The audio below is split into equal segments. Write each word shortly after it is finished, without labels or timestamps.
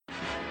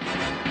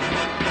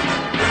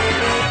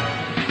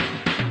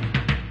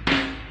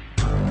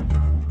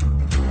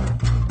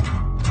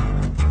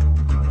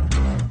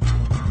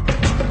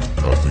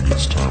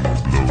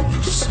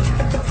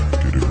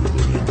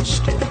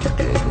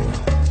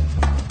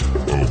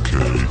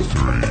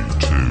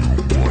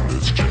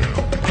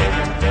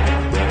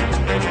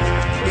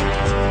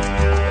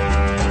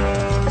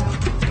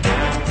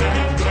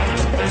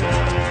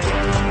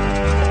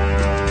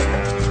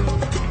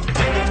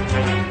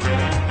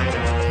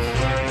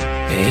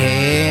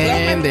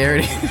And there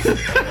it is.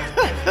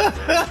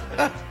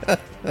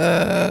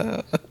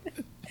 That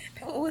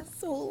was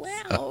so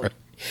loud.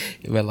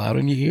 Am I loud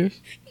in your ears?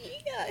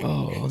 Yeah.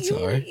 Oh, I'm you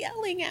sorry. were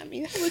yelling at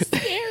me. That was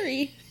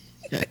scary.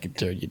 I can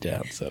turn you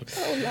down some.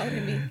 So loud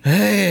at me.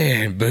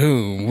 Hey,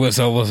 boom. What's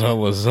up, what's up,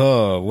 what's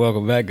up?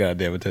 Welcome back,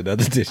 goddammit, to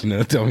another edition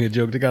of Tell Me a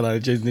Joke. The guy out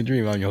of Chasing the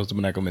Dream. I'm your host,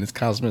 Monaco Minutes.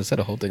 Cosman said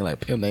the whole thing like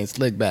pimp named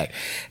Slickback.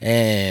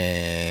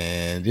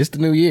 And it's the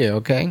new year,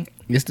 okay?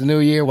 It's the new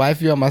year.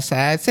 Wifey on my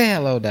side. Say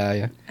hello,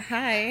 Dahlia.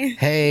 Hi.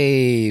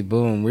 Hey,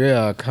 boom. We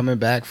are coming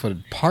back for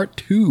part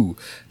 2,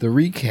 the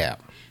recap.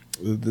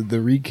 The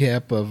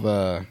recap of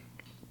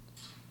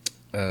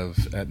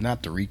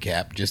not the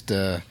recap, just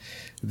the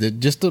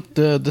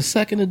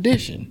second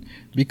edition,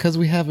 because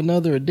we have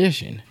another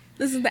edition.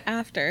 This is the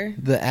after.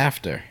 The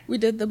after. We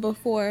did the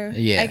before.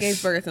 Yes. I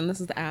gave birth, and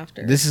this is the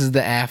after. This is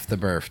the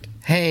afterbirth.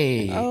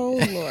 Hey. Oh,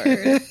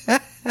 Lord.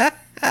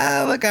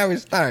 Look how we're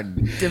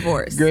starting.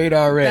 Divorce. Great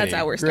already. That's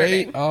how we're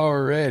starting. Great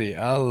already.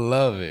 I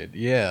love it.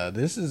 Yeah,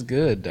 this is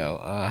good, though.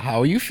 How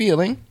are you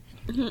feeling?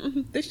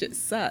 This shit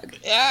sucks.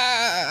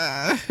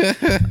 Yeah.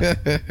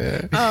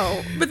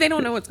 Oh, but they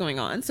don't know what's going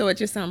on, so it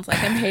just sounds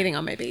like I'm hating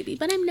on my baby,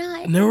 but I'm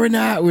not. No, we're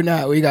not. We're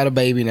not. We got a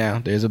baby now.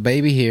 There's a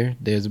baby here.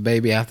 There's a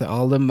baby after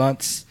all the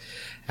months,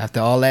 after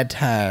all that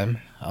time.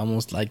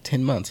 Almost like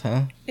 10 months,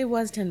 huh? It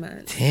was 10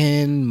 months.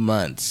 10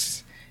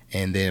 months.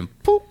 And then,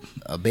 poop,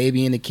 a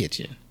baby in the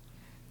kitchen.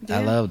 Yeah.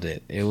 I loved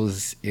it. It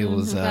was.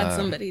 Glad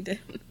somebody did.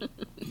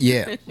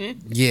 Yeah.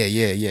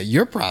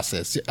 Your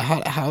process.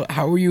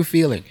 How were you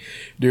feeling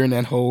during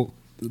that whole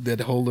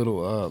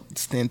little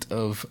stint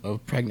of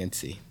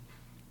pregnancy?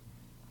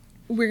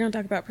 We're going to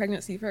talk about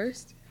pregnancy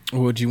first.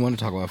 What do you want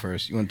to talk about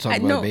first? You want to talk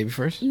about the baby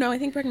first? No, I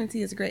think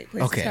pregnancy is a great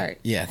place to start.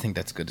 Yeah, I think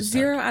that's good to start.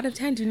 0 out of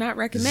 10. Do not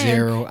recommend.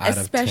 0 out of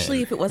 10.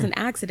 Especially if it was an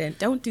accident.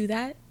 Don't do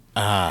that.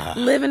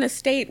 Live in a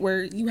state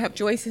where you have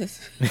choices.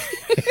 Yeah,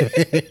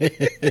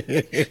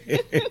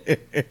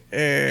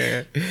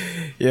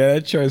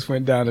 that choice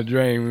went down the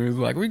drain. We was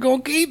like, we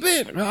gonna keep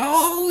it.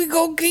 Oh, we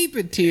gonna keep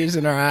it. Tears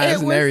in our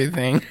eyes and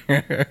everything.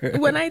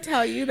 When I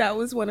tell you, that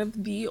was one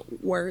of the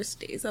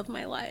worst days of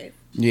my life.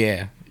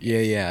 Yeah.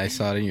 I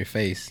saw it in your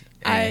face.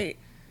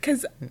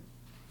 Because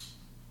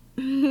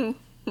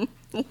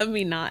let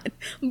me not,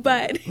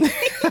 but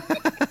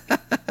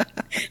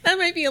that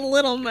might be a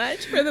little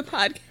much for the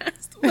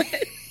podcast.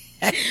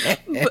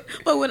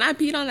 But when I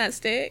peed on that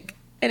stick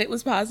and it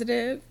was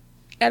positive,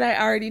 and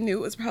I already knew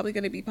it was probably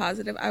going to be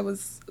positive, I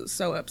was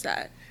so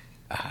upset.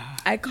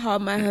 I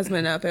called my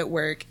husband up at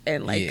work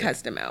and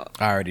cussed him out.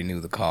 I already knew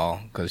the call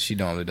because she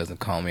normally doesn't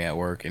call me at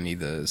work, and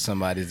either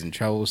somebody's in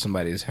trouble,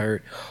 somebody's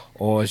hurt,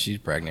 or she's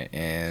pregnant,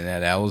 and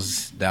that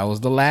was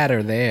the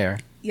latter there.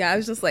 Yeah, I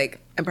was just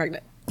like, I'm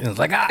pregnant. It was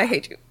like, I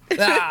hate you.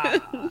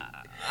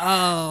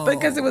 Oh,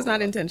 because it was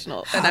not I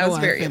was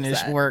very finish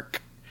upset.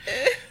 Work.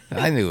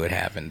 I knew it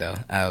happened though.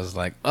 I was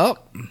like, oh,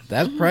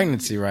 that's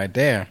pregnancy right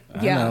there.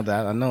 Yeah. I know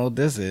that. I know what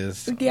this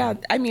is. Yeah,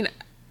 I mean,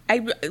 I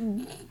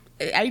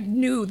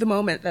knew the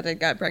moment that I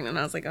got pregnant.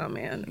 I was like, oh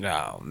man.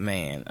 Oh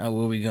man, what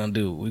are we gonna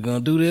do? We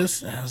gonna do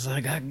this? I was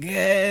like, I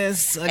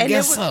guess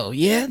so.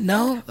 Yeah,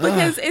 no,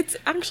 because it's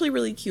actually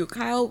really cute.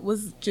 Kyle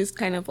was just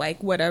kind of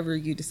like, whatever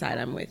you decide,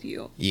 I'm with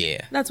you.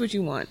 Yeah, that's what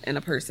you want in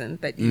a person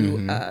that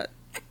you.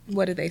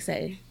 What did they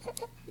say?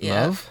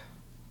 Love.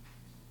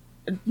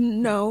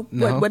 No.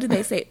 What did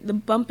they say? The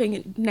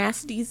bumping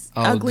nasties,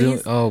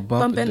 uglies.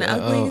 Bumping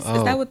uglies.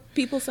 Is that what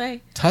people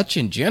say?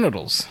 Touching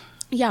genitals.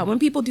 Yeah, when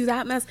people do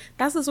that mess,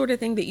 that's the sort of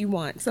thing that you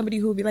want. Somebody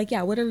who will be like,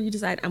 yeah, whatever you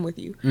decide, I'm with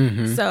you.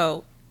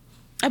 So,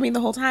 I mean,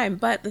 the whole time.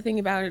 But the thing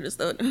about it is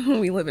that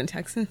we live in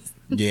Texas.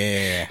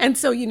 Yeah. And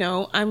so,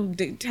 I'm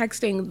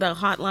texting the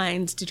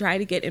hotlines to try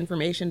to get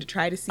information, to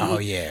try to see. Oh,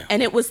 yeah.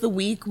 And it was the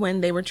week when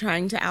they were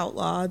trying to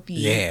outlaw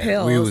the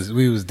pills.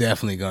 We was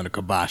definitely going to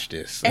kibosh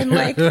this. And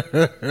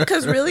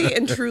because really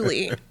and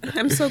truly,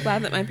 I'm so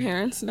glad that my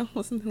parents don't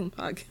listen to the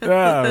podcast.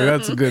 Oh,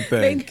 that's a good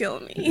thing. They'd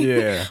kill me.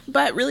 Yeah.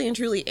 But really and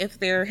truly, if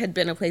there had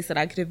been a place that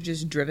I could have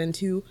just driven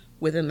to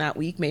within that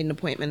week, made an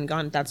appointment and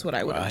gone, that's what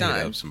I would have done. I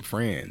hit up some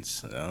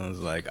friends. I was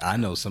like, I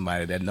know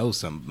somebody that knows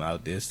something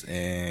about this,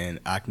 and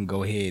I can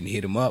go ahead and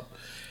hit them up.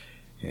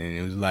 And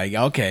it was like,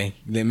 okay,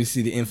 let me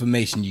see the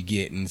information you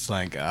get. And it's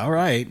like, all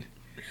right,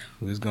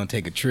 we're just going to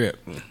take a trip.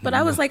 But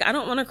I was like, I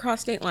don't want to cross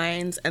state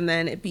lines and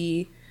then it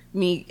be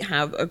me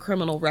have a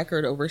criminal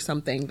record over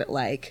something that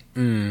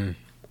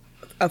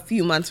a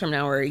few months from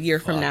now or a year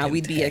from now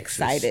we'd be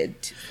excited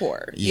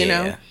for, you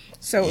know?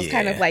 So it's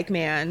kind of like,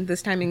 man,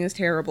 this timing is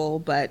terrible,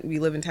 but we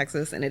live in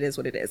Texas and it is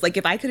what it is. Like,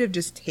 if I could have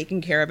just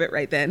taken care of it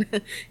right then,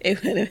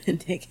 it would have been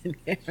taken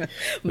care of.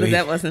 But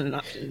that wasn't an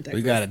option in Texas.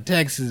 We got a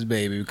Texas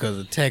baby because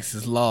of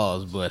Texas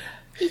laws, but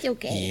he's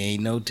okay. He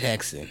ain't no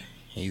Texan.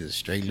 He's a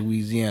straight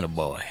Louisiana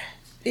boy.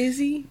 Is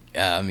he?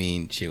 I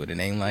mean, shit, with a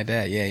name like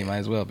that, yeah, you might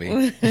as well be.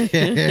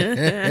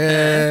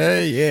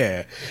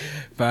 Yeah.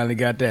 Finally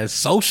got that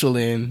social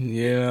in,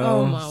 you know.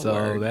 Oh, my so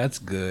word. that's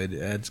good.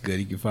 That's good.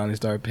 You can finally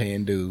start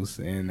paying dues,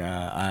 and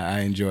I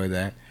enjoy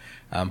that.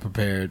 I'm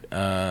prepared.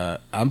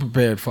 I'm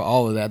prepared for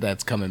all of that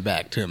that's coming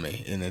back to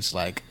me, and it's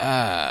like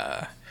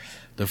the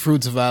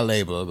fruits of our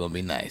labor are gonna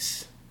be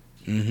nice.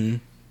 Mm-hmm.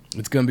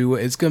 It's gonna be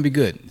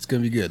good. It's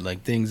gonna be good.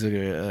 Like things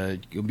are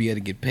you'll be able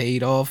to get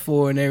paid off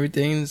for and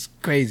everything. It's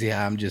crazy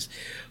how I'm just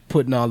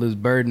putting all this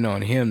burden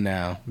on him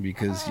now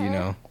because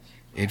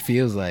it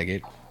feels like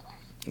it.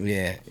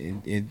 Yeah.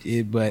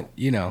 But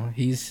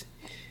he's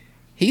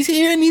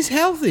here and he's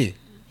healthy.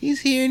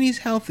 He's here and he's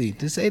healthy.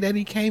 To say that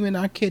he came in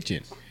our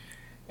kitchen.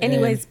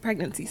 Anyways,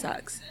 pregnancy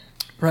sucks.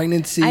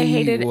 Pregnancy I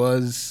hated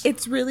was...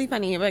 It's really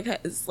funny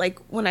because, like,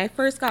 when I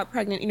first got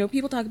pregnant,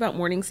 people talk about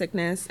morning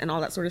sickness and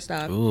all that sort of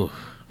stuff. Ooh.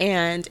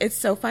 And it's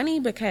so funny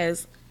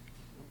because,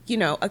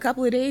 a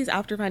couple of days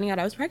after finding out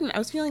I was pregnant, I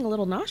was feeling a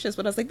little nauseous.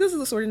 But I was like, this is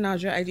the sort of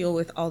nausea I deal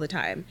with all the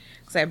time.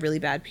 Because I have really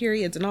bad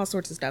periods and all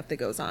sorts of stuff that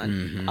goes on.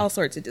 Mm-hmm. All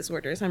sorts of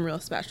disorders. I'm real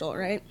special,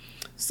 right?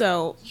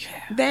 So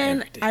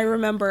then everything. I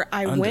remember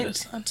I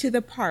went to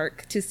the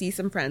park to see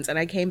some friends. And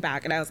I came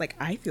back and I was like,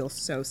 I feel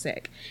so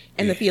sick.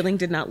 And the feeling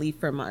did not leave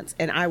for months.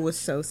 And I was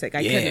so sick.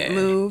 I couldn't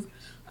move.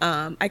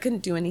 I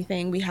couldn't do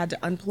anything. We had to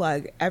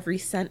unplug every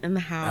scent in the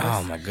house.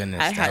 Oh my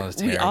goodness, that was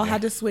terrible. We all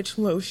had to switch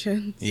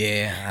lotions.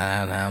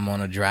 Yeah, I'm on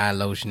a dry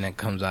lotion that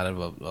comes out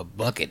of a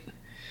bucket.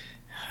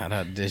 I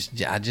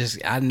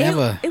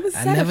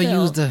never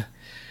used a.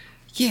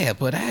 Yeah,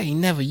 but I ain't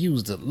never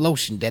used a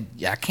lotion that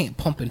I can't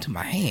pump into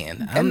my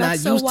hand. I'm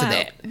not used to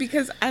that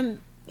because I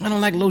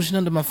don't like lotion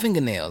under my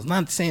fingernails.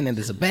 Not saying that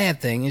it's a bad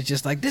thing. It's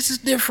just like this is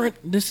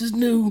different. This is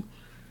new.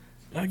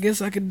 I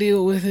guess I could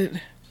deal with it.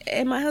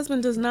 And my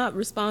husband does not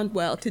respond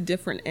well to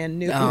different and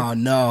new. Oh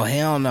no,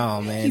 hell no,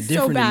 man! He's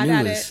different so bad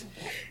and new at is,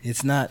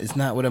 it's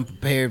not what I'm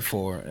prepared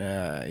for.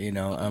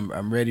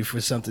 I'm ready for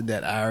something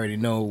that I already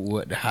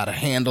know how to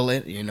handle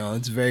it.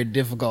 It's very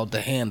difficult to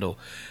handle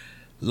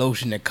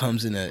lotion that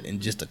comes in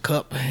just a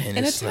cup and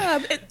in a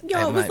tub.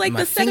 It was like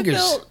the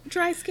Cetaphil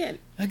dry skin.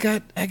 I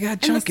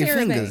got chunky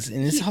fingers,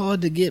 and it's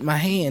hard to get my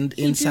hand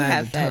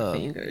inside the tub.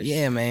 Fingers.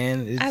 Yeah,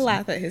 man. I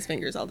laugh at his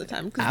fingers all the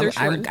time because they're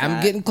short.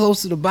 I'm getting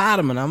close to the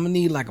bottom, and I'm gonna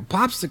need like a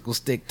popsicle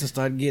stick to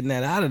start getting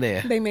that out of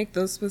there. They make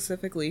those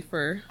specifically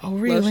for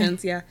really?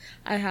 Lotions. Yeah,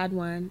 I had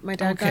one. My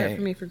dad got it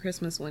for me for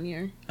Christmas one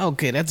year.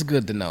 Okay, that's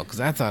good to know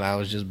because I thought I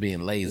was just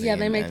being lazy. Yeah,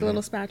 they make the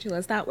little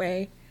spatulas that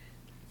way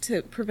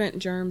to prevent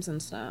germs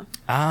and stuff.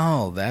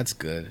 Oh, that's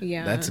good.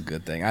 Yeah, that's a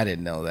good thing. I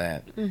didn't know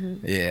that.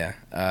 Mm-hmm.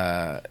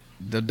 Yeah.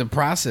 The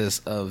process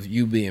of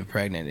you being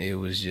pregnant, it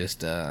was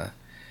just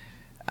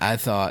I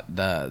thought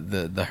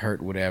the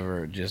hurt would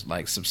ever just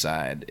like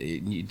subside.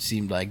 It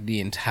seemed like the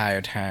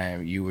entire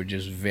time you were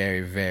just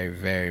very, very,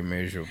 very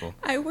miserable.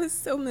 I was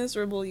so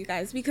miserable, you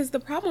guys, because the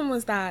problem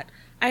was that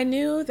I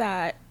knew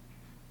that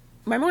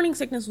my morning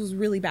sickness was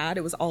really bad.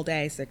 It was all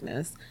day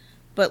sickness,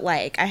 but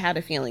like I had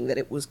a feeling that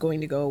it was going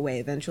to go away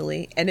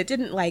eventually, and it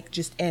didn't like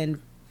just end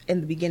in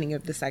the beginning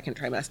of the second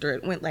trimester.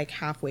 It went like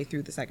halfway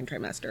through the second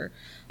trimester.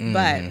 Mm-hmm.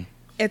 But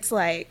it's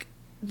like,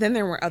 then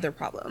there were other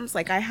problems.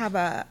 Like I have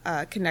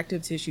a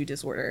connective tissue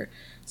disorder.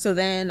 So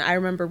then I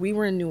remember we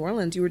were in New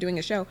Orleans. You were doing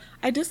a show.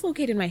 I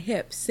dislocated my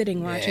hip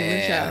sitting watching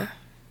the show.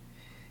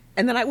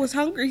 And then I was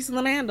hungry. So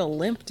then I had to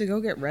limp to go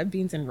get red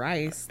beans and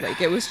rice. Like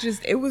it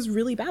was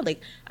really bad.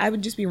 Like I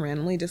would just be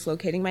randomly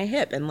dislocating my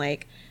hip. And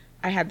like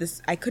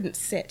I couldn't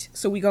sit.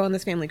 So we go on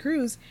this family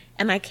cruise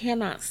and I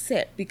cannot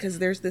sit because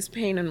there's this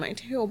pain in my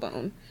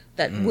tailbone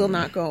that will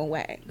not go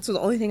away. So the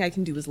only thing I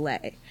can do is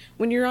lay.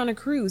 When you're on a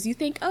cruise, you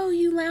think, oh,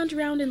 you lounge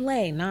around and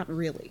lay. Not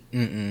really.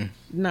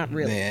 Not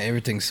really. Yeah,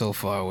 everything's so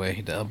far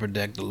away. The upper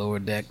deck, the lower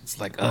deck. It's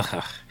like,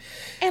 ugh.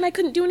 And I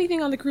couldn't do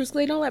anything on the cruise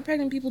because they don't let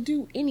pregnant people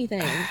do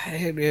anything.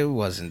 It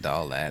wasn't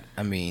all that.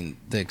 I mean,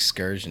 the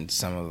excursions,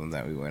 some of them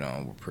that we went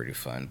on were pretty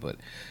fun. But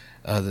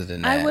other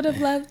than that, I would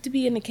have loved to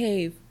be in a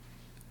cave.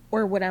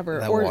 Or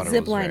whatever, that or water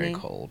zip was lining.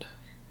 Very cold.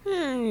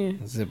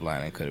 Zip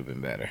lining could have been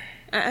better.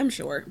 I'm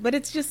sure, but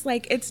it's just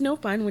like it's no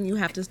fun when you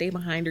have to stay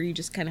behind or you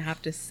just kind of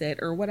have to sit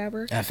or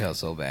whatever. I felt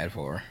so bad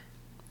for her.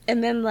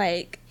 And then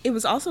like it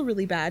was also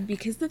really bad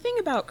because the thing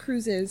about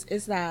cruises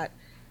is that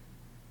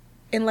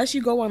unless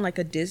you go on like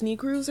a Disney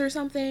cruise or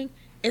something,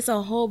 it's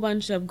a whole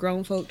bunch of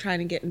grown folk trying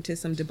to get into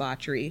some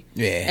debauchery,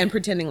 and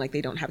pretending like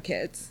they don't have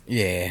kids.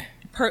 Yeah.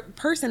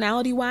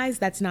 Personality-wise,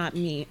 that's not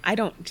me. I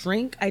don't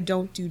drink. I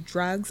don't do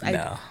drugs.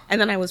 No. And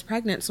then I was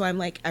pregnant, so I'm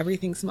like,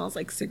 everything smells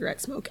like cigarette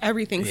smoke.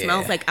 Everything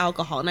smells like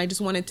alcohol, and I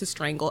just wanted to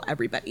strangle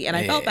everybody. And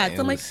I felt bad.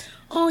 So I'm like,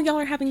 oh, y'all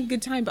are having a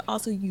good time, but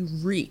also you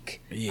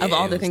reek of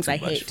all the things I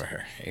hate. For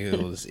her.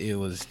 It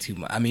was too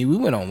much. I mean, we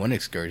went on one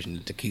excursion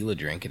to tequila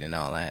drinking and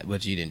all that,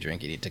 but you didn't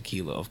drink any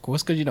tequila, of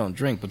course, because you don't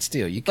drink. But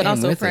still, you came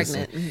with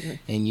pregnant. us,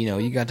 and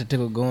you got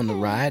to go on the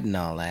ride and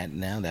all that.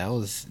 Now that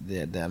was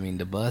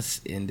the bus,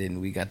 and then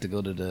we got to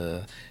go to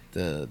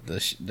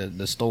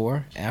the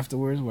store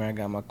afterwards where I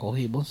got my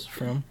Cohibas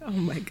from. Oh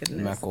my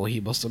goodness. My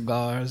Cohiba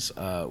cigars,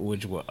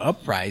 which were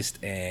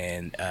uppriced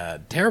and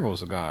terrible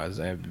cigars.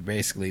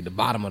 Basically the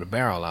bottom of the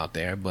barrel out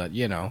there, but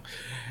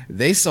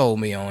they sold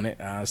me on it.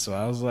 So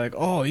I was like,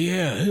 oh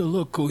yeah, hey,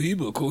 look,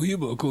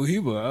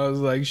 Cohiba. I was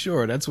like,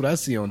 sure, that's what I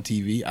see on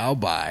TV. I'll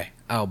buy.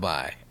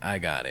 I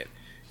got it.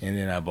 And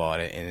then I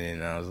bought it, and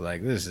then I was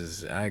like,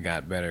 I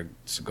got better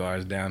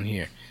cigars down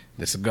here.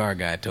 The cigar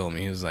guy told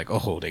me, he was like,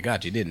 oh, they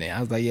got you, didn't they? I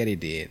was like, yeah, they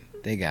did.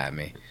 They got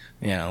me.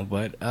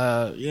 But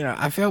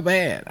I felt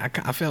bad.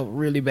 I felt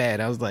really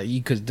bad. I was like,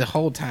 because the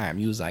whole time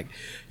he was like,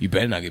 you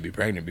better not get me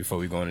pregnant before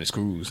we go on this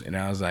cruise. And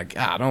I was like,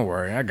 don't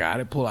worry, I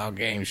got it. Pull out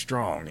game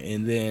strong.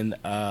 And then,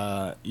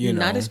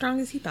 not as strong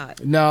as he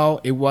thought. No,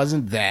 it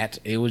wasn't that.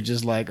 It was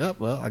just like, oh,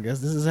 well, I guess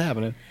this is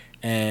happening.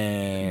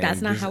 And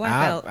that's not how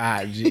I felt.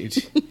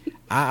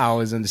 I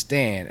always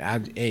understand.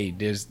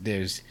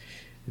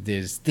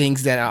 There's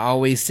things that I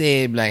always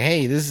said, like,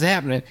 hey, this is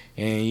happening,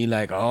 and you're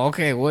like, oh,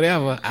 okay,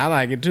 whatever, I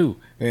like it too.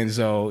 And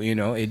so,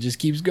 it just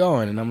keeps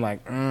going, and I'm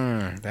like,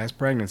 that's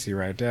pregnancy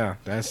right there.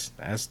 That's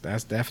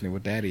definitely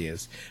what that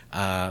is.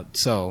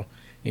 So,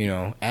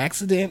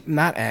 accident,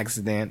 not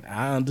accident,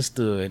 I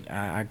understood.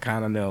 I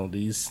kind of know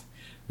these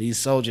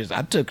soldiers.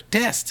 I took a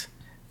test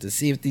to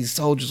see if these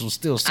soldiers were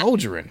still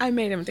soldiering. I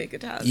made him take a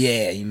test.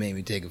 Yeah, you made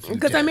me take a few tests.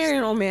 Because I married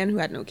an old man who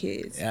had no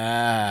kids.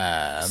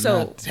 I'm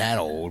not that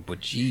old, but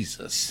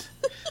Jesus.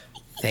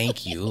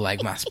 Thank you.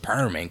 Like, my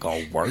sperm ain't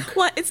gonna work.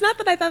 Well, it's not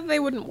that I thought they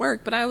wouldn't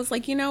work, but I was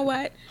like, you know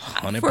what?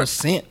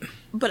 100%.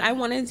 But I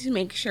wanted to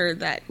make sure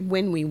that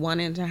when we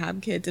wanted to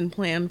have kids and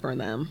plan for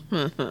them,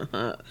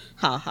 ha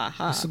ha ha.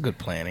 That's a good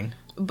planning.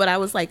 But I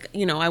was like,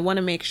 I want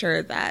to make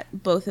sure that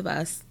both of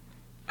us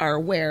are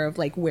aware of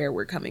like where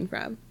we're coming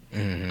from.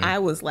 Mm-hmm. I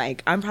was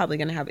like, I'm probably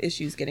going to have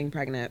issues getting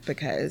pregnant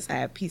because I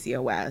have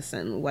PCOS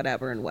and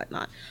whatever and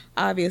whatnot.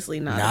 Obviously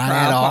not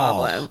a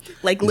problem.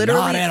 Like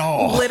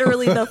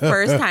literally the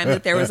first time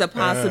that there was a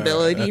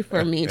possibility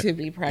for me to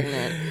be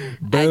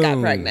pregnant, boom. I got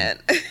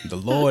pregnant. The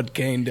Lord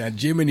came down.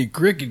 Jiminy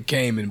Cricket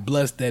came and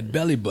blessed that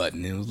belly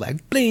button. It was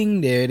like,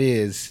 bling, there it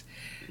is.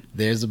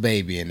 There's a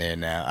baby in there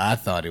now. I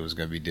thought it was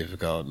going to be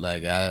difficult.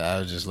 Like, I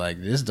was just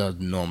like, this doesn't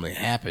normally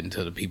happen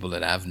to the people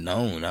that I've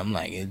known. I'm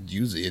like,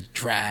 it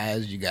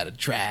tries, you got to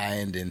try,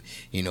 and then,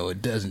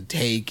 it doesn't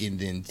take, and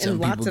then some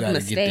people got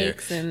to get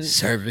their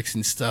cervix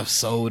and stuff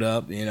sewed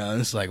up,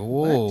 and it's like,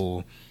 whoa.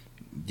 What?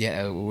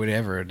 Yeah,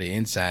 whatever, the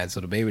inside,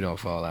 so the baby don't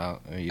fall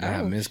out, or you don't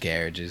have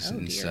miscarriages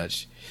and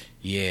such.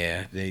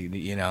 Yeah,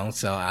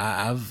 so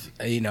I've,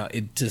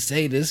 to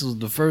say this was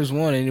the first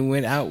one and it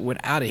went out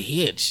without a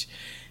hitch.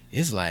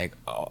 It's like,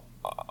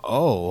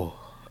 oh,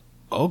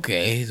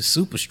 okay,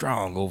 super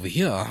strong over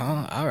here,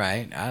 huh? All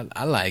right,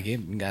 I like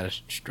it. We got a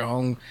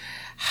strong,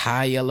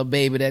 high yellow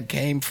baby that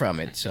came from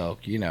it. So,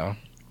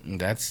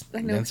 that's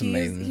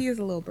amazing. He is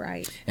a little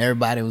bright.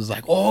 Everybody was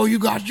like, oh, you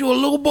got you a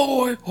little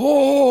boy.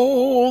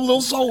 Oh,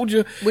 little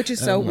soldier. Which is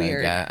so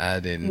weird. God, I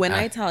didn't. When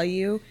I tell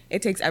you,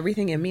 it takes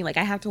everything in me. Like,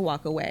 I have to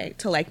walk away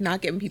to, like,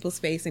 not get in people's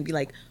face and be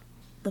like,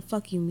 the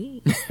fuck you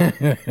mean?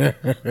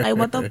 Like,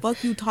 what the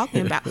fuck you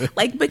talking about?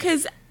 Like,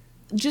 because...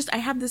 I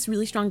have this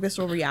really strong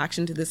visceral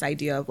reaction to this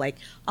idea of like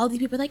all these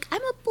people are like,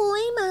 I'm a boy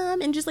mom,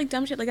 and just like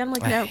dumb shit. Like, I'm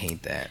like, no. I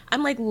hate that.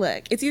 I'm like,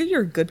 look, it's either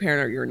you're a good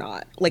parent or you're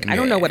not. Like, I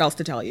don't know what else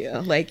to tell you.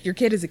 Like, your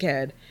kid is a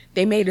kid.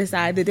 They may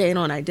decide that they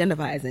don't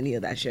identify as any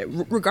of that shit.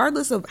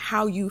 Regardless of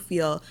how you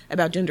feel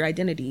about gender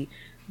identity,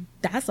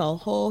 that's a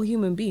whole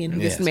human being who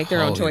gets to make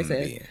their own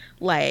choices.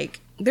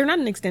 Like, they're not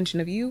an extension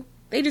of you.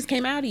 They just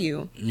came out of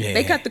you. Yeah.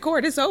 They cut the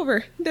cord. It's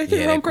over. They're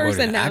their own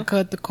person now. I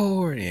cut the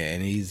cord. Yeah,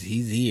 and he's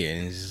here,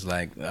 and it's just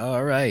like,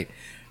 all right.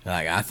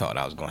 Like, I thought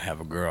I was gonna have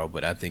a girl,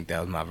 but I think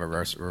that was my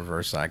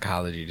reverse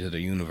psychology to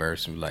the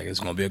universe. And like, it's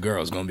gonna be a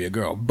girl. It's gonna be a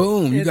girl.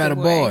 Boom, you got a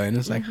boy, and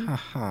it's like,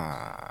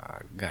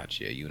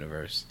 gotcha,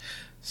 universe.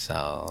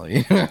 So,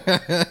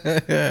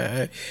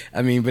 I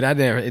mean, but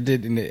it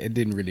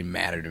didn't really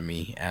matter to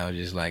me. I was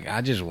just like,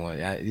 at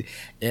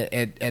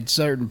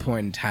certain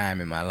point in time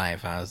in my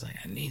life, I was like,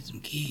 I need some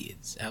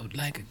kids. I would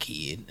like a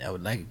kid. I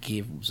would like a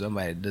kid from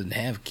somebody that doesn't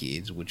have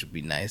kids, which would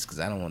be nice because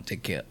I don't want to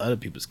take care of other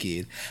people's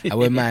kids. I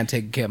wouldn't mind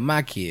taking care of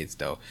my kids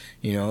though.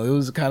 It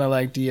was kind of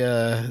like the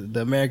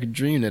American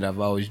dream that I've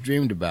always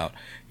dreamed about.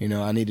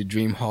 I need to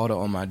dream harder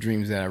on my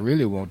dreams that I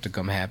really want to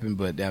come happen.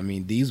 But I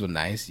mean, these were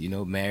nice.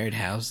 married,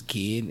 house,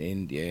 kid,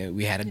 and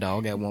we had a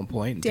dog at one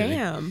point.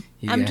 Damn,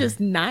 I'm just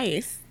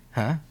nice.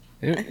 Huh?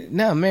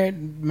 No,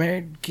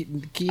 married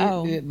kid.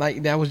 Oh.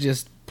 Like that was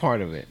just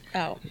part of it.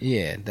 Oh.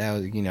 Yeah, that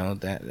was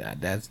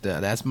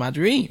that's my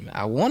dream.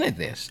 I wanted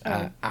this.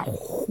 Oh. I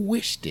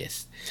wish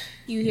this.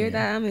 You hear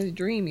that? I'm his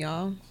dream,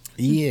 y'all.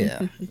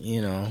 Yeah,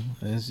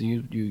 as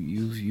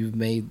you've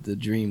made the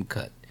dream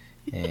cut,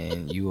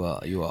 and you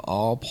are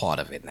all part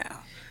of it now.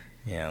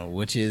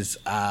 Which is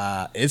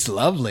it's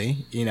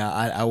lovely.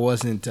 I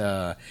wasn't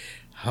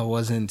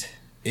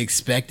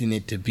expecting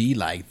it to be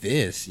like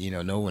this.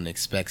 No one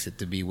expects it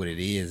to be what it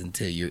is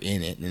until you're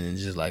in it, and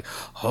it's just like,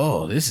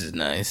 oh, this is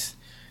nice.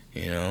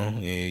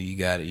 You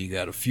got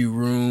a few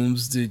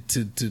rooms to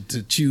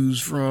choose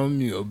from.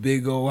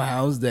 Big old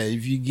house that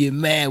if you get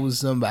mad with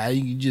somebody,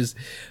 you can just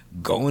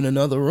go in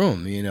another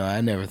room.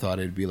 I never thought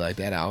it'd be like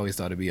that. I always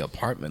thought it'd be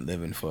apartment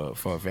living for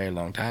a very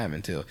long time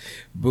until,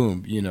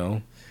 boom,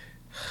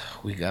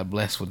 we got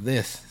blessed with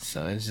this,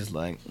 so it's just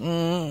like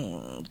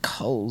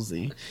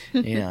cozy.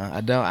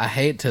 I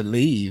hate to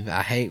leave.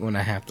 I hate when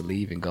I have to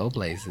leave and go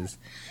places.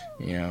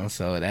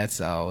 So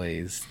that's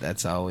always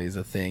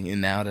a thing.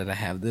 And now that I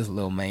have this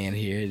little man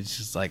here, it's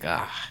just like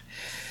I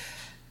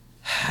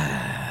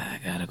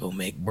gotta go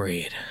make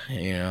bread.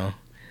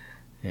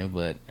 Yeah,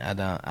 but I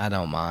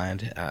don't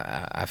mind.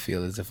 I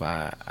feel as if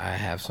I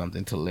have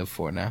something to live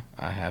for now.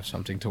 I have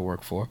something to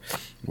work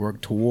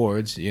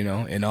towards,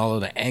 and all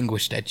of the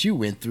anguish that you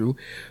went through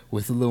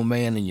with the little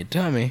man in your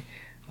tummy.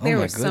 There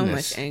was so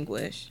much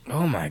anguish.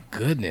 Oh my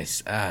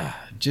goodness.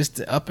 Just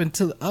up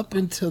until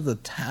the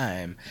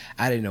time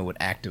I didn't know what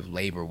active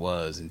labor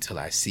was until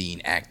I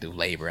seen active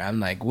labor. I'm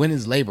like, when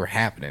is labor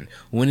happening?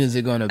 When is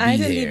it going to be I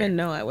didn't even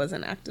know I was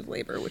in active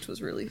labor, which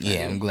was really funny.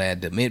 Yeah, I'm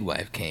glad the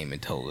midwife came and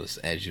told us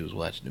as you was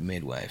watching the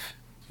midwife.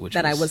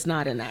 I was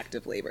not in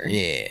active labor.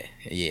 Yeah,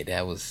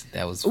 that was.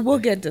 We'll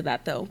get to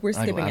that though. We're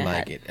skipping ahead. I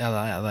like it.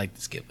 I like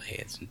to skip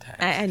ahead sometimes.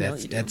 I know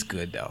you do. That's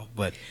good though.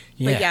 But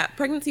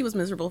pregnancy was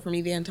miserable for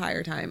me the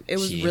entire time. It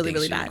was really,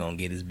 really bad. She was gonna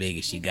get as big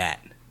as she got.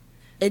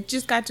 It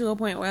just got to a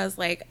point where I was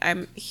like,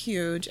 I'm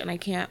huge and I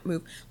can't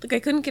move. Like I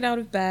couldn't get out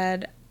of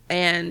bed,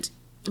 and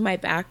my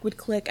back would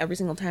click every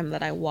single time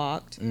that I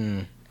walked,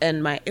 and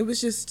it was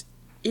just.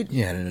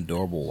 You had an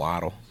adorable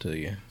waddle to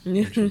you.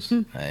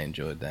 I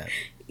enjoyed that.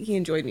 He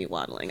enjoyed me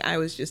waddling. I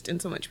was just in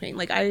so much pain.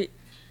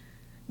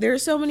 There are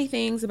so many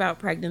things about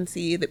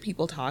pregnancy that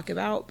people talk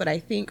about, but I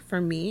think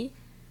for me,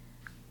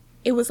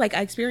 it was like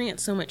I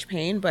experienced so much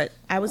pain, but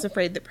I was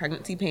afraid that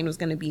pregnancy pain was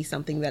going to be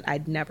something that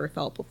I'd never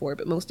felt before.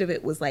 But most of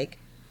it was like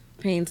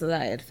pains that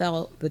I had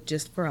felt, but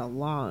just for a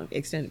long,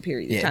 extended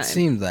period of time. Yeah, it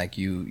seems like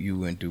you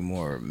went through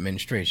more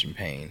menstruation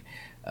pain,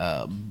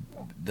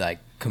 like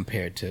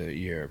compared to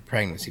your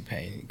pregnancy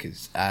pain,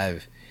 because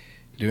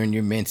during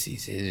your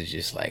menses, it is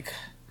just like,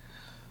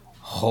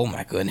 oh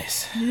my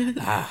goodness.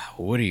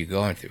 What are you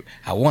going through?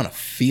 I want to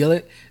feel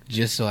it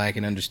just so I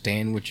can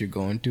understand what you're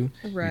going through.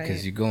 Right.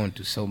 Because you're going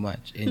through so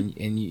much, and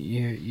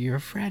you're a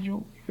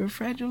fragile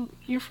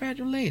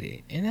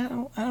lady, and I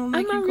don't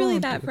like. I'm not really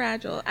that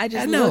fragile. I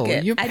know look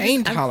it. Your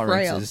pain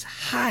tolerance is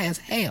high as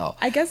hell.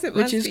 I guess it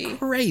must be, which is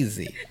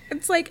crazy.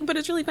 It's like, but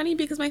it's really funny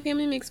because my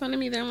family makes fun of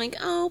me. They're like,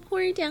 "Oh,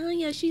 poor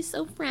Dahlia, she's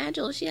so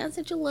fragile. She has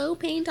such a low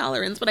pain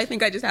tolerance." But I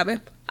think I just have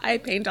a high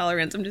pain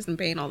tolerance. I'm just in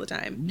pain all the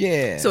time.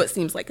 Yeah. So it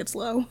seems like it's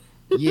low.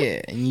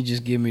 Yeah, and you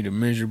just give me the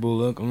miserable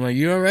look. I'm like,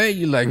 you all right?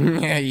 You're like,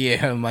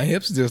 yeah, my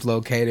hip's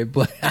dislocated,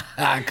 but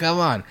come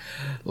on,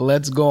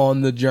 let's go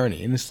on the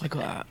journey. And it's like,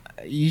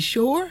 you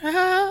sure?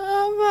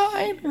 I'm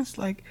fine. It's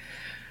like,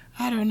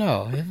 I don't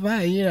know. If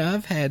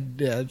I've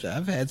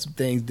had some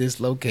things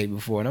dislocate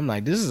before, and I'm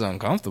like, this is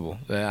uncomfortable.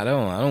 I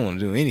don't want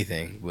to do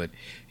anything, but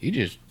you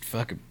just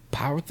fucking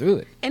power through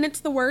it. And it's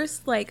the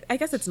worst. Like, I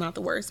guess it's not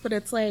the worst, but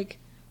it's like,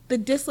 the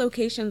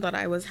dislocation that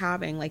I was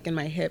having, like in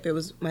my hip, it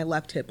was my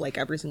left hip, like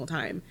every single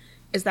time,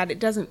 is that it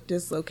doesn't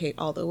dislocate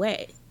all the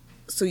way.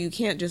 So you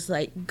can't just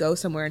like go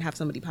somewhere and have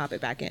somebody pop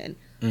it back in.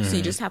 Mm-hmm. So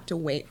you just have to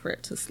wait for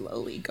it to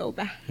slowly go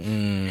back.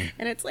 And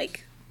it's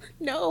like,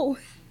 no,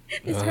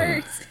 this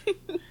hurts.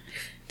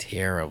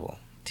 Terrible.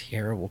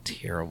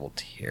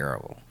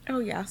 Oh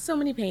yeah, so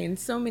many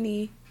pains, so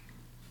many.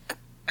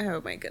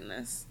 Oh my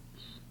goodness.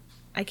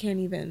 I can't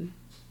even.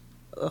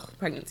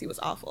 Pregnancy was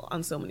awful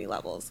on so many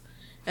levels.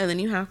 And then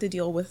you have to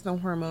deal with the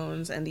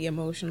hormones and the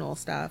emotional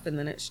stuff. And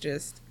then it's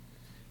just,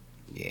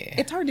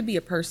 it's hard to be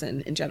a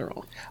person in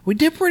general. We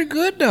did pretty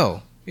good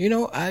though.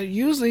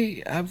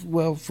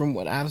 From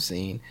what I've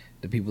seen,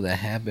 the people that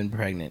have been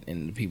pregnant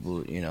and the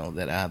people,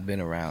 that I've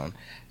been around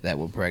that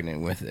were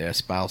pregnant with their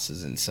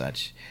spouses and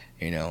such,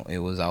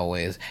 it was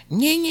always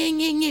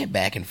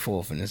back and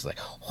forth. And it's like,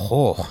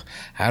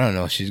 I don't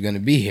know if she's going to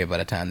be here by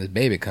the time this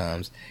baby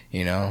comes,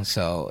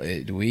 So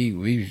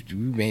we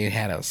may have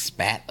had a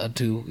spat or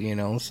two,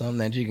 something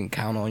that you can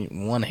count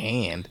on one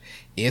hand,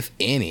 if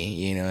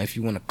any, if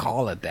you want to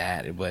call it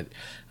that. But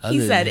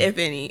he said, if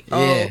any.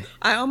 Yeah.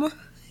 I almost...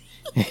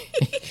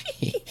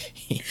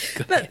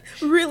 But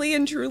really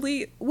and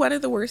truly, one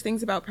of the worst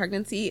things about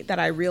pregnancy that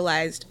I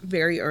realized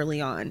very early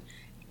on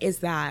is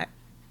that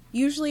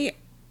usually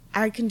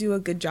I can do a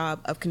good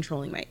job of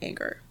controlling my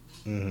anger.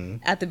 Mm-hmm.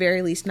 At the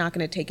very least, not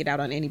going to take it out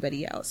on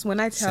anybody else. When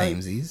I tell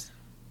you,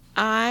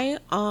 I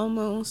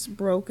almost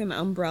broke an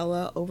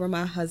umbrella over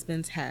my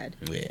husband's head.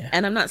 Yeah.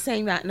 And I'm not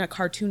saying that in a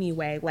cartoony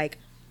way. Like,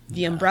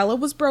 the umbrella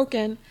was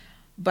broken,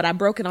 but I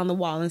broke it on the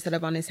wall instead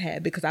of on his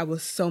head because I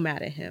was so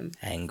mad at him.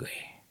 Angry.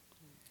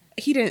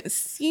 He didn't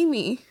see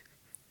me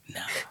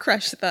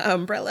crush the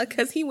umbrella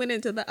because he went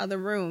into the other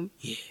room.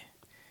 Yeah.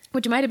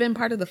 Which might have been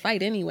part of the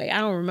fight anyway. I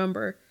don't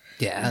remember.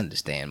 Yeah, I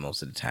understand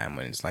most of the time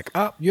when it's like,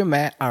 oh, you're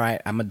mad. All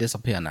right, I'm going to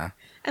disappear now.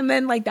 And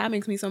then, like, that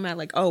makes me so mad.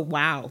 Like, oh,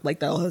 wow. Like,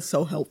 that was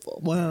so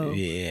helpful. Wow.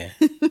 Yeah.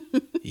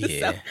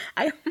 Yeah.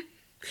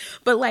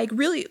 But, like,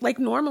 really, like,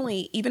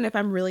 normally, even if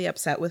I'm really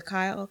upset with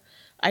Kyle,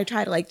 I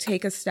try to, like,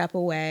 take a step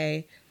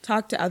away,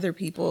 talk to other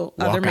people,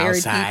 other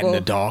married people. Walk outside in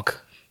the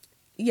dark.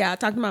 Yeah,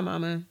 talk to my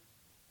mama.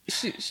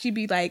 She'd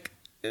be like,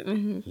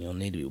 Mm-hmm. You don't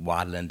need to be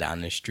waddling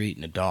down the street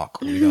in the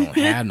dark. We don't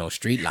have no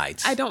street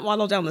lights. I don't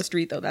waddle down the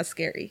street, though. That's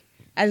scary.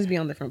 I just be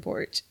on the front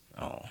porch.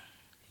 Oh.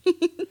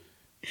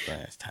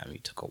 Last time you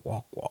took a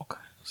walk.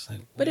 It's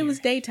like, but it was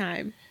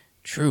daytime.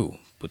 True.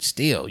 But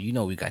still,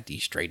 we got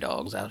these stray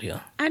dogs out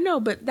here. I know,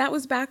 but that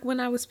was back when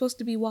I was supposed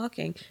to be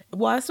walking.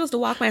 Well, I was supposed to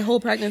walk my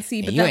whole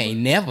pregnancy. But you ain't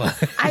never.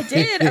 I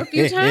did a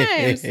few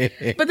times.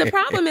 But the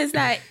problem is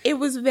that it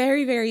was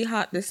very, very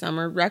hot this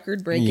summer.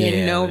 Record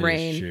breaking, no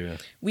rain. True.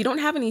 We don't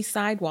have any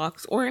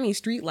sidewalks or any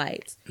street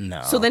lights.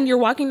 No. So then you're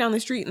walking down the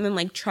street and then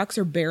like trucks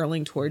are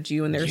barreling towards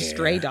you and there's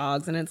stray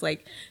dogs. And it's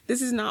like,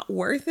 this is not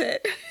worth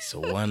it. It's a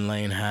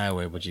 1-lane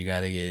highway, but you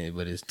got to get it.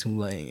 But it's 2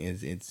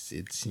 lanes.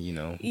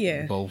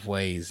 It's both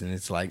ways. And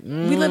it's like,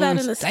 we live out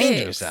in the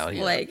dangerous sticks. out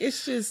here. Like,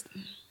 it's just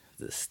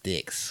the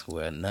sticks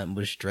where nothing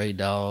but stray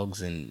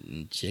dogs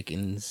and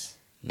chickens.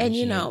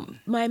 And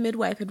my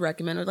midwife had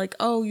recommended like,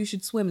 oh, you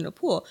should swim in a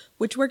pool,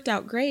 which worked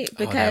out great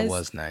because that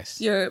was nice.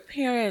 Your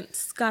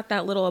parents got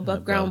that little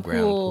above ground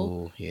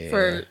pool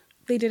for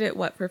they did it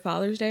for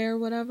Father's Day or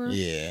whatever.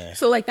 Yeah.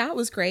 So like that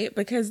was great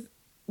because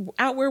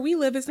out where we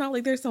live, it's not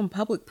like there's some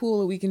public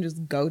pool that we can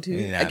just go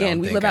to. Again,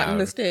 we live out in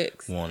the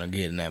sticks. Want to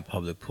get in that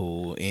public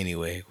pool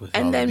anyway with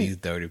all of these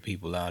dirty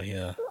people out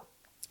here.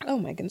 Oh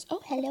my goodness!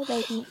 Oh, hello,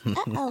 baby.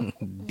 Uh-oh.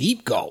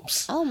 Deep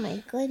gulps. Oh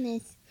my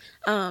goodness.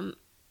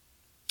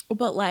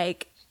 But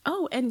like,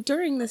 and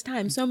during this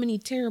time, so many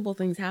terrible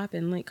things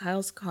happened. Like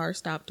Kyle's car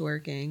stopped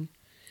working,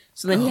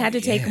 so then he had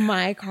to take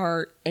my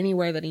car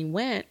anywhere that he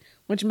went,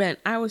 which meant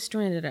I was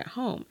stranded at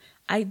home.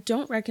 I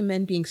don't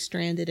recommend being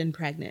stranded and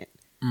pregnant.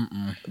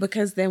 Mm-mm.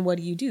 Because then what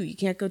do? You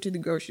can't go to the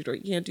grocery store.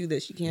 You can't do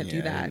this. You can't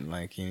do that. I didn't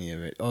like any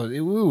of it.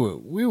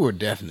 We were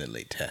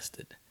definitely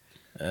tested.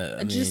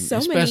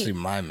 Especially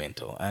my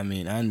mental. I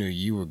mean, I knew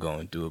you were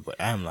going through it, but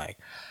I'm like,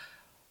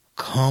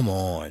 come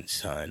on,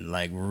 son.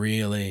 Like,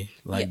 really?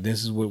 Like,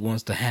 this is what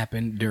wants to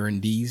happen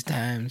during these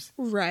times?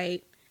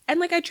 Right. And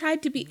like, I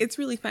tried to be. It's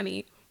really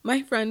funny.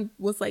 My friend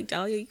was like,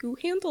 Dahlia, you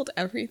handled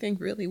everything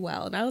really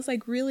well. And I was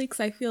like, really? Because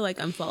I feel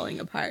like I'm falling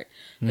apart.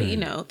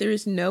 But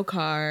there's no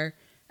car.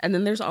 And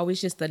then there's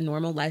always just the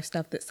normal life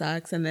stuff that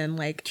sucks. And then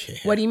like,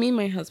 what do you mean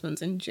my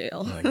husband's in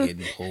jail? Like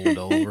getting pulled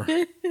over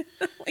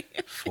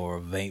for a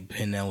vape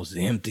pen that was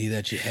empty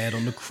that you had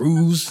on the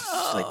cruise.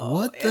 It's like,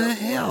 what the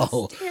hell?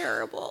 Was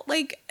terrible.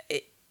 Like,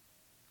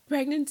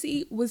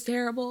 pregnancy was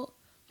terrible.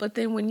 But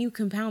then when you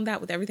compound that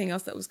with everything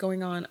else that was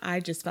going on, I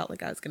just felt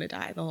like I was going to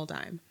die the whole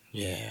time.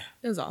 Yeah.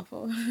 It was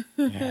awful.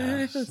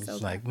 Yeah,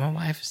 it's like, my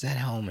wife is at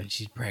home and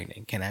she's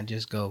pregnant. Can I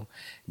just go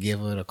give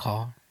her the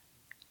car?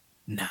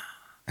 Nah.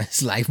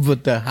 It's like,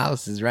 but the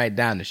house is right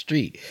down the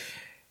street.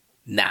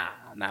 Nah,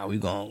 we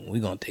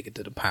gonna take it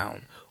to the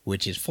pound,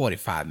 which is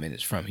 45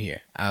 minutes from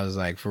here. I was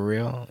like, for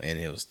real? And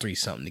it was 3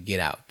 something to get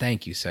out.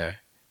 Thank you, sir.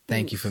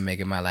 Thank you for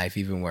making my life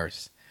even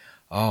worse.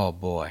 Oh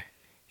boy,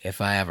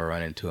 if I ever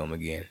run into him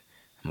again,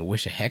 I'm gonna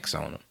wish a hex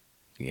on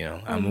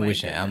him. I'm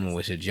gonna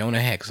wish a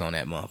Jonah hex on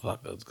that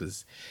motherfucker,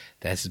 because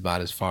that's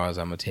about as far as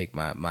I'm gonna take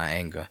my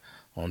anger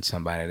on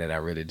somebody that I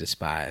really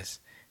despise.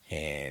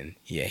 And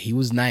yeah, he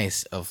was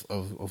nice of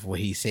what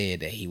he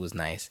said, that he was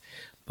nice,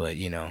 but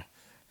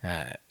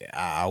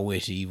I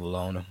wish evil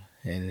on him,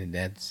 and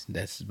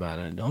that's about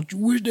it. Don't you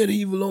wish that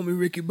evil on me,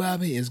 Ricky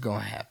Bobby? It's gonna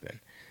happen.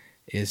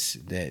 It's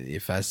that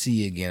if I see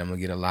you again, I'm gonna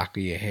get a lock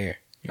of your hair.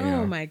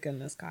 Oh my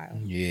goodness, Kyle.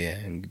 Yeah,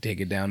 and take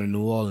it down to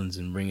New Orleans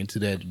and bring it to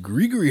that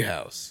Gregory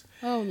house.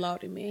 Oh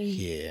lordy me.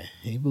 Yeah,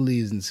 he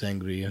believes in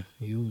sangria.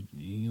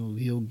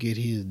 He'll get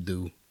his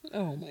due.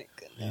 Oh my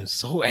goodness. I'm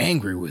so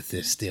angry with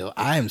this still.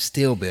 I am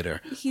still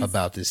bitter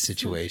about this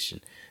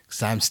situation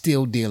because I'm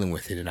still dealing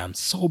with it, and I'm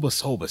sober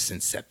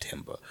since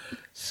September.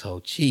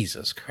 So,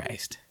 Jesus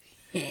Christ.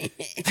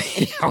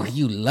 Oh,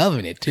 you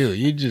loving it too.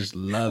 You just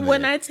loving it.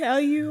 When I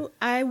tell you,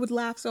 I would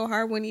laugh so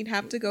hard when you'd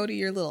have to go to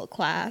your little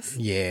class.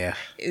 Yeah.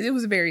 It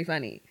was very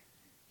funny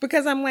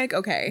because I'm like,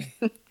 okay.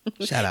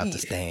 Shout out to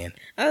Stan.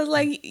 I was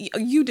like,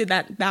 you did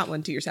that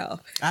one to yourself.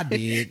 I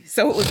did.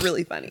 So it was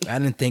really funny. I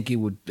didn't think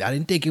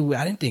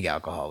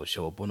alcohol would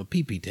show up on a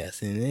pee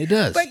test, and it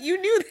does. But you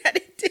knew that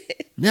it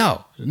did.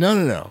 No,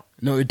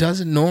 it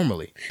doesn't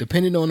normally,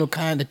 depending on the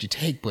kind that you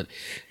take. But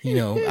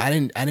I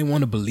didn't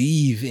want to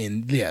believe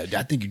in. Yeah,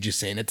 I think you're just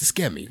saying that to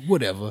scare me.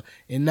 Whatever.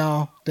 And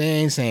no, they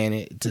ain't saying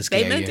it to scare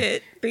you. They meant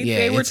it.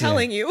 They were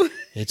telling you.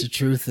 It's a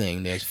true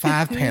thing. There's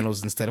 5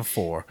 panels instead of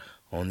 4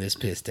 on this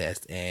piss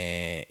test,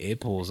 and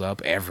it pulls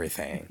up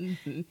everything.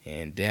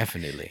 And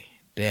definitely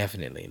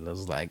it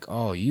was like,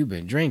 oh, you've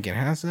been drinking,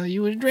 huh? So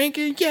you was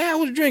drinking? Yeah, I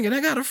was drinking.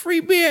 I got a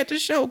free beer at the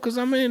show because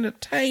I'm an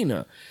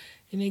entertainer,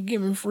 and they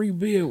give me free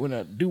beer when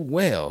I do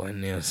well.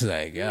 And it was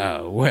like,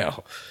 oh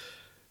well,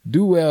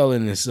 do well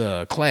in this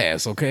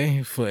class,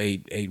 okay, for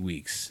 8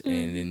 weeks,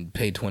 and then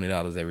pay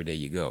 $20 every day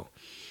you go.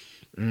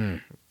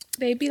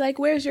 They'd be like,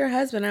 where's your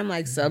husband? I'm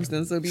like,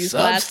 substance abuse.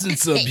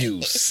 Substance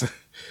abuse.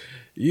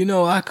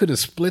 I could have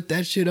split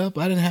that shit up.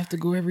 I didn't have to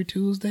go every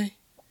Tuesday.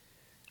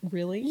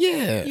 Really?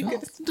 Yeah.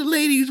 The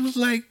ladies was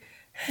like,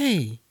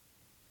 hey,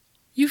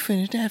 you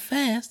finished that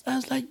fast. I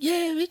was like,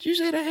 yeah, bitch, you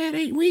said I had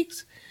 8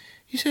 weeks.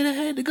 You said I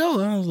had to go.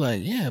 And I was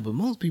like, yeah, but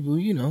most people,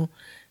 you know,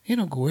 they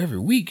don't go every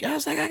week. I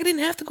was like, I didn't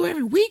have to go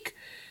every week.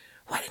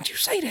 Why didn't you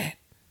say that?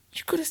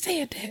 You could have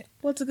said that.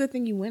 Well, it's a good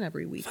thing you went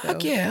every week,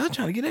 Fuck yeah, I'm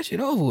trying to get that shit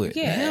over with.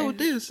 Yeah. The hell with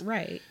this.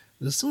 Right.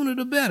 The sooner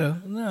the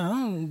better. No, I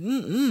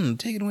don't,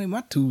 taking away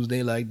my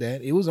Tuesday like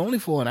that. It was only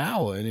for an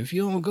hour, and if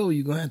you don't go,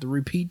 you're going to have to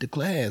repeat the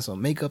class or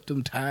make up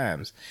them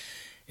times.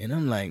 And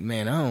I'm like,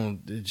 man, I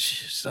don't,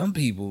 some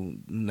people,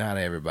 not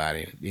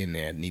everybody in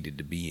there needed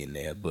to be in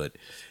there, but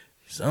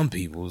some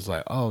people was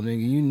like, oh,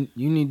 nigga,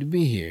 you need to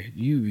be here.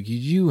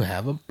 You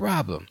have a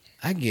problem.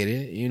 I get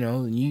it. You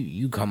know,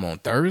 you come on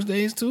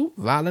Thursdays too,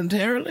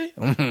 voluntarily?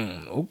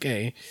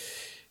 Okay.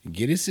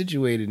 Get it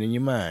situated in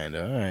your mind,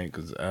 all right?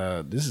 Because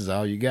this is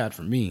all you got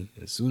from me.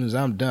 As soon as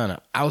I'm done,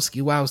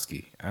 owski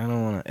wowski. I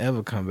don't want to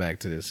ever come back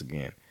to this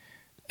again.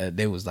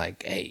 They was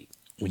like, hey,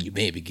 when your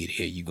baby get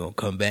here, you gonna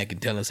come back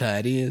and tell us how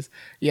it is?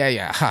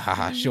 Yeah, ha ha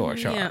ha, sure.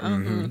 Yeah,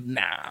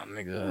 Nah,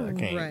 nigga, I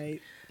can't.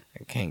 Right.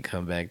 I can't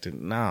come back to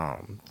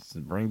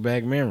bring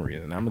back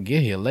memories, and I'm gonna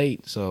get here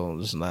late, so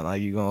it's not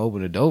like you gonna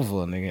open the door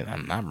for a nigga.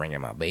 I'm not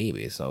bringing my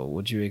baby, so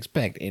what you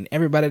expect? And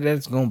everybody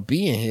that's gonna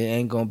be in here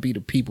ain't gonna be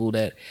the people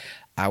that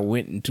I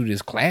went into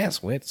this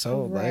class with.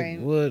 So right.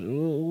 like,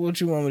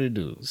 what you want me to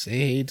do? Say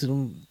hey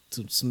to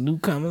some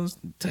newcomers,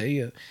 tell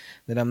you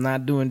that I'm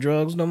not doing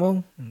drugs no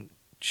more?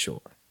 Sure.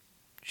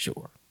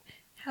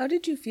 How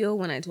did you feel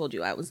when I told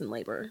you I was in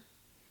labor?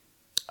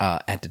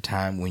 At the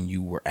time when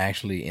you were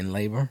actually in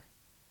labor.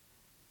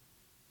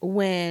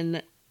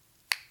 When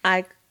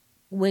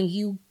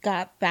you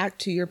got back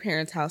to your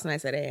parents' house and I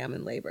said, hey, I'm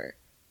in labor.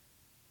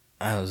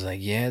 I was like,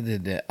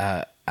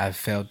 yeah, I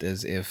felt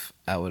as if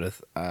I would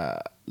have,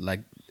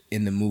 like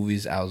in the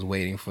movies, I was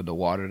waiting for the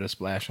water to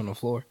splash on the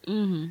floor.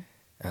 Mm-hmm.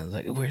 I was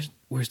like,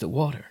 where's the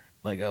water?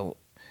 Like,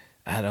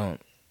 I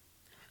don't.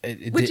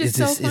 Which is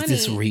so funny. Is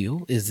this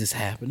real? Is this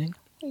happening?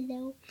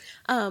 Hello.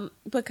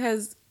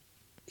 Because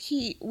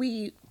he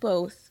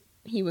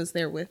was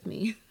there with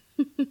me.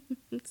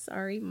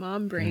 Sorry,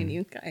 mom brain,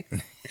 you guys.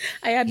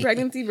 I had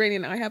pregnancy brain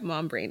and now I have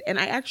mom brain. And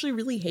I actually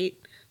really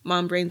hate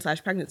mom brain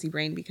 / pregnancy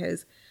brain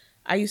because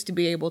I used to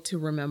be able to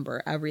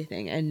remember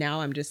everything. And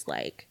now I'm just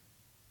like,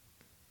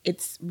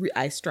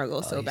 I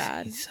struggle so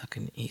bad.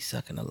 He's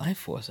sucking the life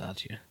force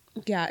out you.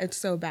 Yeah, it's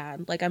so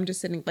bad. Like I'm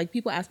just sitting, like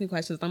people ask me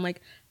questions. I'm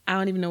like, I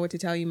don't even know what to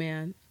tell you,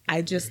 man.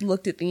 I just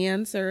looked at the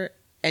answer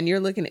and you're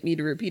looking at me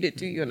to repeat it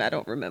to you and I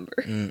don't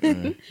remember.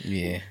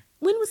 Yeah.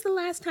 When was the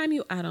last time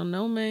I don't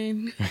know,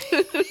 man.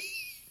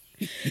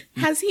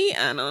 Has he?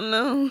 I don't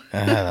know.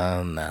 I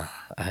don't know.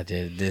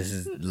 This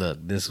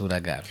is what I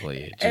got for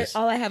you.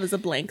 All I have is a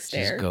blank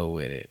stare. Just go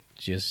with it.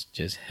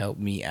 Just help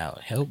me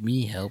out. Help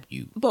me help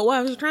you. But what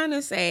I was trying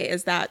to say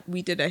is that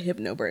we did a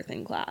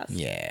hypnobirthing class.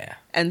 Yeah.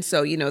 And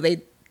so,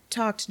 they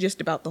talked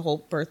just about the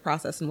whole birth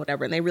process and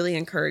whatever. And they really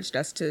encouraged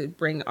us to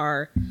bring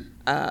our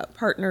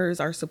partners,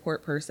 our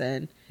support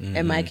person. Mm-hmm.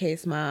 In my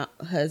case, my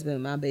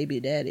husband, my baby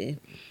daddy.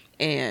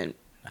 And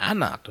I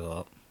knocked her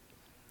up.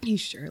 He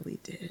surely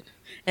did.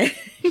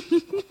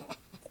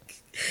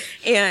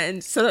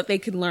 And so that they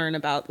could learn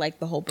about like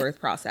the whole birth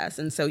process.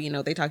 And so,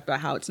 they talked about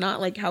how it's not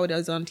like how it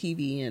is on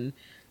TV and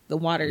the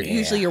water. Yeah.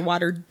 Usually your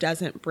water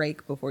doesn't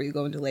break before you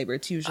go into labor.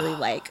 It's usually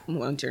like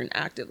once you're in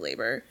active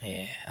labor.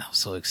 Yeah, I'm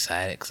so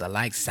excited because I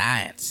like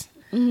science.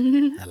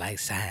 Mm-hmm. I like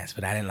science,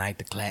 but I didn't like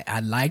the class.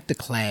 I liked the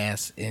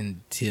class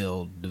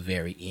until the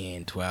very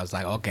end where I was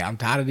like, okay, I'm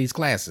tired of these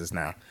classes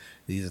now.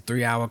 These are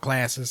 3-hour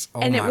classes.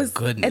 Oh, and my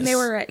goodness. And they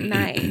were at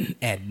night.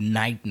 At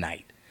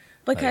night.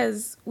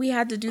 Because we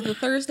had to do the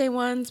Thursday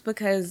ones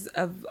because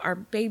of our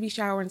baby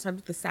shower and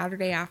stuff, the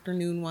Saturday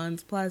afternoon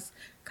ones. Plus,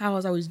 Kyle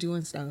was always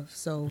doing stuff.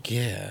 So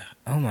yeah.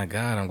 Oh my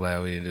God, I'm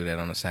glad we didn't do that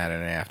on a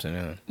Saturday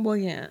afternoon. Well,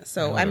 yeah.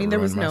 So there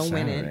was no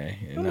winning.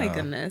 Oh my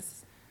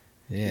goodness.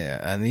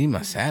 Yeah, I need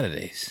my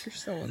Saturdays. You're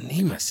so I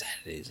need my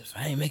Saturdays. If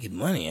I ain't making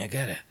money,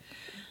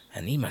 I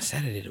need my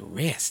Saturday to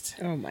rest.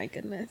 Oh my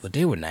goodness. But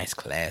they were nice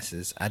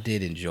classes. I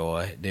did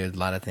enjoy. There's a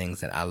lot of things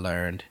that I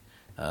learned.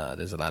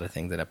 There's a lot of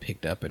things that I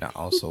picked up, and I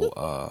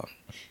also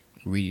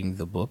reading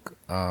the book,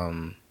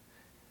 not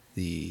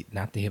the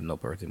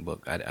hypnobirthing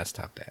book. I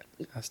stopped that.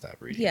 I stopped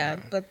reading. Yeah,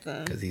 but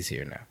because he's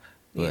here now.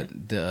 But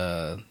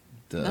the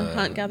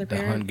Hunt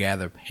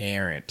Gather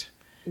Parent.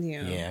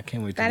 Yeah, I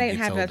can't wait. That ain't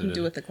have nothing to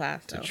do with the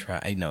class. To try,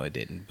 I know it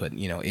didn't, but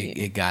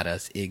it got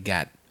us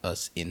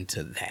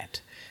into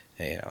that,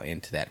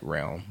 into that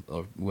realm.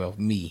 Or well,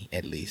 me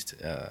at least.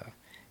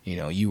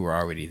 You were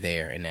already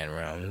there in that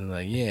realm. It was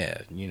like,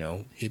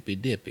 hippy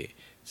dippy.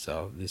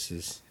 So this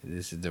is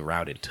the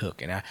route it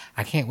took, and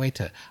I can't wait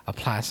to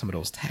apply some of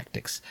those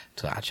tactics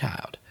to our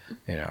child.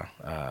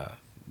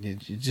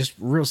 It's just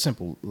real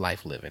simple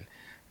life living.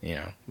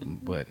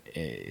 But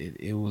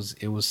it was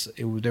they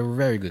were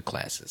very good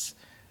classes.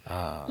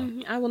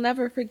 I will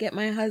never forget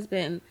my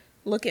husband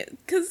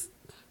because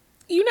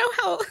you know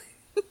how.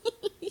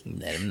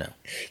 Let him know.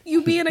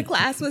 You be in a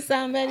class with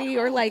somebody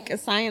or like a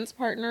science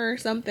partner or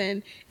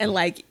something, and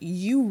like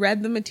you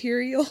read the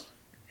material,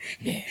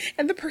 yeah,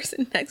 and the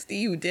person next to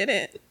you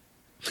didn't.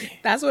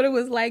 That's what it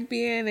was like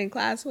being in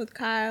class with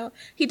Kyle.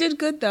 He did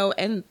good though,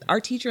 and our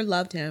teacher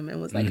loved him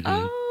and was like,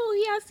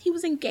 "Oh yes, he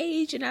was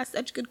engaged and asked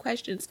such good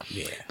questions."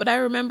 Yeah. But I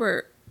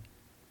remember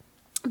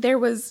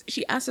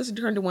she asked us to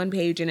turn to one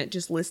page, and it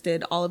just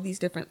listed all of these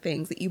different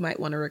things that you might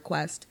want to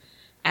request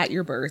at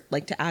your birth,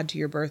 like to add to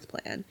your birth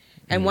plan.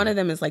 And one of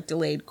them is like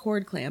delayed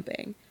cord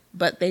clamping,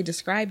 but they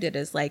described it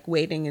as like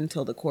waiting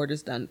until the cord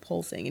is done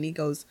pulsing. And he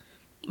goes,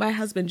 my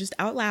husband just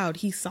out loud,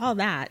 he saw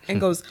that and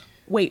goes,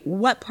 wait,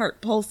 what part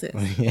pulses?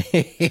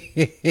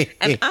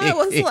 And I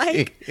was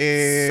like,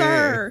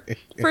 sir,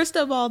 first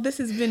of all, this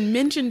has been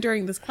mentioned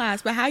during this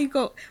class, but how you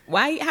gonna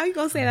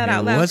say that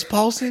out loud? What's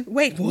pulsing?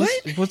 Wait, what?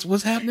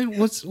 What's happening?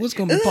 What's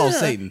gonna be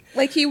pulsating?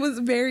 Like, he was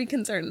very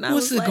concerned. And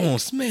What's it gonna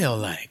smell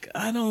like?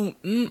 I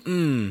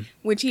don't.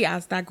 Which he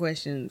asked that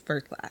question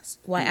first class.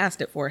 Well, I asked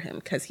it for him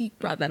because he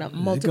brought that up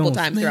multiple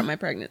times throughout my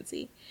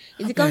pregnancy.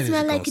 Is it gonna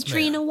smell like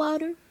Katrina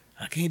water?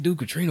 I can't do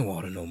Katrina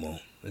water no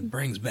more. It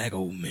brings back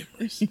old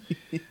memories.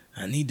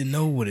 I need to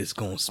know what it's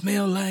going to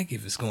smell like,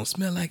 if it's going to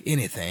smell like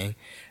anything.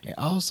 And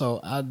also,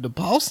 the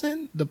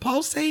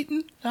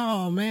pulsating.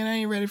 Oh, man, I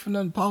ain't ready for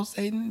nothing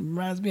pulsating.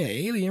 Reminds me of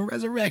Alien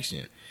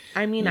Resurrection.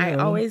 I mean, I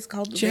always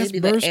called the baby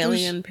the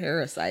alien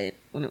parasite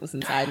when it was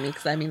inside me,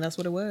 because, I mean, that's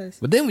what it was.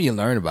 But then when you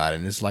learn about it,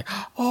 and it's like,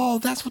 oh,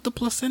 that's what the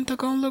placenta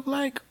going to look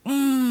like?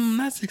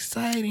 That's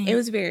exciting. It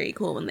was very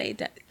cool when they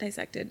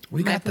dissected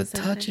We got to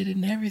touch it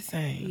and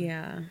everything.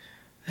 Yeah.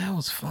 That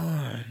was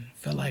fun.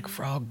 Felt like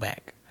frog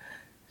back.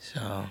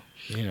 So,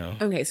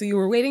 Okay, so you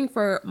were waiting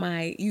for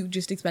you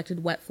just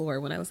expected wet floor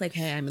when I was like,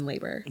 hey, I'm in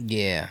labor.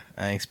 Yeah,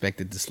 I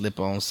expected to slip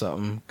on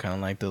something, kind of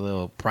like the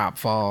little prop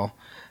fall.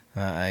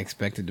 I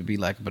expected to be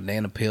like a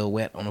banana peel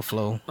wet on the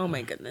floor. Oh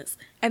my goodness.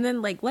 And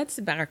then let's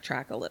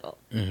backtrack a little.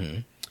 Mm-hmm.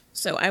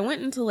 So I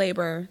went into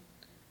labor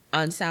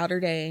on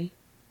Saturday.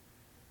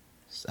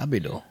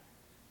 Sabido.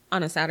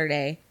 On a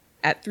Saturday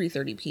at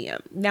 3:30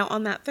 p.m. Now,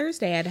 on that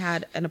Thursday, I'd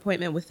had an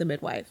appointment with the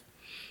midwife.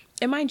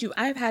 And mind you,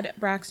 I've had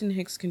Braxton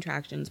Hicks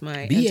contractions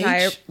my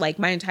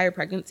entire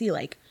pregnancy,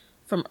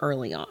 from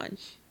early on.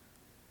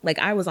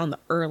 I was on the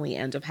early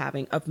end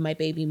of my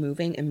baby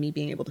moving and me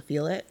being able to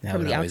feel it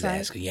from the outside.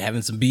 Ask, are you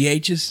having some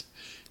BHs?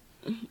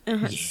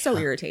 Yeah. So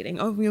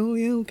irritating. Oh,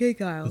 yeah, okay,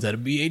 Kyle. Is that a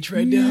BH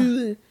right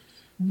now?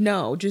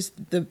 No,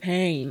 just the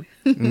pain.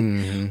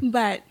 Mm-hmm.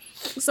 But,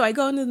 so I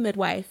go into the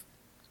midwife.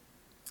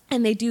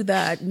 And they do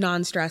the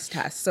non-stress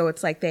test. So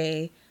it's like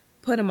they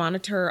put a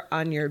monitor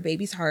on your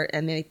baby's heart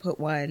and they put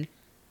one,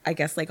 I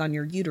guess, on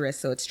your uterus.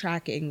 So it's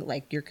tracking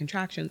your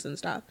contractions and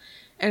stuff.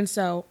 And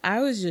so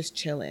I was just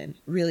chilling,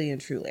 really and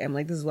truly. I'm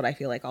like, this is what I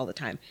feel like all the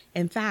time.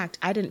 In fact,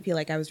 I didn't feel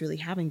like I was really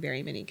having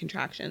very many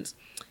contractions.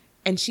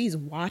 And she's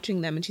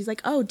watching them and she's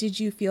like, oh, did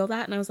you feel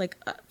that? And I was like,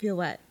 feel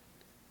what?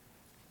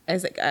 I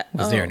was like,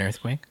 was there an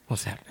earthquake?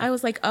 What's happening? I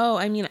was like, oh,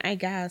 I mean, I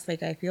guess,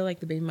 I feel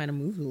like the baby might have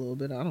moved a little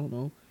bit. I don't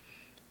know.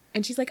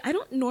 And she's like, I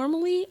don't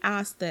normally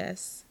ask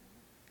this.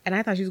 And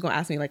I thought she was going to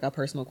ask me a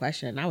personal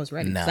question. And I was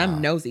ready because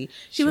I'm nosy.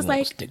 She was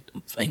like, stick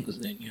them fingers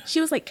in you. She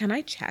was like, can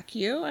I check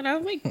you? And I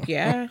was like,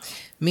 yeah.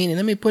 Meaning,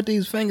 let me put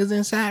these fingers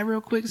inside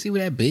real quick, see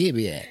where that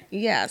baby at.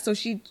 Yeah. So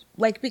she,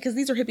 because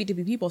these are hippie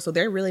dippy people. So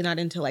they're really not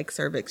into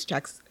cervix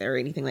checks or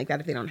anything like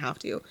that if they don't have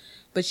to.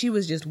 But she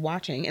was just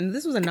watching. And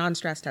this was a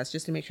non-stress test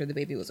just to make sure the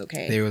baby was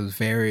okay. They was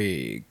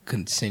very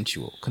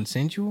consensual.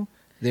 Consensual?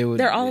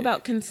 They're all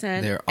about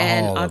consent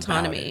and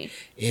autonomy.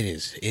 It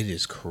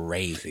is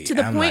crazy. To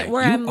the point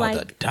where I'm like,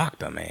 the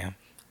doctor, man.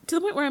 To the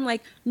point where I'm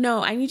like,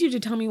 no, I need you to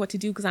tell me what to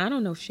do because I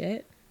don't know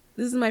shit.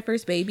 This is my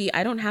first baby.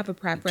 I don't have a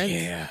preference.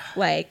 Yeah.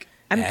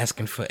 I'm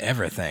asking for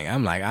everything.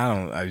 I'm like,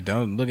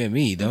 don't look at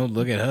me. Don't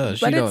look at her.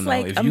 She don't know.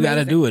 If amazing. You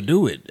gotta do it,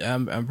 do it.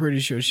 I'm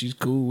pretty sure she's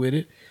cool with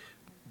it.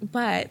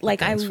 But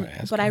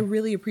I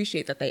really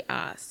appreciate that they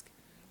ask.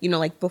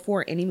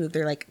 Before any move,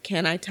 they're like,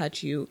 can I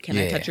touch you? Can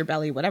I touch your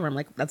belly? Whatever. I'm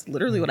like, that's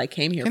literally what I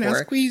came here for. Can I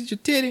squeeze your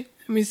titty?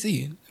 Let me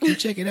see it. Let me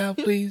check it out,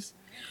 please.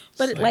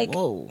 But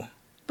whoa.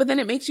 But then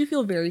it makes you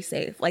feel very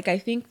safe. I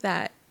think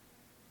that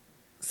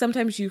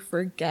sometimes you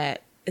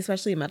forget,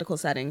 especially in medical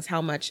settings,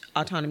 how much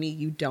autonomy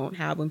you don't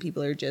have when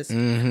people are just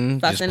fussing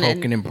just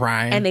poking and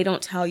prying. And they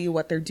don't tell you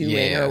what they're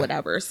doing or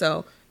whatever.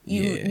 So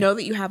you know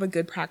that you have a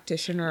good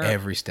practitioner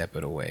every step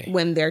of the way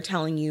when they're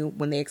telling you,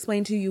 when they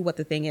explain to you what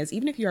the thing is,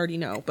 even if you already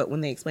know, but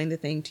when they explain the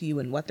thing to you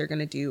and what they're going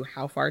to do,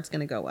 how far it's going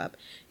to go up.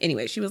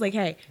 Anyway, she was like,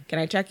 hey, can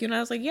I check you? And I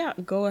was like, yeah,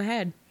 go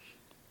ahead.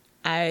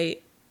 I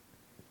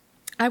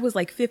was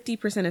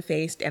 50%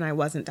 effaced and I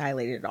wasn't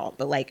dilated at all.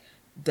 But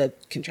the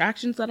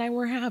contractions that I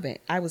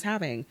was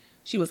having,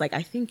 she was like,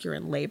 I think you're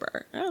in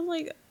labor. And I was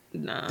like,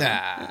 nah.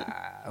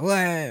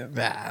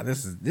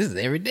 This is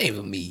every day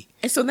for me.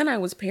 And so then I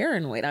was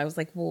paranoid. I was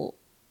like, well,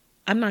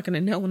 I'm not going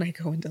to know when I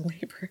go into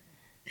labor.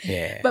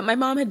 Yeah. But my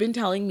mom had been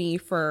telling me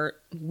for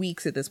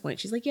weeks at this point.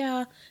 She's like,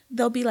 yeah,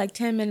 they'll be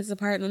 10 minutes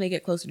apart and then they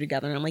get closer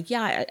together. And I'm like,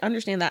 yeah, I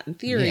understand that in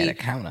theory. Yeah, the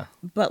counter.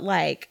 But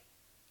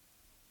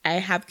I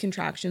have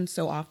contractions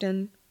so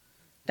often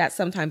that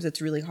sometimes it's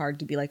really hard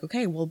to be like,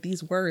 okay, well,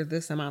 these were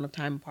this amount of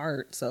time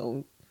apart.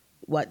 So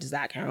what, does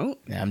that count?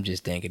 I'm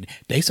just thinking,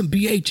 they some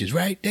BHs,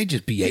 right? They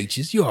just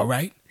BHs. You all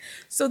right?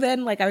 So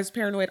then, like, I was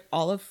paranoid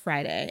all of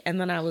Friday, and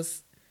then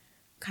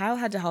Kyle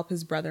had to help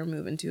his brother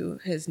move into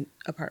his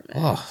apartment.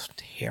 Oh,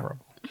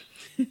 terrible.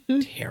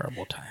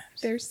 Terrible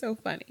times. They're so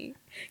funny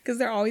because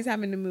they're always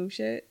having to move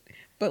shit,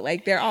 but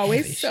like they're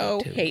always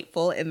so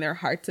hateful in their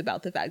hearts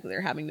about the fact that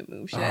they're having to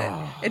move shit.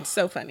 Oh. It's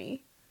so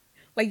funny.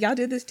 Like, y'all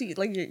did this to you.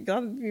 Like,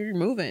 you're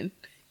moving.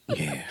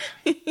 Yeah.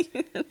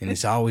 And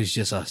it's always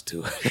just us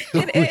two.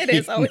 It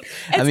is always.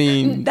 I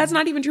mean, that's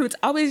not even true. It's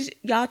always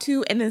y'all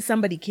two and then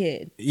somebody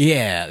kid.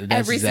 Yeah. That's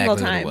every exactly single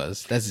time. What it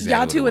was. That's exactly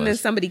y'all two what it and was.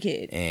 then somebody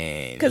kid.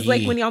 And because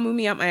like when y'all moved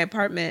me out my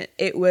apartment,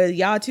 it was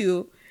y'all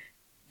two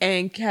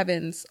and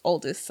Kevin's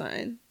oldest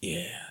son.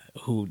 Yeah.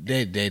 Who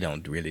they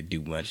don't really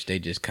do much. They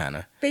just kind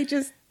of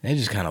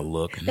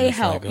look. And they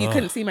help. Like, you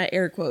couldn't see my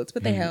air quotes,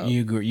 but they help.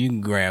 You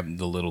can grab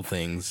the little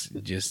things.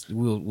 Just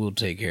we'll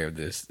take care of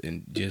this,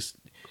 and just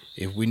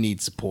if we need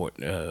support,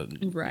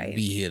 right,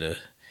 be here to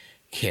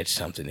catch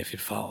something if it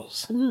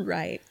falls.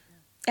 Right.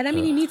 And I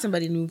mean, you need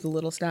somebody to move the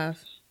little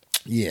stuff.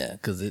 Yeah,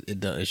 because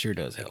it sure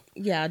does help.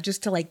 Yeah,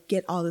 just to like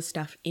get all the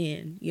stuff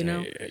in, you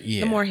know.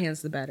 Yeah. The more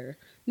hands, the better.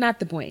 Not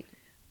the point.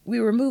 We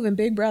were moving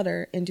Big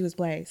Brother into his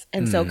place.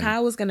 And so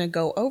Kyle was going to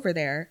go over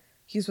there.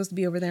 He was supposed to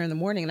be over there in the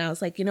morning. And I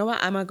was like, you know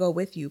what? I'm going to go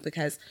with you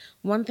because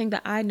one thing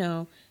that I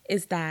know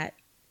is that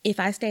if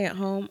I stay at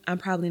home, I'm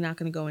probably not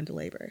going to go into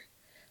labor.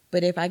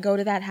 But if I go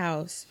to that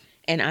house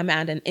and I'm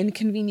at an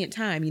inconvenient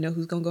time, you know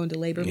who's going to go into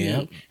labor?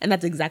 Yep. Me. And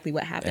that's exactly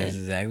what happened. That's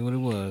exactly what it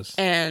was.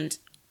 And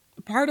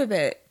part of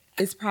it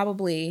is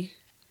probably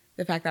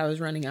the fact that I was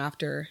running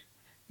after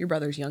your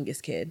brother's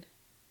youngest kid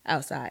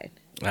outside.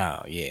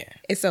 Oh, yeah.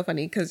 It's so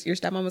funny because your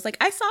stepmom was like,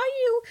 I saw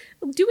you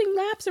doing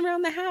laps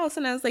around the house.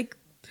 And I was like,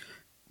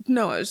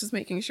 no, I was just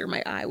making sure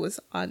my eye was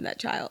on that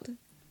child.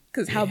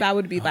 Because how bad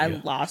would it be if I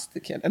lost the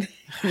kid?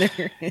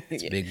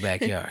 It's a big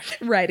backyard.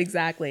 Right,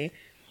 exactly.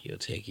 He'll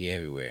take you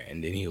everywhere.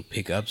 And then he'll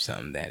pick up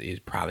something that he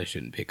probably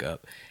shouldn't pick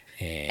up.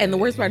 And the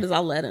worst part is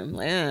I'll let him.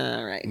 Like,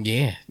 all right.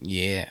 Yeah.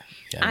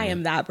 I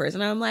am that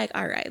person. I'm like,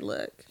 all right,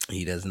 look.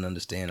 He doesn't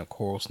understand a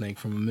coral snake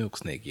from a milk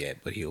snake yet,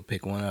 but he'll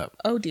pick one up.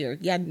 Oh, dear.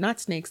 Yeah, not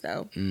snakes,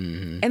 though.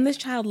 Mm-hmm. And this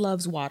child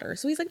loves water.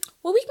 So he's like,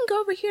 well, we can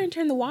go over here and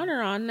turn the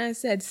water on. And I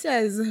said,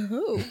 says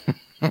who?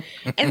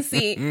 And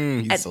see.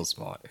 He's so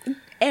smart.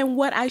 And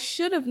what I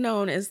should have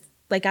known is,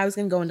 like, I was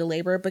going to go into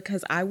labor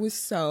because I was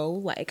so,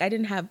 like, I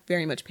didn't have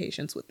very much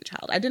patience with the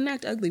child. I didn't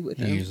act ugly with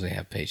him. You usually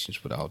have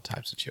patience with all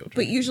types of children.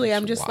 But usually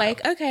I'm just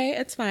like, okay,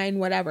 it's fine,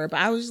 whatever.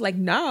 But I was just like,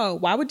 no,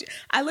 why would you?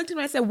 I looked at him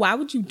and I said, why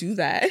would you do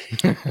that?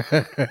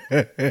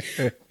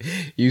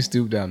 You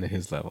stoop down to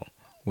his level,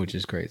 which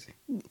is crazy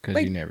because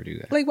like, you never do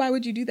that. Like, why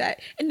would you do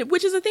that? And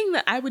which is a thing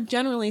that I would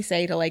generally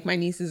say to, like, my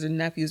nieces and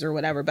nephews or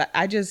whatever. But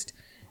I just...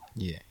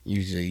 Yeah,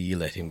 usually you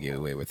let him get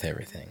away with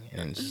everything.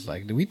 And it's just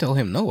like, we told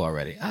him no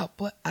already. Oh,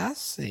 but I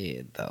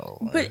said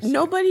though. But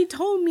nobody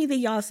told me that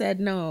y'all said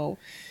no.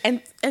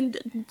 And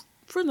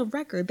for the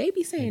record, they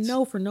be saying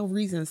no for no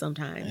reason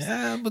sometimes.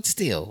 Yeah, but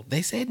still,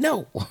 they said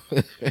no.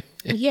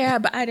 Yeah,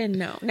 but I didn't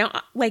know.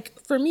 Now,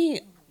 like, for me,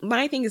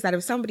 my thing is that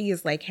if somebody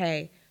is like,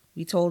 hey,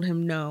 we told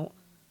him no,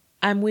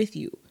 I'm with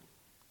you.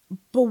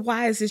 But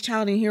why is this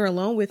child in here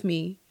alone with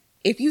me?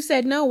 If you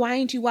said no, why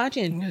ain't you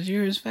watching? Because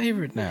you're his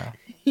favorite now.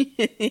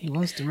 He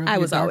wants to rub I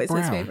was always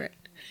brown. his favorite.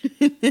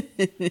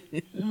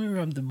 Let me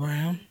rub the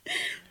brown.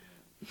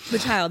 The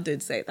child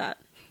did say that.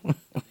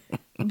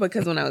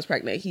 Because when I was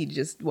pregnant, he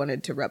just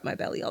wanted to rub my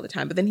belly all the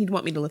time. But then he'd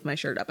want me to lift my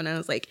shirt up. And I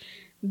was like,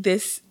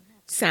 this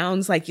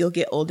sounds like you'll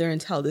get older and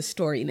tell this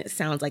story. And it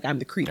sounds like I'm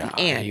the creepy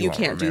aunt. You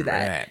can't do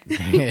that.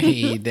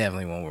 He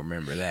definitely won't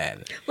remember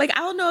that. Like,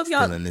 I don't know if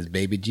y'all... Still in this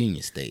baby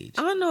genius stage.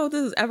 I don't know if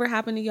this has ever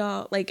happened to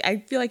y'all. Like, I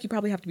feel like you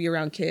probably have to be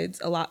around kids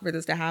a lot for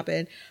this to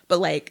happen. But,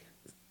 like,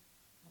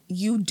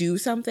 you do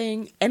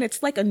something and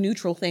it's like a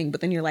neutral thing. But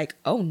then you're like,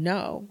 oh,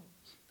 no.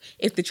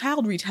 If the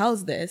child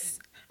retells this,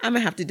 I'm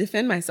going to have to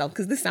defend myself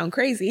because this sounds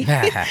crazy.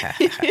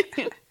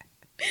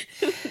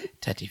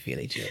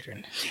 Touchy-feely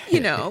children. You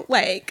know,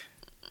 like...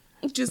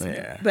 Just,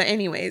 yeah. But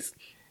anyways,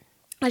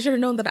 I should have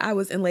known that I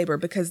was in labor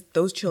because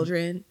those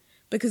children,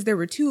 because there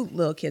were two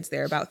little kids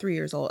there, about 3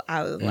 years old.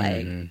 I was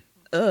like,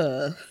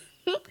 ugh.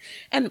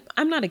 And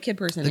I'm not a kid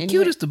person. The anyway.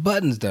 cutest of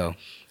buttons, though.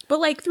 But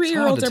like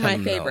 3-year-olds are my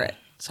favorite. No.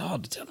 It's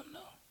hard to tell them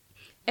no.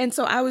 And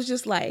so I was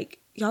just like,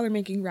 y'all are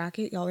making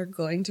racket. Y'all are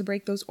going to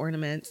break those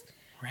ornaments.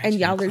 Ratchet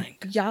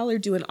and y'all are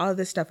doing all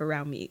this stuff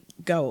around me.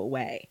 Go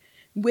away.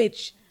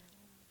 Which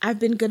I've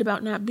been good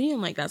about not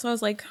being like that. So I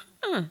was like,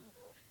 huh.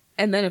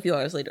 And then a few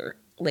hours later,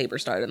 labor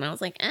started, and I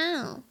was like,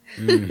 oh.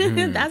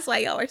 Mm-hmm. That's why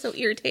y'all are so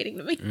irritating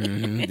to me.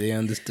 Mm-hmm. They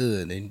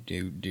understood.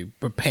 They're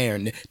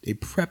preparing. They're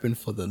prepping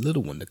for the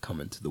little one to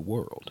come into the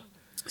world.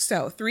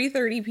 So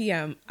 3:30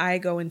 p.m., I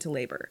go into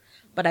labor.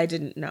 But I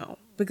didn't know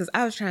because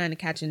I was trying to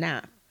catch a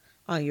nap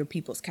on your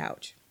people's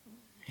couch.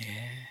 Yeah.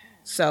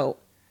 So.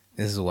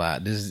 This is why.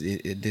 This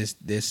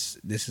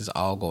is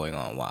all going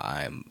on while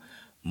I'm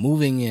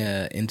moving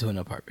into an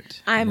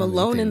apartment. I'm Moving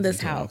alone in things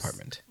this into an house,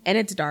 apartment. and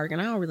it's dark,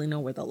 and I don't really know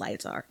where the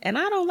lights are. And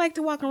I don't like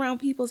to walk around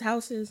people's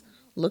houses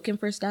looking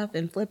for stuff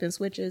and flipping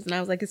switches. And I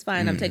was like, it's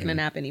fine. I'm taking a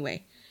nap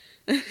anyway.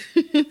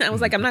 I was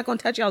like, I'm not going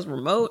to touch y'all's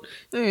remote.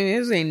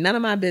 This ain't none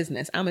of my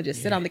business. I'm going to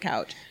just sit on the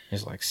couch.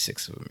 There's like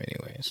 6 of them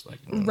anyway. It's like,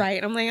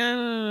 Right. I'm like,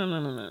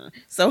 no.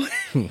 So,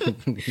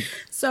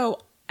 so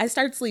I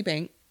start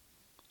sleeping.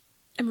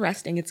 I'm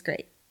resting. It's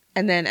great.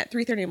 And then at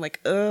 3:30, I'm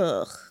like,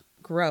 ugh,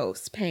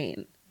 gross,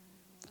 pain,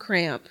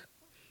 cramp,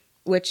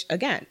 which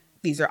again,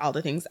 these are all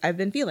the things I've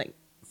been feeling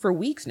for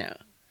weeks now.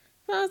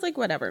 So I was like,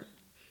 whatever.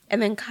 And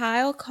then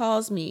Kyle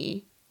calls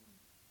me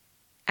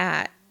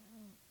at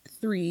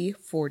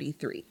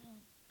 3:43.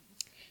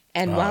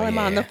 And while I'm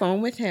on the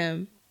phone with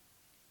him,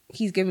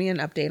 he's giving me an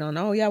update on,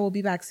 oh yeah, we'll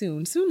be back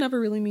soon. Soon never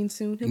really means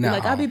soon. He'll be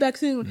like, I'll be back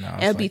soon. No,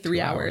 and it'll be like 3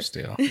 2 hours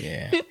still.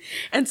 Yeah.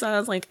 And so I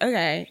was like,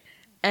 okay.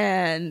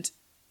 And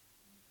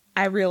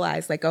I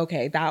realized like,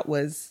 okay, that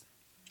was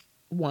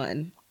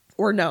one.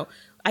 Or no,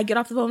 I get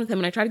off the phone with him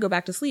and I try to go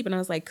back to sleep. And I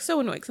was like,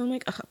 so annoyed. So I'm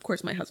like, of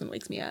course my husband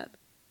wakes me up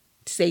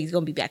to say he's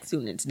going to be back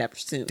soon. And it's never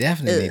soon.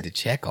 Definitely need to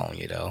check on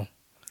you though.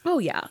 Oh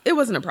yeah, it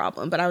wasn't a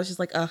problem. But I was just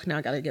like, now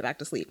I got to get back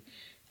to sleep.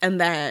 And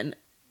then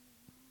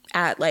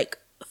at like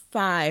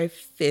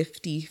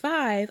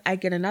 5:55, I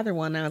get another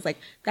one. And I was like,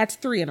 that's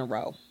 3 in a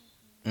row.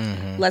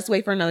 Mm-hmm. Let's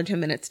wait for another 10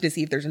 minutes to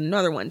see if there's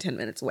another one 10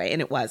 minutes away.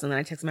 And it was. And then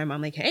I texted my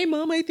mom like, hey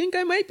mom, I think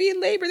I might be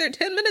in labor. They're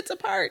 10 minutes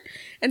apart.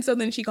 And so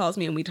then she calls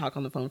me and we talk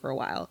on the phone for a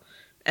while.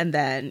 And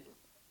then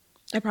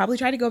I probably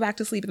try to go back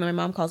to sleep. And then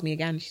my mom calls me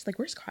again. And she's like,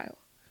 where's Kyle?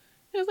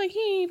 I was like, he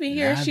ain't even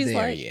here. Not She's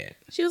there like, yet.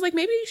 She was like,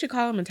 maybe you should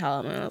call him and tell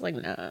him. And I was like,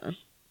 nah.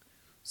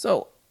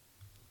 So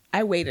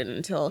I waited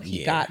until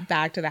he got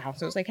back to the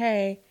house. I was like,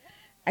 hey,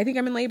 I think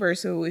I'm in labor.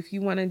 So if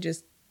you want to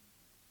just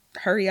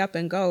hurry up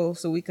and go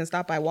so we can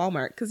stop by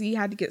Walmart. Because he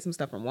had to get some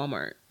stuff from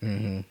Walmart.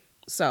 Mm-hmm.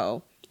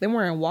 So then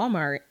we're in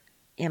Walmart.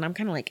 And I'm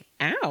kind of like,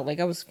 ow. Like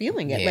I was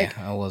feeling it. Yeah, like,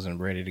 I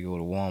wasn't ready to go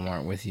to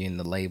Walmart with you in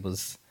the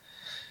labors.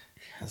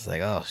 I was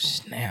like, oh,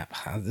 snap.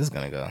 How's this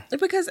going to go?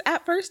 Because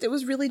at first it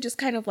was really just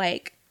kind of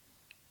like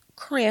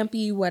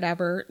crampy,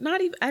 whatever.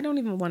 Not even, I don't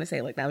even want to say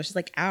it like that. I was just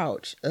like,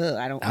 ouch. Ugh,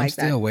 I don't like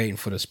that. I'm still waiting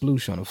for the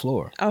sploosh on the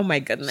floor. Oh my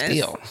goodness.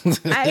 Still.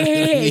 I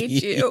hate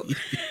you.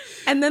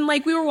 And then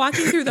like we were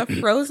walking through the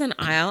frozen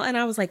aisle and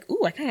I was like,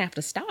 ooh, I kind of have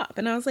to stop.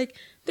 And I was like,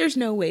 there's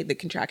no way the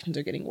contractions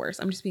are getting worse.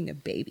 I'm just being a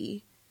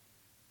baby.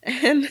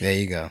 And there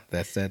you go.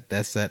 That's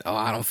that. Oh,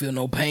 I don't feel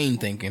no pain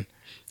thinking.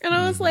 And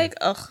I was like,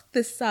 ugh,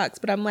 this sucks.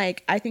 But I'm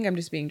like, I think I'm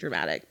just being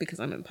dramatic because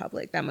I'm in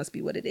public. That must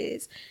be what it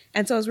is.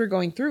 And so as we're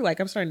going through,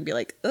 like, I'm starting to be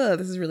like, ugh,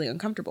 this is really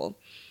uncomfortable.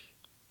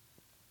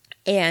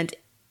 And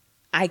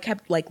I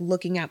kept, like,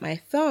 looking at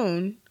my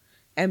phone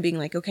and being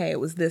like, okay,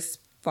 it was this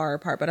far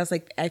apart. But I was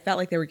like, I felt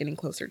like they were getting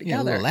closer together. You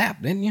had a little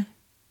app, didn't you?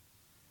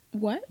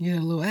 What? You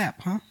had a little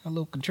app, huh? A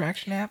little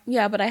contraction app?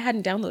 Yeah, but I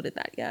hadn't downloaded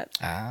that yet.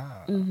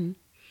 Ah. Mm-hmm.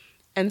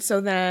 And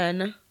so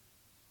then,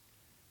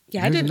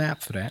 yeah, There's an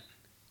app for that.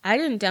 I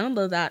didn't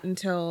download that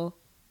until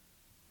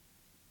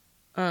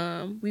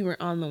we were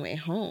on the way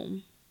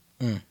home.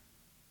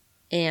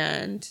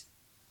 And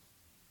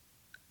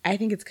I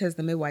think it's because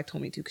the midwife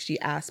told me to, because she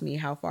asked me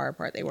how far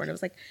apart they were. And I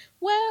was like,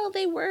 well,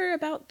 they were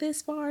about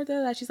this far.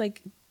 She's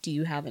like, do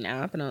you have an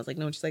app? And I was like,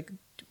 no. And she's like,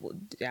 well,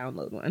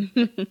 download one.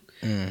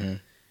 Mm-hmm.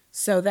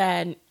 So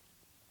then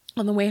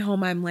on the way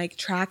home, I'm like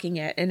tracking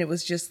it. And it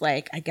was just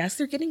like, I guess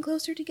they're getting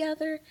closer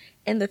together.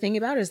 And the thing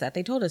about it is that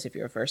they told us if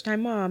you're a first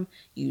time mom,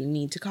 you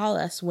need to call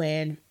us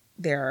when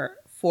they're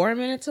 4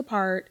 minutes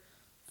apart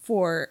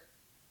they're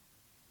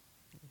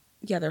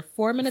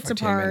 4 minutes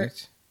apart.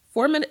 Minutes.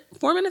 4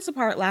 minutes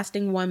apart,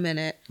 lasting 1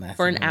 minute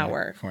for an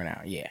hour. For an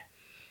hour, yeah.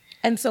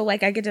 And so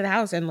like I get to the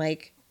house and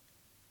like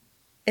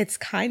it's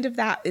kind of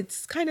that,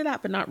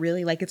 but not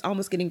really. Like it's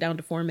almost getting down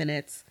to 4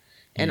 minutes.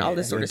 And all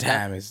this sort of stuff.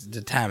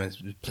 The time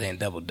is playing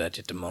double dutch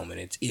at the moment.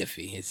 It's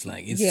iffy. It's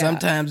like it's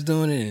sometimes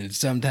doing it and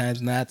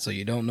sometimes not. So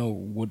you don't know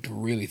what to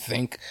really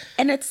think.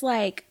 And it's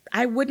like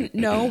I wouldn't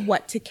know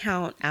what to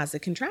count as a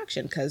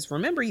contraction because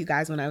remember, you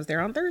guys, when I was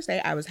there on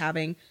Thursday, I was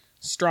having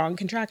strong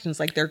contractions.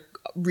 Like they're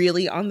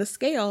really on the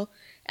scale.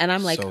 And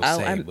I'm like,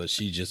 but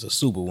she's just a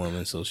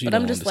superwoman, so she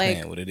don't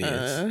understand what it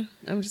is.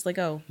 I'm just like,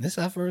 oh, this is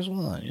our first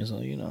one,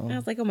 so you know. I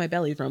was like, oh, my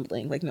belly's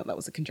rumbling. Like, no, that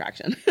was a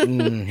contraction.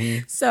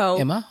 Mm-hmm. So,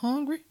 am I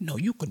hungry? No,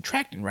 you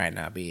contracting right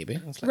now,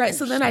 baby. Like, right.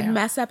 So then I'd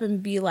mess up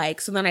and be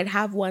like, so then I'd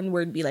have one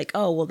where it'd be like,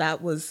 oh, well,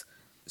 that was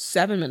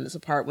 7 minutes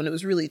apart when it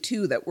was really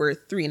 2 that were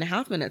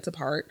 3.5 minutes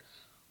apart.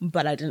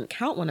 But I didn't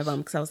count one of them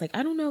because I was like,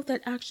 I don't know if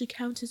that actually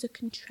counts as a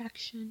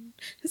contraction.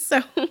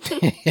 So,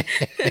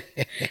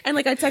 and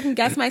like I'd second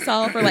guess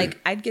myself or like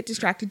I'd get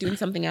distracted doing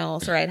something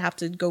else or I'd have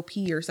to go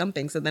pee or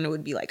something. So then it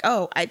would be like,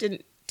 oh, I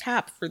didn't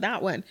tap for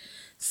that one.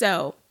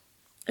 So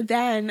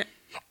then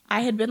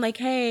I had been like,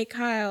 hey,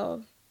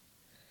 Kyle,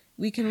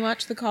 we can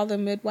watch the Call the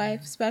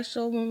Midwife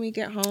special when we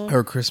get home.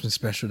 Her Christmas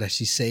special that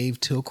she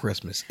saved till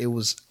Christmas. It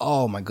was,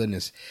 oh my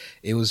goodness.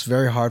 It was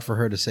very hard for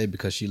her to say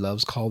because she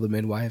loves Call the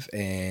Midwife.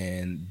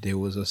 And there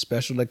was a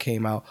special that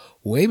came out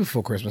way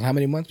before Christmas. How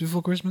many months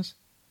before Christmas?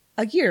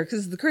 a year because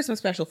it's the Christmas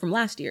special from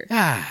last year.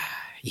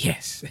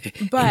 Yes.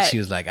 But and she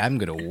was like, I'm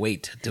going to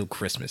wait till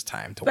Christmas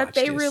time to watch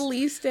this. But they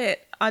released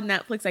it on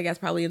Netflix, I guess,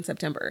 probably in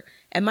September.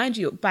 And mind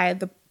you, by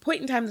the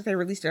point in time that they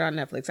released it on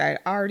Netflix, I had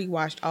already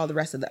watched all the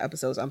rest of the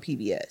episodes on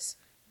PBS.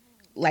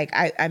 Like,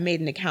 I made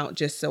an account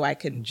just so I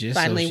could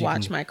finally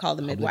watch my Call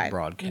the Midwife.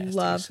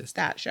 Love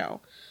that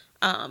show.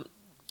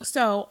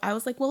 So I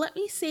was like, well, let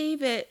me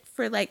save it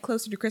for like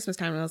closer to Christmas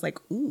time. And I was like,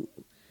 ooh,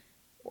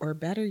 or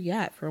better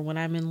yet, for when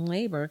I'm in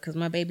labor, because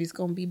my baby's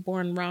going to be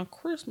born around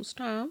Christmas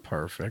time.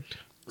 Perfect.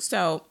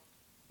 So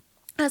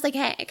I was like,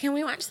 hey, can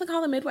we watch the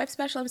Call the Midwife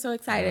special? I'm so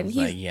excited. I was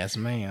like, yes,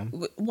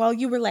 ma'am. Well,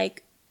 you were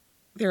like,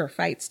 there are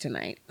fights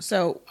tonight.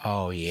 So,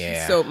 oh,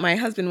 yeah. So my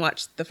husband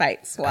watched the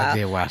fights while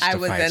I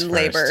was in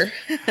labor.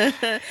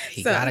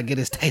 He got to get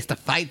his taste of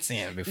fights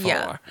in before.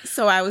 Yeah.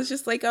 So I was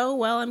just like, oh,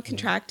 well, I'm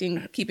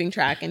contracting, keeping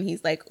track. And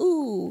he's like,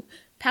 ooh,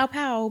 pow,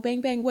 pow,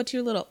 bang, bang. What's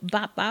your little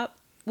bop, bop?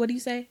 What do you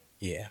say?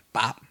 Yeah.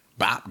 Bop,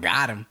 bop,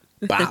 got him.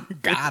 Bop,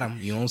 got him.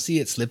 You don't see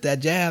it. Slip that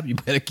jab. You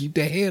better keep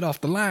that head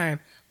off the line.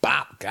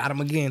 Bop, got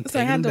him again. So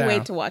I had to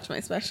wait to watch my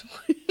special.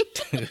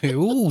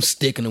 Ooh,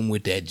 sticking him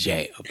with that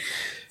jab.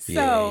 So,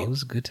 yeah, it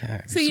was a good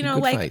time. So, you know,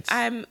 like fights.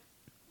 I'm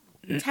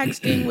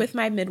texting with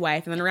my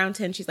midwife, and then around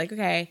 10, she's like,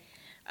 okay,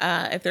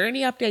 if there are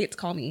any updates,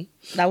 call me.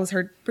 That was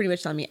her pretty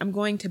much telling me, I'm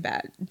going to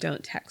bed.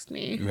 Don't text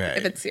me. Right.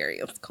 If it's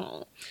serious,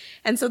 call.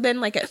 And so then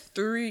like at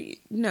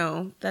 3,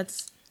 no,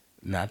 that's...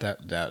 Not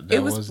that it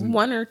was wasn't...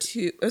 1 or 2.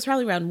 It was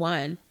probably around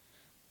 1.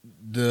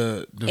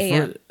 The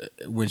first,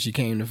 when she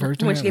came the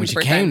first time? When she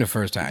came the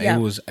first time, yeah.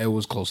 It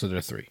was closer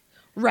to 3.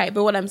 Right,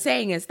 but what I'm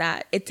saying is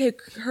that it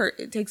takes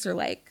her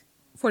like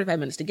 45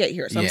 minutes to get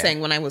here. So I'm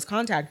saying when I was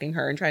contacting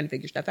her and trying to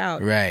figure stuff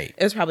out, right,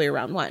 it was probably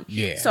around 1.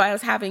 Yeah. So I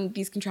was having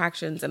these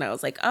contractions and I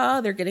was like,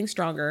 oh, they're getting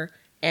stronger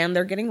and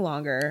they're getting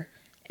longer.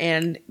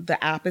 And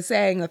the app is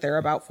saying that they're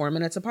about 4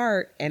 minutes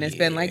apart. And it's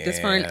been like this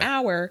for an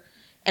hour.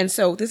 And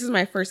so this is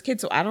my first kid,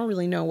 so I don't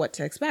really know what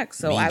to expect.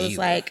 So I was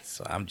like,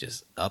 so I'm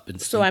just up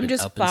and sleeping. So I'm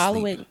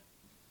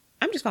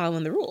just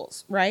following the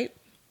rules, right?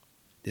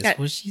 That's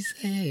what she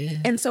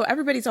said. And so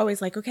everybody's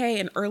always like, okay,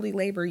 in early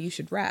labor, you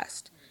should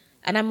rest.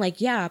 And I'm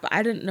like, yeah, but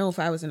I didn't know if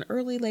I was in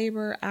early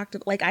labor,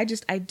 active. Like, I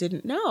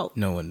didn't know.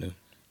 No one knew.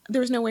 There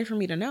was no way for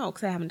me to know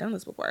because I haven't done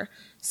this before.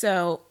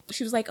 So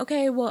she was like,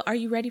 okay, well, are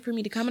you ready for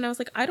me to come? And I was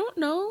like, I don't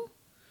know.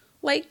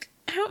 Like,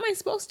 how am I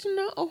supposed to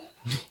know?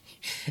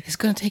 It's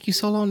going to take you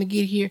so long to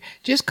get here.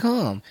 Just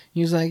come.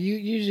 He was like,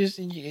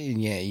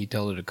 you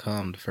told her to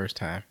come the first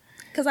time.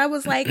 Because I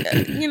was like,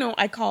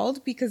 I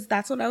called because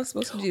that's what I was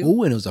supposed to do.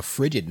 Oh, and it was a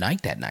frigid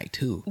night that night,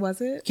 too.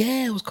 Was it?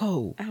 Yeah, it was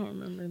cold. I don't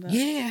remember that.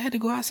 Yeah, I had to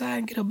go outside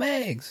and get her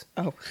bags.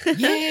 Oh.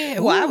 Yeah.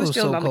 Well, I was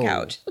chilling on the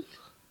couch.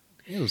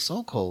 It was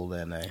so cold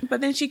that night.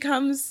 But then she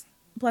comes,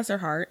 bless her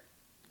heart,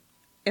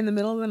 in the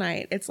middle of the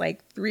night. It's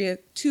like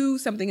 2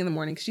 something in the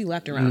morning because she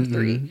left around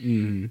 3.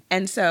 Mm-hmm.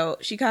 And so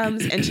she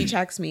comes and she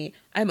checks me.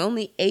 I'm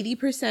only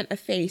 80%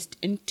 effaced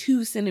and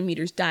 2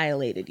 centimeters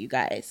dilated, you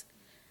guys.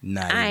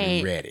 Not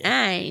even ready.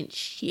 I ain't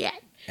shit.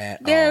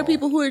 There are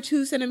people who are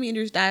 2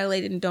 centimeters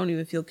dilated and don't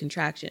even feel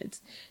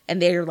contractions.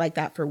 And they're like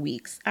that for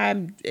weeks.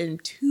 I'm in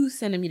 2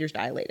 centimeters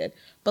dilated.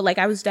 But like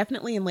I was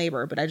definitely in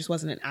labor, but I just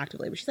wasn't in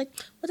active labor. She's like,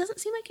 well, it doesn't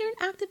seem like you're in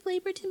active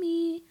labor to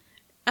me.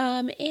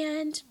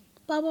 And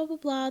blah, blah, blah,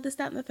 blah, this,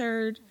 that, and the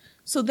third.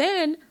 So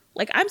then,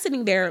 like, I'm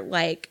sitting there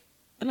like,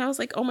 and I was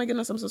like, oh my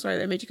goodness, I'm so sorry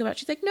that I made you come out.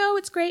 She's like, no,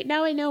 it's great.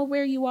 Now I know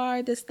where you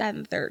are, this, that,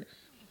 and the third.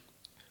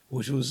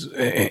 Which was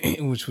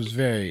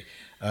very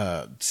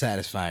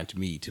satisfying to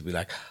me to be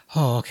like,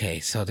 oh,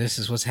 okay, so this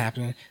is what's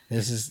happening.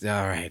 This is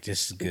all right.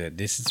 This is good.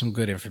 This is some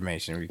good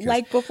information. Because,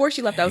 like before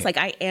she left, I was like,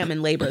 I am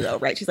in labor though,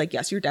 right? She's like,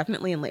 yes, you're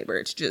definitely in labor.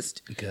 It's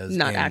just because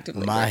not active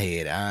labor. In my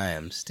head, I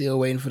am still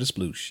waiting for the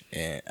sploosh.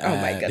 And oh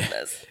my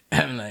goodness.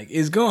 I'm like,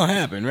 it's gonna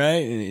happen,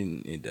 right?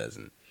 And it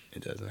doesn't.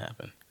 It doesn't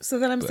happen. So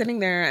then I'm sitting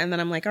there, and then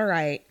I'm like, all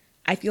right,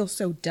 I feel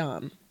so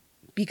dumb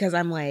because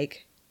I'm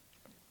like,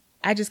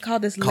 I just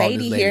called this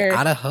lady here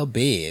out of her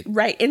bed,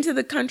 right into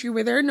the country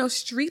where there are no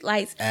street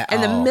lights in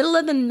the middle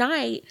of the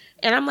night,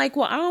 and I'm like,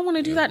 well, I don't want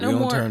to do that no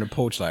more. Don't turn the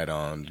porch light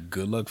on.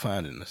 Good luck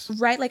finding us.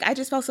 Right, like I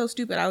just felt so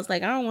stupid. I was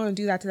like, I don't want to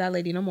do that to that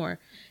lady no more.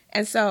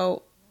 And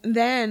so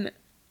then,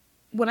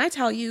 when I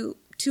tell you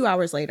 2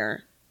 hours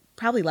later,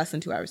 probably less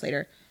than 2 hours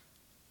later,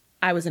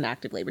 I was in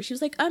active labor. She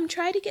was like,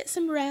 try to get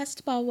some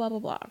rest, blah blah blah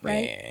blah.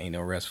 Right? Man, ain't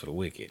no rest for the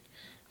wicked.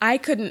 I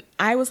couldn't.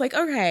 I was like,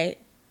 okay.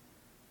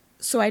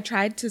 So I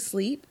tried to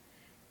sleep.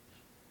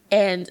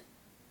 And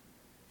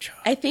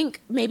I think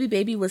maybe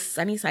baby was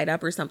sunny side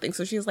up or something.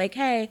 So she was like,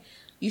 hey,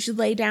 you should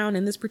lay down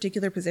in this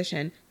particular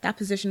position. That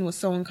position was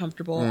so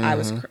uncomfortable. Mm-hmm. I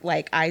was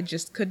like, I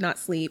just could not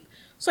sleep.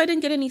 So I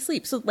didn't get any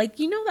sleep. So like,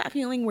 you know that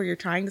feeling where you're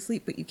trying to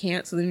sleep, but you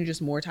can't. So then you're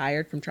just more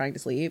tired from trying to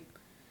sleep.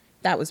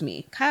 That was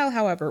me. Kyle,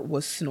 however,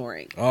 was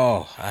snoring.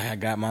 Oh, I had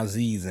got my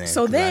Z's in.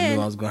 So then I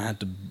knew I was going to have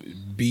to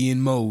be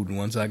in mode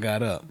once I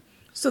got up.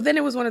 So then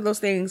it was one of those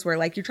things where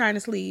like you're trying to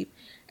sleep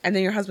and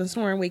then your husband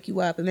snore and wake you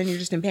up, and then you're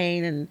just in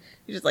pain, and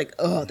you're just like,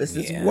 oh, this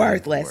is Yeah,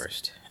 worthless.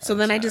 worst. So I'm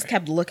then I sorry. just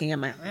kept looking at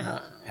my.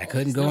 I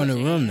couldn't go in the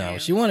room though.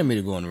 She wanted me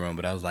to go in the room,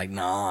 but I was like,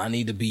 no, I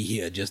need to be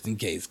here just in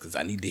case, because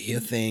I need to hear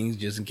things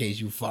just in case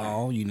you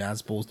fall. You're not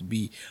supposed to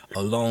be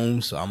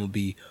alone, so I'm gonna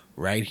be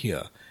right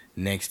here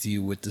next to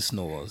you with the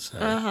snores.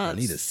 I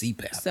need a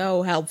CPAP.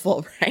 So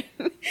helpful, right?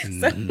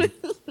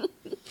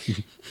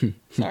 Mm-hmm.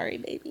 Sorry,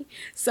 baby.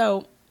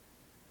 So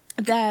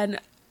then,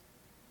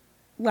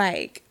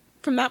 like,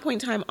 from that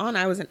point in time on,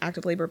 I was in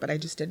active labor, but I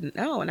just didn't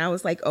know. And I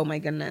was like, oh my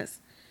goodness,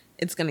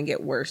 it's going to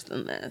get worse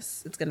than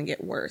this. It's going to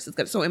get worse.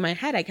 So in my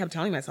head, I kept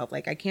telling myself,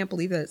 like, I can't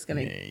believe that it's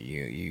going to.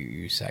 Yeah,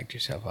 you psyched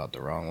yourself out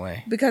the wrong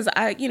way. Because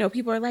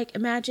people are like,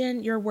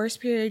 imagine your worst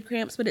period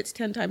cramps, but it's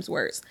 10 times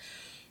worse.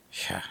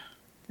 Yeah.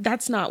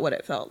 That's not what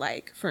it felt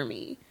like for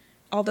me.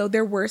 Although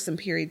there were some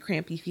period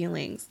crampy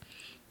feelings.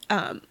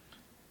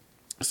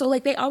 So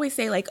like they always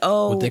say like,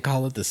 oh, What they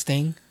call it, the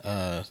sting?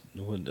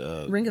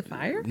 Ring of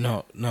Fire?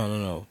 No.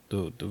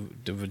 The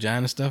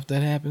vagina stuff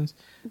that happens,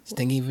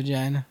 stingy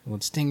vagina with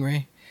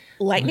stingray,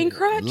 Lightning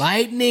crotch?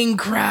 lightning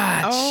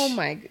crotch. Oh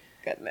my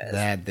goodness.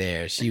 That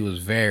there, she was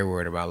very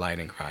worried about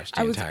lightning crotch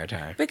the entire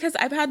time. Because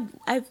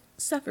I've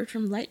suffered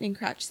from lightning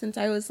crotch since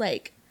I was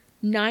like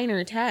 9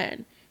 or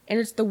 10, and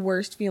it's the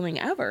worst feeling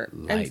ever.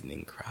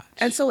 Lightning crotch.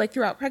 And so like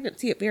throughout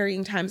pregnancy at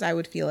varying times I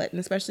would feel it, and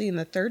especially in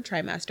the 3rd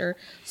trimester.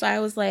 So I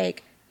was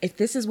like, if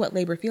this is what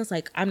labor feels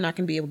like, I'm not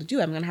going to be able to do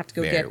it. I'm going to have to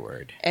go Very get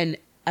word. an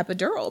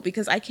epidural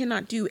because I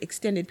cannot do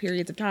extended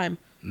periods of time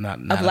Not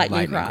of a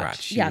lightning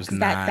crotch. She Yeah, was 'cause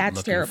not that's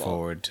looking terrible.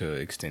 forward to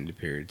extended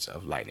periods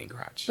of lightning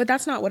crotch. But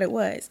that's not what it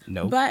was.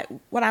 Nope. But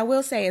what I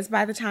will say is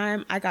by the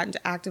time I got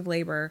into active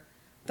labor,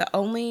 the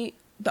only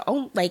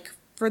like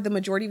for the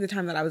majority of the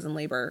time that I was in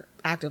labor,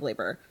 active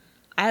labor,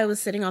 I was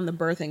sitting on the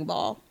birthing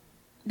ball.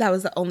 That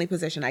was the only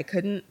position. I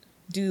couldn't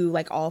do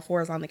like all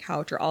fours on the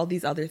couch or all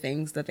these other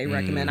things that they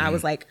recommend. I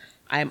was like,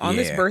 I'm on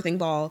this Yeah. birthing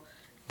ball.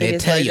 They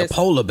is tell what it you is.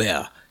 polar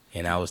bear.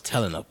 And I was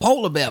telling her,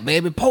 polar bear,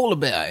 baby, polar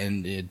bear.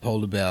 And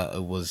polar bear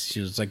she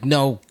was like,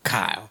 no,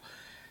 Kyle.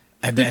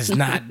 That's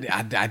not,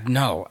 I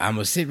know. I'm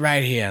going to sit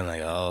right here. I'm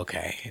like, oh,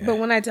 okay. But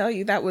when I tell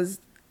you that was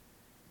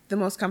the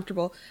most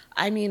comfortable,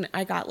 I mean,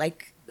 I got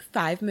like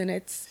 5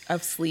 minutes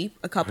of sleep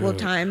a couple of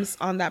times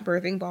on that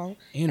birthing ball.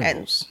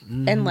 Intervals.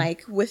 And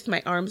like with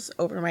my arms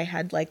over my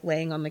head, like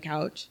laying on the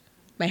couch.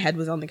 My head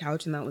was on the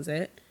couch and that was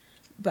it.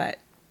 But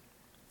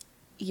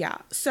yeah.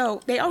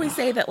 So they always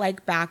say that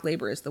like back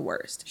labor is the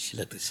worst. She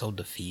looked so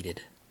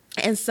defeated.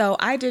 And so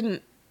I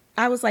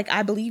was like,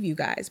 I believe you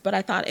guys, but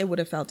I thought it would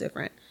have felt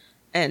different.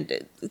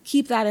 And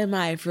keep that in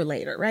mind for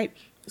later, right?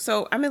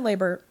 So I'm in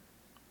labor.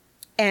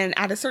 And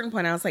at a certain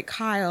point, I was like,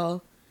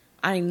 Kyle,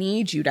 I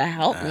need you to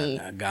help me.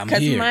 I'm Because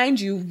here. mind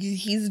you,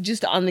 he's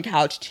just on the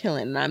couch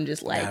chilling. And I'm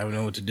just like, I don't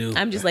know what to do.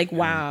 I'm just like,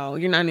 wow,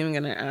 you're not even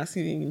going to ask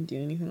me if you can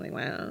do anything. Like,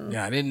 wow.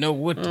 Yeah, I didn't know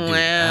what to do. I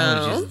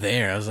Wow. was just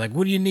there. I was like,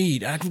 what do you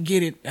need? I can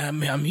get it.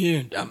 I'm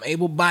here. I'm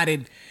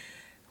able-bodied.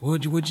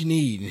 What you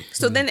need?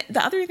 So then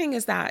the other thing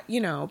is that,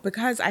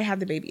 because I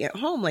had the baby at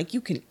home, like you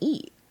can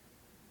eat.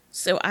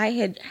 So I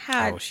had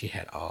Oh, she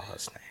had all her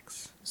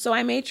snacks. So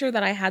I made sure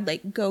that I had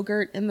like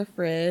Go-Gurt in the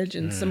fridge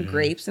and some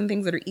grapes and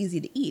things that are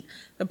easy to eat.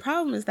 The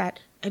problem is that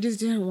I just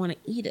didn't want to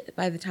eat it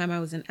by the time I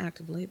was in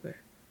active labor.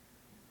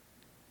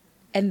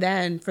 And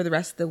then for the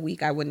rest of the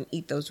week, I wouldn't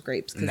eat those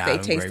grapes because they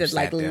them tasted grapes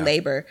like sat down.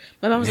 labor.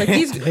 My mom was like,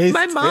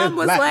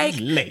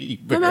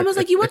 my mom was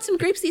like, you want some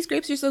grapes? These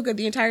grapes are so good.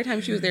 The entire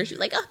time she was there, she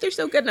was like, oh, they're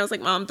so good. And I was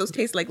like, Mom, those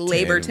taste like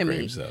labor to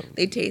me.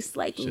 They taste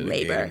like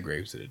labor.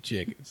 Grapes to the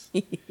chickens.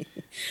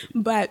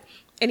 But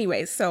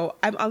anyways, so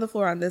I'm on the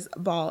floor on this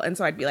ball. And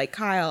so I'd be like,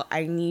 Kyle,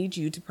 I need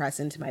you to press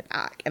into my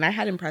back. And I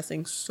had him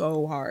pressing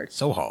so hard.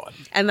 So hard.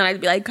 And then I'd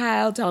be like,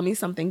 Kyle, tell me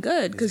something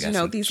good. Because, He's got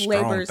some these strong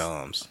labors,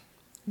 thumbs.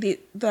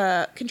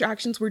 the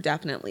contractions were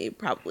definitely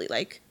probably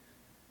like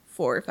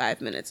 4 or 5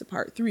 minutes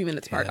apart, 3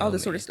 minutes apart, all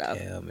this sort of stuff.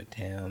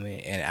 Tell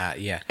me.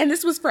 And yeah. And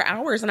this was for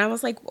hours. And I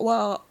was like,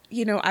 well,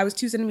 I was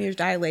 2 centimeters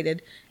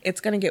dilated. It's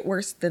going to get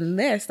worse than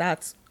this.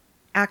 That's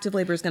active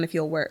labor is going to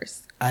feel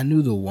worse. I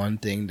knew the one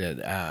thing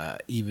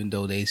that even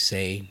though they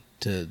say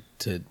to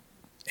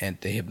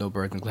at the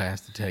hypnobirthing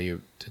class to tell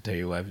your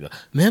wife,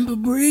 remember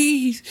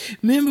breathe,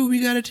 remember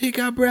we got to take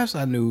our breaths.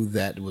 I knew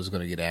that was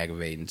going to get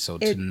aggravating, so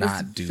to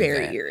not do that,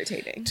 very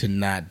irritating. To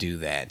not do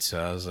that,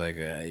 so I was like,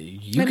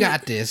 you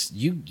got this,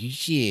 you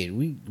shit,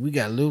 we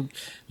got a little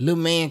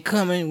man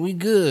coming, we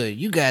good,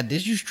 you got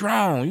this, you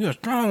strong, you're a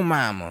strong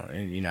mama,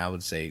 and I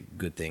would say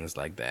good things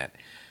like that.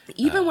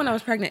 Even when I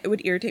was pregnant, it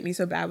would irritate me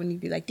so bad when you'd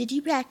be like, did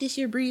you practice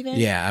your breathing?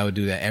 Yeah, I would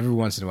do that every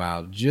once in a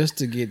while just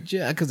to get,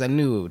 because I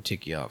knew it would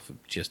tick you off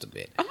just a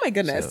bit. Oh my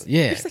goodness. So,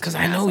 yeah, You're such because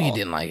an I know you asshole.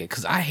 didn't like it,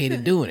 because I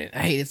hated doing it. I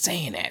hated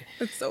saying that.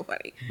 That's so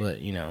funny.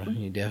 But, you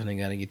definitely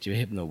got to get your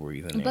hypno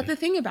breathing. But the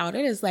thing about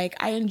it is, like,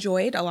 I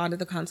enjoyed a lot of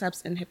the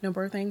concepts in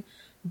hypnobirthing,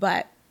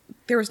 but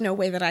there was no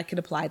way that I could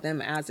apply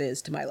them as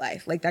is to my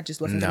life. Like, that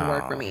just wasn't going to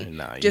work for me.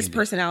 Just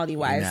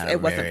personality-wise,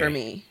 it wasn't for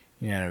me.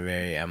 You're not a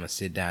very, I'm going to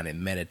sit down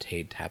and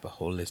meditate type of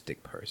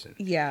holistic person.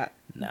 Yeah.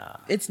 Nah.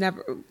 It's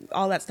never,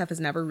 all that stuff has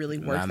never really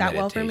worked My that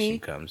well for me. meditation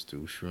comes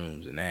through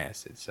shrooms and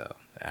acid, so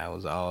I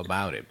was all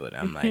about it. But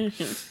I'm like,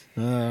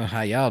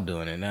 how y'all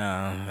doing it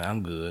now?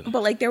 I'm good.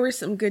 But like there were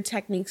some good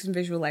techniques and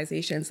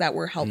visualizations that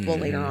were helpful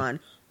later on.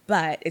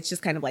 But it's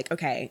just kind of like,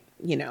 okay,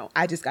 you know,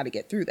 I just got to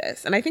get through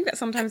this. And I think that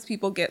sometimes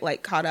people get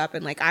like caught up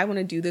in like, I want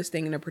to do this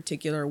thing in a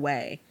particular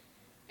way.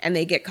 And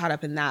they get caught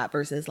up in that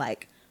versus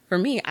like, for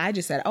me, I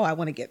just said, oh, I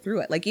want to get through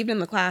it. Like even in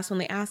the class when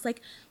they asked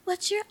like,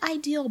 what's your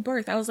ideal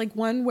birth? I was like,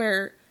 one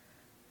where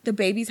the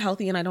baby's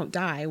healthy and I don't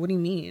die. What do you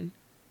mean?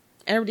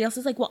 And everybody else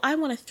is like, well, I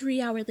want a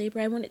 3-hour labor.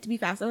 I want it to be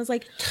fast. I was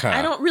like,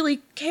 I don't really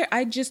care.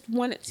 I just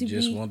want it to be.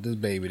 Just want this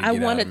baby to I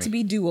get want out it of to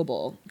me. be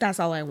doable. That's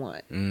all I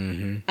want.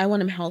 I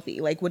want him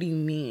healthy. Like, what do you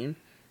mean?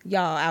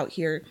 Y'all out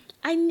here.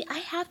 I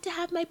have to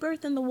have my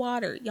birth in the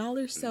water. Y'all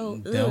are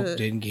so. Nope,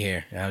 didn't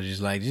care. I was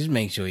just like, just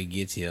make sure he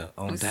gets here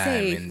on time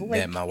Safe, and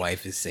like- that my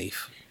wife is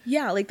safe.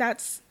 Yeah, like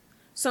that's.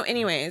 So,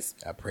 anyways.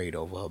 I prayed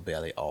over her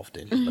belly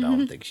often, but I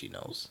don't think she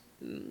knows.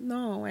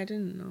 No, I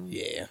didn't know.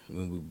 Yeah,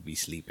 when we would be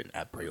sleeping,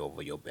 I'd pray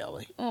over your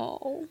belly.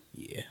 Oh.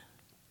 Yeah.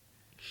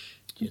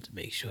 Just to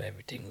make sure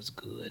everything was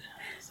good.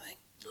 I was like,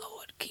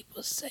 Lord, keep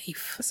us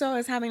safe. So I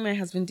was having my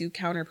husband do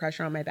counter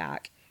pressure on my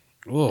back.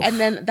 Oof. And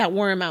then that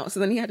wore him out. So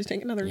then he had to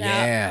take another nap.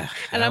 Yeah,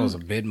 And that was a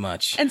bit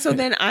much. And so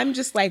then I'm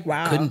just like,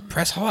 wow. Couldn't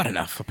press hard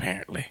enough,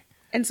 apparently.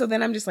 And so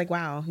then I'm just like,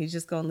 wow, he's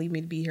just going to leave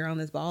me to be here on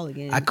this ball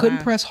again. I couldn't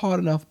Wow. press hard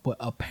enough, but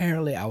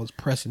apparently I was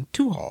pressing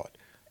too hard.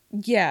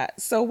 Yeah.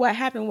 So what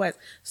happened was,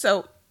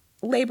 so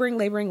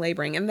laboring.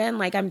 And then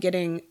like I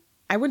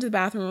went to the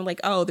bathroom and I'm like,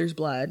 oh, there's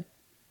blood,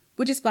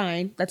 which is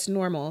fine. That's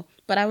normal.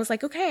 But I was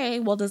like, okay,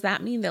 well, does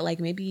that mean that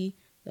like maybe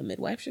the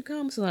midwife should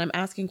come? So then I'm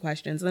asking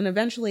questions. And then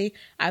eventually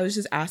I was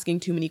just asking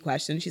too many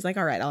questions. She's like,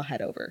 all right, I'll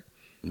head over.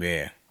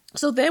 Yeah.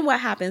 So then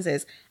what happens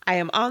is I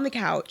am on the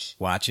couch.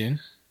 Watching?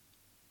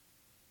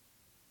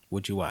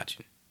 What you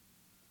watching?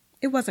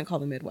 It wasn't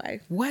called the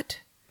midwife.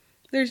 What?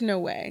 There's no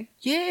way.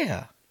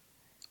 Yeah.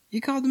 You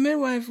called the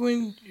midwife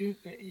when you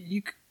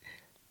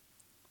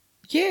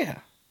yeah.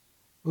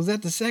 Was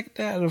that the second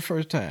time or the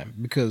first time?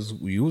 Because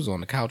you was on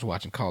the couch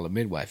watching Call the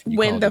Midwife. You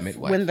When called the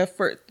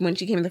midwife. when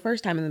she came the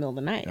first time in the middle of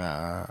the night.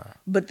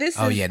 But this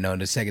Oh is, yeah, no,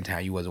 the second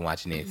time you wasn't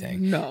watching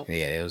anything. No.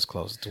 Yeah, it was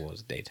closer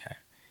towards the daytime.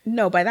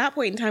 No, by that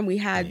point in time we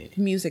had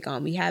music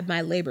on. We had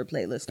my labor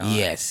playlist on.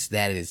 Yes,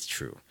 that is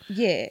true.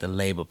 Yeah. The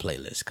labor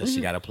playlist, because she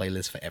got a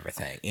playlist for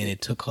everything. And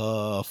it took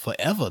her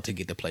forever to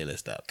get the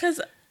playlist up.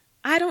 Because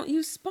I don't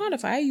use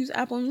Spotify. I use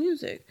Apple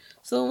Music.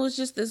 So it was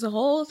just this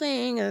whole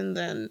thing. And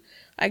then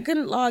I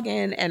couldn't log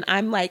in. And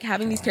I'm like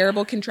having these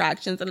terrible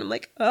contractions. And I'm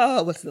like,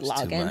 oh, what's the Too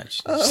login?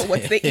 much. Oh,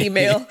 what's the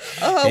email?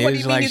 Oh, It what do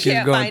was you like mean you she was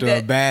can't going find through a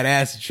it? bad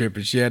acid trip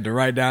and she had to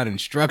write down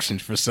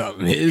instructions for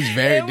something. It is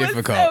very It was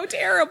difficult. so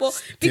terrible.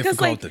 Because Difficult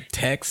like to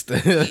text.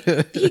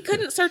 he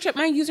couldn't search up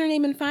my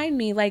username and find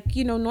me like,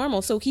 you know,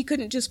 normal. So he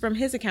couldn't just from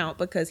his account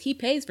because he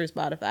pays for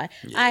Spotify.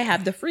 I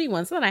have the free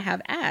one. So then I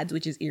have ads,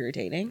 which is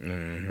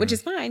irritating, which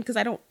is fine because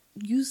I don't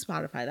use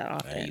Spotify that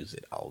often. I use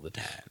it all the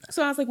time.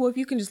 So I was like, well, if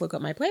you can just look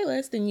up my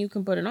playlist and you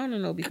can put it on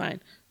and it'll be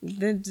fine.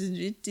 Then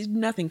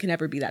nothing can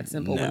ever be that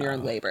simple when you're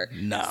in labor.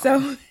 No.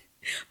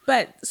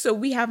 So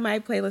we have my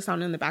playlist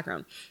on in the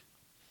background.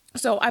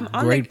 So I'm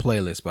on Great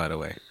playlist, by the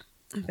way.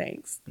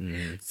 Thanks.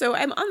 So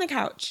I'm on the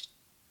couch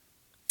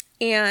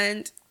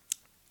and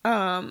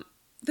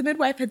the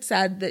midwife had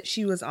said that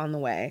she was on the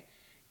way.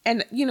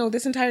 And, you know,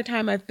 this entire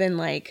time I've been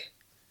like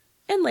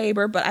in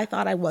labor, but I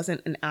thought I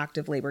wasn't in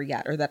active labor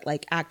yet, or that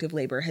like active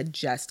labor had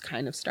just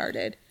kind of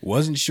started.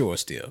 Wasn't sure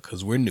still,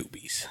 because we're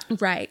newbies.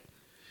 Right.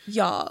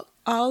 Y'all,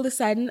 all of a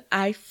sudden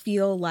I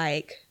feel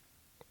like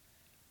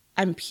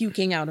I'm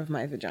puking out of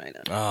my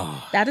vagina.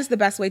 Oh, That is the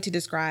best way to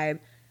describe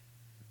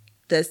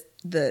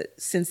the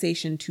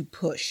sensation to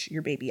push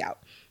your baby out.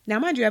 Now,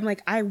 mind you, I'm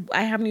like, I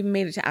haven't even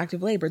made it to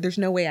active labor. There's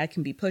no way I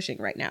can be pushing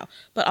right now.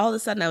 But all of a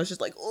sudden, I was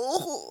just like,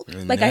 oh,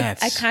 And like I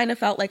that's- kind of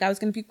felt like I was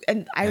going to puke,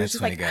 and I was that's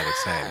just when like, it got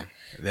exciting.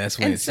 That's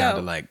when And it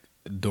sounded so- like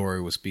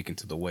Dory was speaking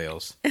to the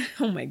whales.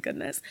 oh my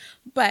goodness.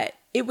 But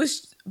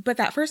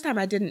that first time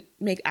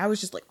I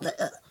was just like,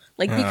 ugh.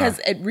 Like because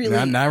it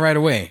really, Not right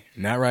away.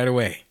 Not right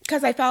away.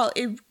 because I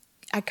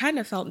kind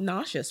of felt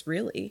nauseous,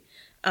 really.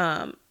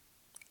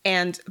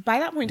 And by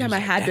that point in time, He I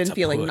was had like, been "That's a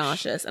feeling push."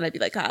 nauseous, and I'd be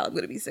like, Kyle, I'm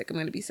going to be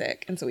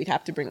sick. And so we'd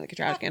have to bring like a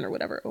trash can or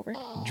whatever over.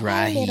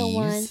 Dry little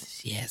one.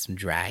 heaves. Yeah, some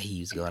dry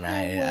heaves going on.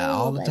 Hello,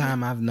 All the buddy.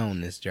 time I've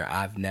known this girl,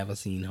 I've never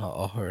seen her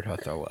or heard her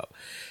throw up.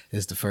 This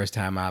is the first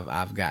time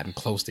I've gotten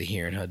close to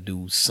hearing her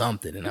do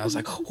something. And I was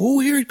like, oh,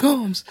 here it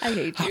comes. I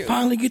hate you. I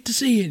finally get to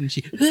see it. And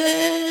she,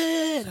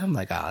 and I'm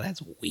like, oh,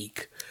 that's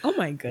weak. Oh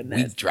my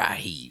goodness. Weak dry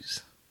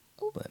heaves.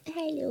 But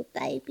Hello,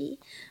 baby.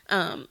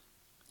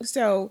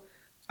 So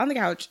on the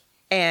couch,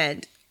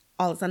 and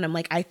all of a sudden I'm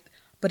like,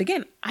 but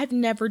again, I've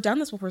never done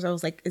this before. So I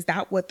was like, is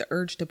that what the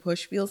urge to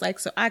push feels like?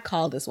 So I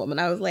called this woman.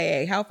 I was like,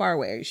 hey, how far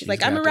away are you? She's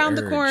like, I'm got around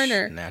the urge,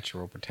 corner.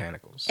 Natural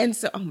botanicals. And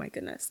so, oh my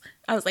goodness.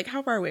 I was like,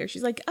 how far away?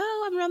 She's like,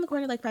 oh, I'm around the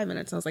corner, like 5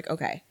 minutes. And I was like,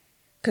 okay.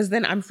 Because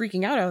then I'm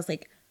freaking out. I was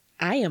like,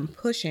 I am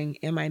pushing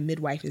and my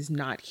midwife is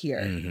not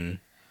here.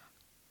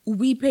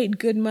 we paid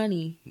good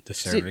money. The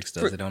cervix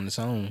does it on its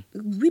own.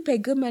 We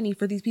paid good money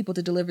for these people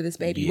to deliver this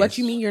baby. Yes. What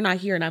you mean you're not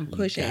here and I'm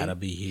pushing? You gotta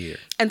be here.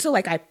 And so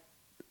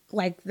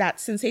like that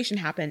sensation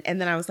happened,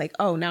 and then I was like,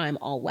 oh, now I'm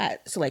all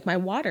wet. So like my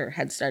water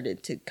had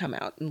started to come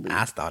out and leave.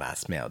 I thought I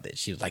smelled it.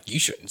 She was like, you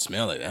shouldn't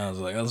smell it. I was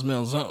like, I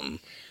smell something.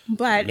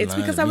 But it's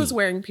because I was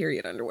wearing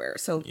period underwear.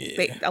 So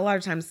a lot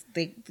of times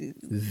they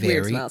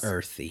very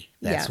earthy.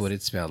 That's what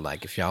it smelled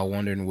like. If y'all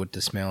wondering what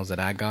the smells that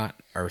I got,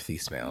 earthy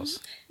smells.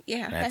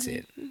 Yeah. That's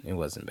it. It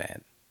wasn't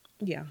bad.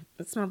 Yeah.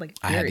 It smelled like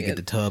period. I had to get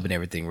the tub and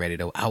everything ready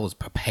though. I was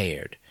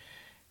prepared.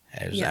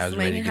 I was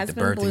ready to get the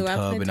birthing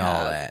tub and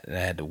all that. And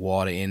I had the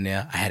water in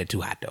there. I had it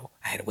too hot though.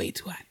 I had it way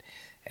too hot.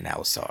 And I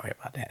was sorry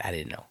about that. I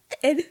didn't know.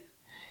 And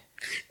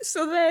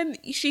so then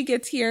she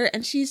gets here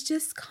and she's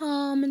just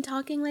calm and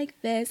talking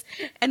like this.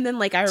 And then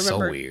like I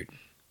remember. So weird.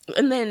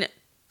 And then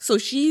so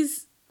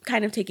she's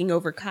kind of taking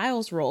over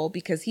Kyle's role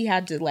because he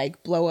had to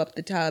like blow up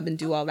the tub and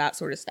do all that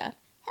sort of stuff.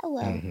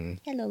 Hello. Mm-hmm.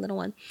 Hello, little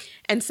one.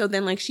 And so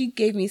then like she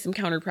gave me some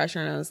counter pressure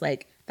and I was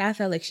like, that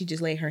felt like she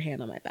just laid her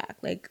hand on my back.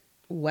 Like,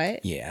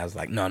 what? Yeah, I was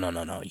like, no.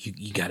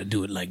 You got to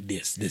do it like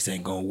this. This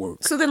ain't going to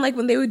work. So then like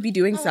when they would be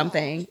doing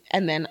something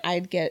and then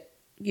I'd get,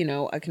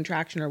 a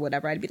contraction or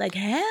whatever, I'd be like,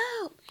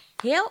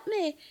 help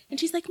me. And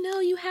she's like, no,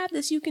 you have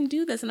this. You can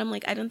do this. And I'm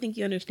like, I don't think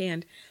you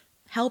understand.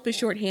 Help is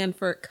shorthand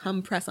for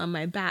come press on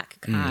my back,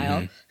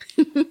 Kyle.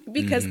 Mm-hmm.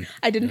 Because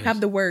I didn't have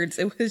the words.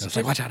 It was just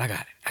like, watch out. I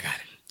got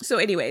it. So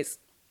anyways,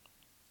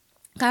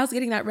 Kyle's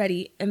getting that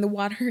ready and the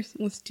water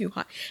was too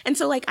hot. And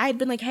so like I'd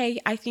been like, hey,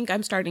 I think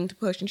I'm starting to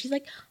push. And she's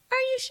like, are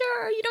you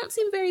sure? You don't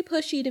seem very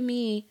pushy to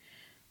me.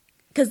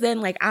 Because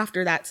then like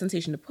after that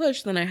sensation to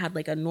push, then I had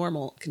like a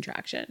normal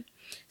contraction.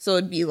 So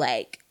it'd be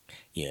like.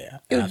 Yeah.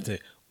 After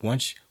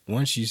once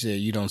you said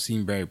you don't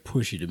seem very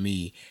pushy to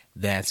me,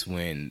 that's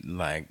when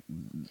like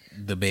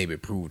the baby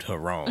proved her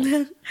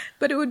wrong.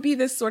 But it would be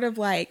this sort of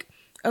like,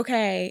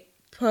 okay,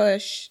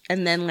 push.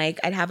 And then like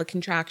I'd have a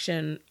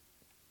contraction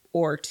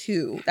or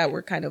two that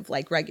were kind of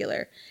like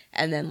regular,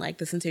 and then like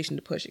the sensation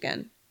to push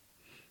again,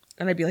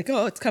 and I'd be like,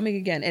 oh, it's coming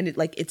again, and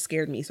it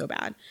scared me so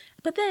bad.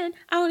 But then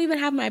I don't even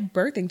have my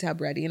birthing tub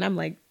ready, and I'm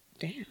like,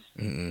 damn.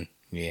 Mm-mm.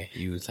 Yeah,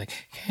 you was like,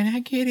 can I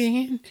get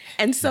in?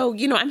 And so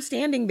I'm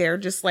standing there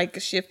just like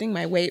shifting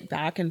my weight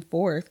back and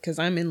forth because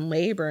I'm in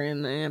labor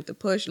and I have to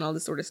push and all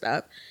this sort of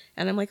stuff,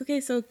 and I'm like, okay,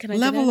 so can I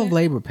level of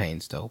labor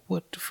pains though?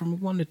 What from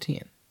 1 to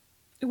 10?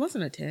 It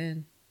wasn't a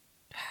 10.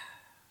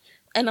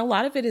 And a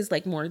lot of it is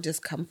like more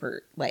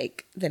discomfort,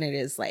 like than it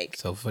is like.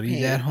 So for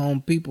these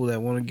at-home people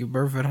that want to give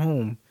birth at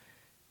home,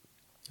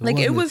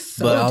 it was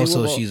so but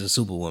also doable. she's a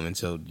superwoman,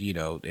 so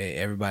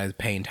everybody's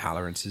pain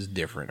tolerance is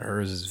different.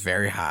 Hers is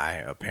very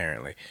high,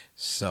 apparently.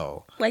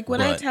 So like when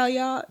I tell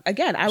y'all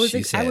again, I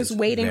was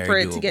waiting for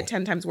it to get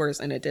 10 times worse,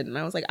 and it didn't.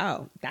 I was like,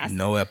 oh, that's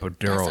no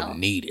epidural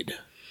needed.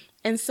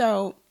 And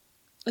so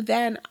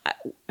then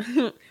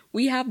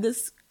we have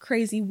this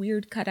crazy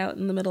weird cutout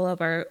in the middle of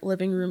our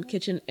living room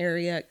kitchen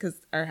area because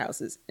our house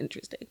is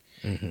interesting.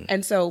 Mm-hmm.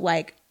 And so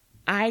like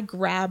I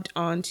grabbed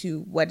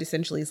onto what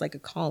essentially is like a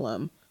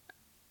column.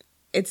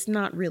 It's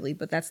not really,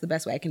 but that's the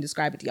best way I can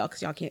describe it to y'all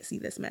because y'all can't see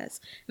this mess.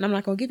 And I'm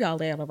not going to give y'all a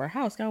layout of our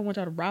house. I don't want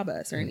y'all to rob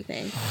us or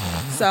anything.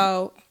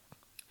 So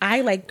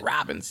I like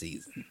robbing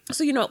season.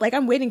 So, like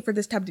I'm waiting for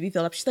this tub to be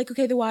filled up. She's like,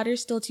 okay, the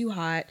water's still too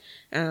hot.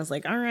 And I was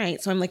like, all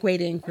right. So I'm like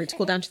waiting for it to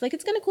cool down. She's like,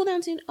 it's going to cool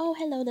down soon. Oh,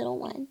 hello, little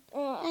one.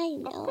 I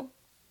know.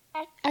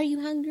 Are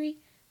you hungry?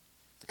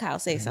 Kyle,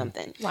 say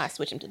something. Why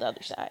switch him to the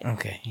other side?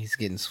 Okay, he's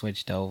getting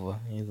switched over.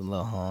 He's a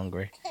little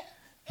hungry.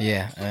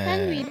 Yeah,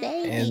 hungry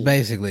baby. And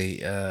basically,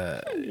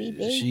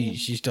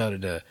 she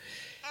started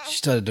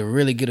to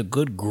really get a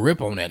good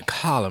grip on that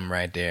column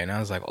right there, and I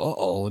was like,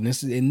 oh, and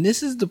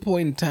this is the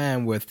point in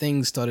time where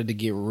things started to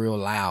get real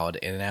loud,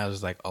 and I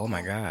was like, oh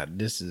my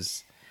god,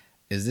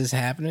 is this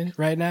happening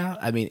right now?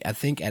 I mean, I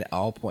think at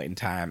all point in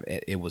time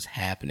it was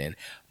happening,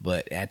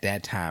 but at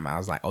that time I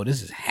was like, oh,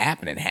 this is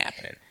happening.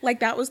 Like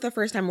that was the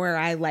first time where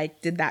I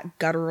like did that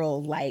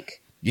guttural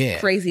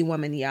crazy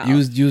woman yell.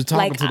 You was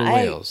talking to the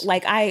whales.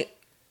 I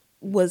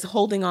was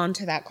holding on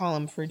to that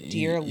column for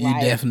dear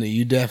life.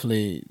 You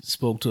definitely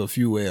spoke to a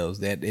few whales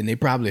and they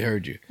probably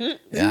heard you.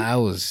 I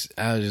was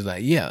just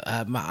like,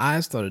 my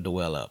eyes started to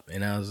well up,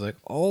 and I was like,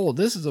 oh,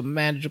 this is a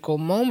magical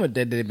moment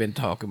that they've been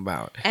talking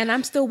about. And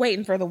I'm still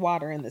waiting for the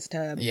water in this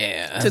tub,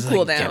 to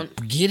cool down.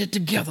 Get it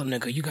together,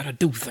 nigga. You gotta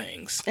do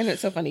things. And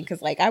it's so funny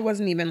because I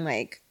wasn't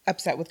even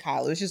upset with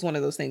Kyle. It was just one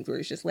of those things where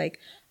it's just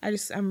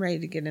I'm ready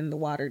to get in the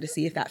water to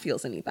see if that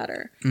feels any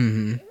better.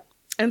 Mm-hmm.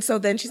 And so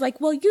then she's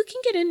like, well, you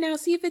can get in now.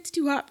 See if it's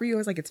too hot for you. I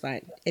was like, it's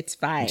fine. It's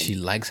fine. She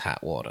likes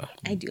hot water.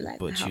 I do like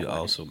hot water. But you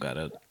also got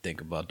to think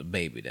about the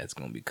baby that's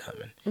going to be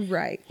coming.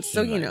 Right.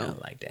 So,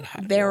 like that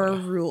hot there water. are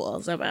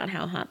rules about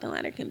how hot the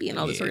water can be and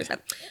all this sort of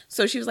stuff.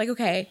 So she was like,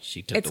 okay,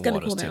 she took it's the going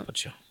to water's cool down.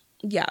 temperature.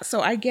 Yeah. So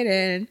I get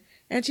in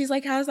and she's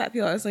like, how does that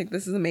feel? I was like,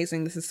 this is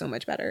amazing. This is so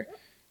much better.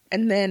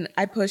 And then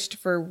I pushed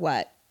for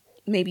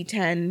maybe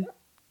 10,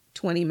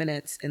 20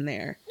 minutes in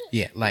there.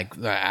 Yeah.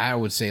 I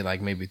would say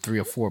maybe 3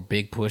 or 4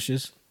 big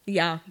pushes.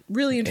 Yeah,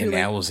 really and truly.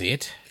 And that was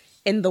it?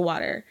 In the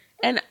water.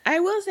 And I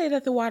will say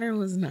that the water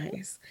was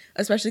nice,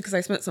 especially because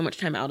I spent so much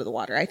time out of the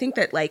water. I think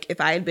that, like, if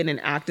I had been in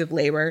active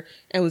labor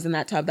and was in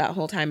that tub that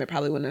whole time, it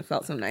probably wouldn't have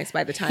felt so nice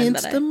by the time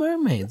Hence that the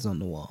mermaids on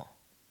the wall.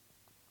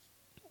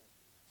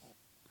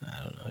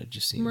 I don't know. It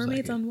just seems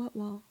mermaids like on what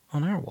wall?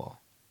 on our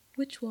wall.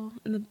 Which wall?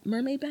 In the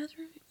mermaid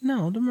bathroom?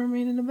 No, the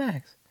mermaid in the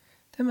backs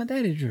that my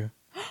daddy drew.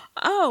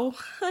 Oh.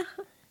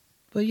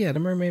 But yeah, the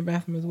mermaid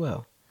bathroom as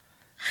well.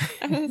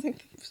 I don't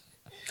think...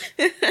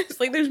 It's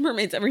like there's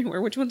mermaids everywhere.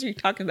 Which ones are you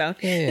talking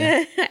about?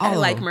 Yeah, I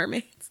like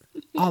mermaids.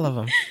 All of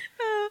them.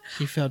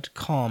 She felt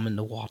calm in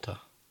the water.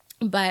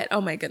 But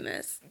oh my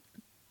goodness,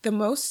 the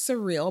most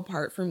surreal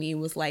part for me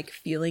was like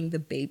feeling the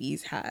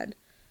baby's head,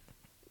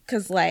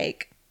 because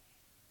like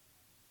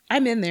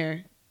I'm in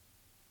there,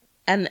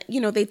 and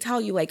you know they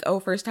tell you like, oh,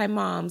 first time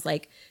moms,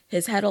 like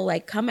his head will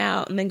like come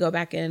out and then go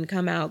back in,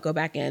 come out, go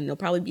back in. There'll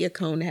probably be a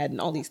cone head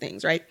and all these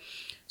things, right?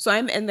 So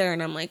I'm in there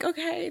and I'm like,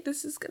 okay,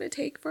 this is gonna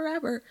take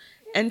forever.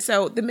 And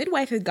so the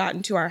midwife had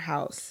gotten to our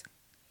house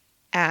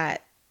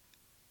at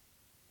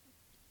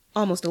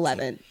almost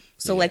 11.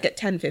 So like at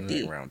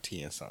 10:50. Around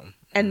 10 or something.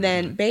 And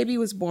then baby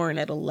was born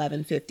at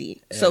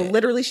 11:50. So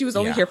literally she was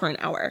only here for an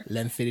hour.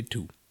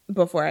 11:52.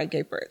 Before I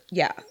gave birth.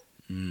 Yeah.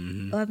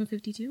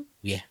 11:52?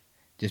 Yeah.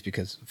 Just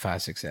because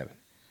 5, 6, 7.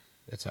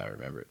 That's how I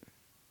remember it.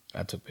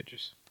 I took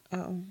pictures.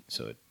 Oh.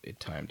 So it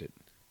timed it.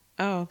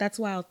 Oh, that's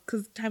wild.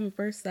 Because time of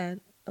birth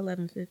said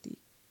 11:50.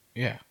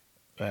 Yeah.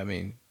 I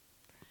mean,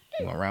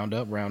 you want to round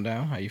up, round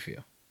down? How you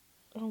feel?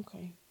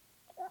 Okay.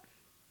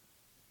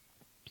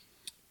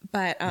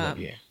 But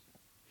yeah.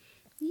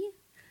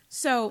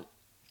 So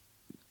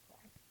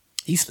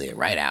He slid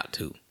right out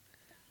too.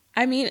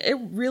 I mean, it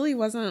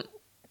wasn't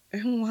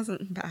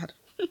bad.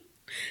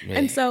 Yeah.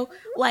 And so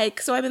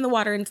I'm in the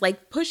water and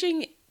like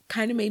pushing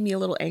kind of made me a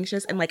little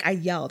anxious, and like I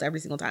yelled every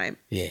single time.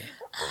 Yeah.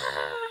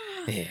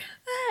 Yeah.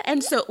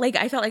 And so like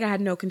I felt like I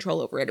had no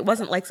control over it. It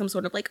wasn't like some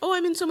sort of like, oh,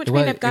 I'm in so much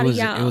pain, I've got to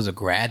yell. It was a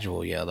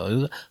gradual yell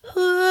though.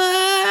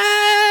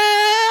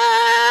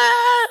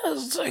 It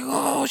was like,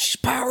 oh, she's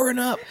powering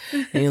up.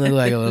 And you look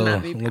like a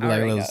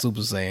little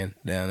Super Saiyan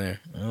down there.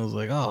 And I was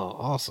like, oh,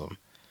 awesome.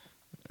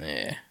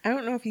 Yeah. I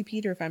don't know if he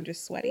peed or if I'm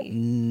just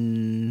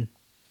sweaty.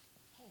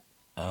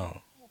 Oh.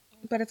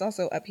 But it's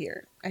also up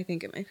here. I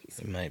think it might be.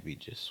 It might be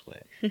just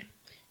sweat.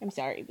 I'm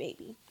sorry,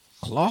 baby.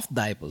 Cloth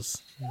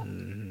diapers.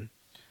 Mm-hmm.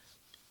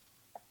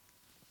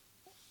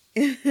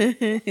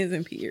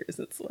 Isn't pee or is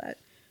it sweat?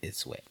 It's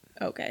sweat.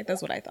 Okay,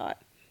 that's what I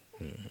thought.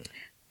 Mm-hmm.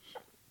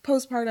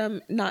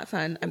 Postpartum, not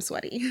fun. I'm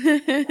sweaty.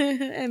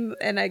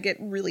 and I get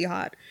really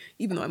hot,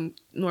 even though I'm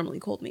normally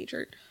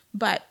cold-natured.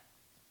 But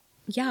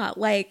yeah,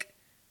 like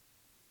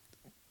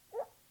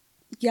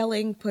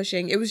yelling,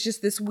 pushing. It was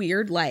just this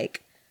weird,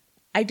 like,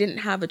 I didn't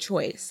have a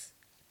choice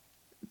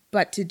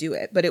but to do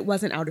it. But it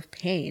wasn't out of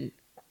pain,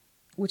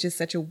 which is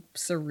such a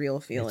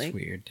surreal feeling. It's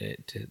weird to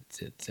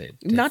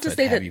not to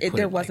say that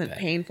there wasn't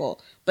painful,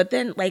 but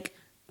then like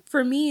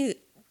for me,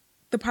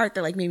 the part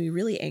that like made me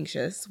really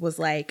anxious was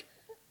like,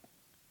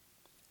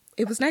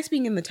 it was nice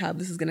being in the tub.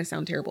 This is gonna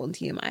sound terrible in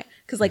TMI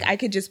because like I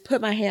could just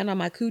put my hand on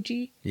my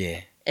coochie,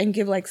 and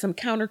give like some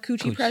counter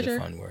coochie pressure. Is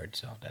a fun word,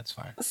 so that's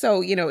fine.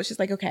 So you know, it's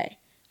just like okay,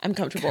 I'm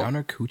comfortable.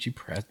 Counter coochie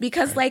press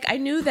because like I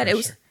knew that it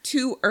was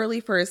too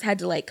early for his head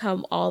to like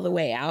come all the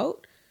way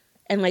out.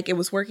 And like it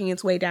was working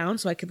its way down,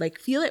 so I could like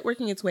feel it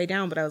working its way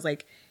down. But I was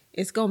like,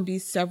 it's gonna be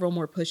several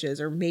more pushes,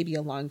 or maybe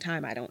a long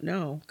time. I don't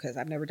know because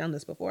I've never done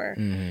this before.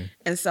 Mm-hmm.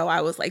 And so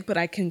I was like, but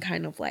I can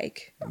kind of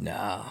like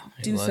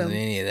it wasn't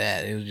any of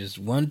that. It was just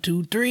 1,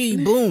 2, 3,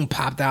 boom,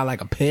 popped out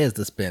like a Pez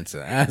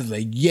dispenser. I was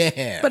like,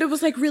 yeah. But it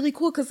was like really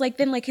cool because like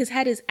then like his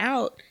head is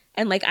out,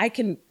 and like I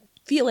can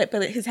feel it,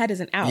 but his head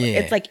isn't out. Yeah.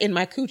 It's like in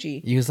my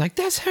coochie. He was like,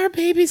 that's her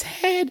baby's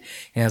head,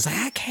 and I was like,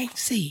 I can't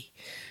see.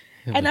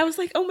 And I was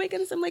like, oh my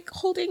goodness, I'm like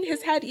holding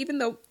his head even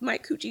though my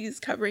coochie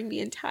is covering the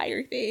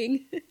entire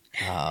thing.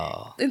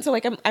 Oh. And so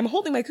like I'm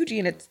holding my coochie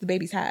and it's the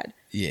baby's head.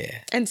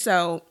 Yeah. And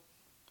so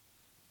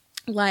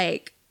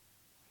like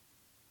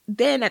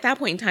then at that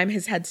point in time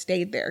his head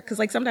stayed there. Cause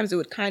like sometimes it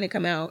would kind of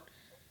come out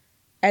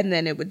and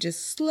then it would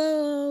just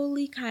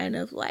slowly kind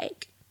of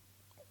like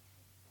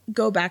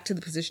go back to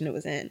the position it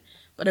was in.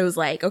 But it was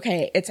like,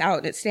 okay, it's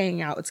out. It's staying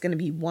out. It's going to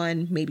be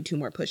 1, maybe 2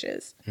 more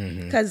pushes.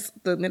 Because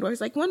the midwife was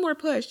like, 1 more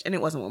push. And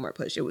it wasn't 1 more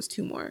push. It was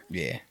 2 more.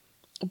 Yeah.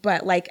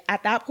 But like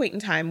at that point in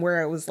time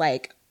where it was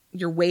like,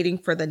 you're waiting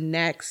for the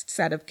next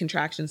set of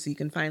contractions so you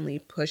can finally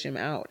push him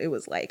out. It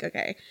was like,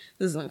 okay,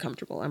 this is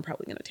uncomfortable. I'm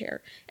probably going to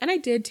tear. And I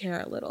did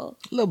tear a little.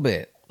 A little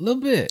bit.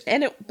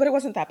 But it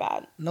wasn't that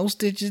bad. No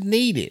stitches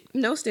needed.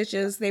 No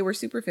stitches. They were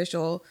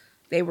superficial.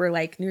 They were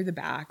like near the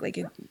back. Like,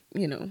 it,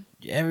 you know.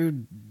 Every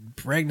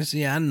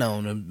pregnancy I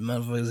know, the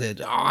motherfucker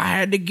said, oh, I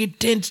had to get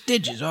 10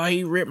 stitches. Oh,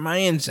 he ripped my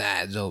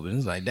insides open.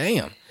 It's like,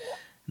 damn.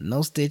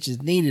 No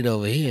stitches needed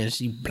over here.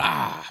 She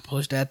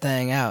pushed that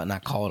thing out, and I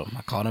caught him.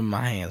 I caught him in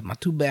my hands, my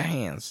 2 bare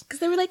hands. Because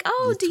they were like,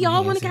 oh, do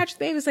y'all want to catch the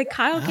baby? It's like,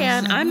 Kyle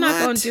can. Like, I'm not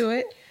going to do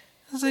it.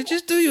 I was like,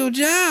 just do your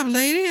job,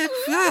 lady.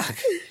 Fuck.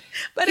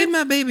 But get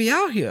my baby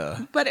out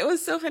here. But it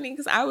was so funny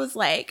because I was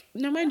like,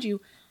 now mind you,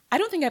 I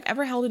don't think I've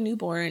ever held a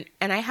newborn,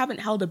 and I haven't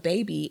held a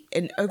baby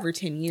in over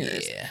 10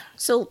 years. Yeah.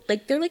 So,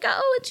 like, they're like,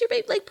 oh, it's your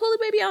baby. Like, pull the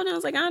baby out. And I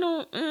was like, I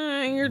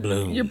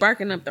don't, you're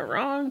barking up the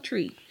wrong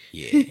tree.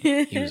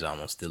 Yeah, he was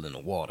almost still in the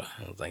water.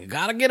 I was like,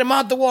 gotta get him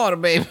out the water,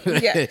 baby.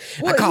 Yeah.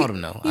 Well, I caught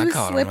him, though. He was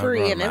caught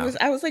slippery, him. and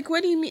I was like,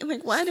 what do you mean?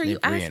 Like, what are you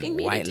Slippery asking and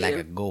me white to do? like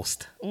a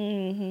ghost.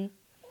 Mm-hmm.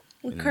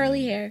 With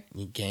curly hair.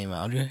 He came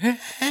out.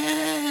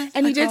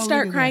 And he did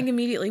start crying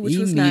immediately, which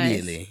was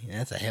nice.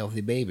 That's a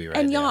healthy baby right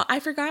and there. y'all, I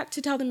forgot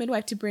to tell the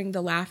midwife to bring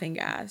the laughing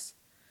gas.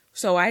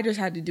 So I just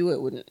had to do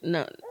it with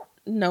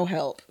no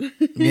help.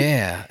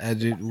 Yeah.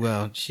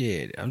 Well,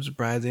 shit. I'm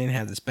surprised they didn't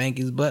have to spank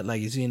his butt like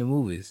you see in the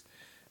movies.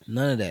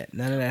 None of that.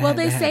 Well,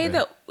 they say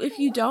that if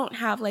you don't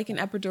have like an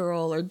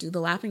epidural or do the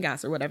laughing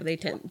gas or whatever,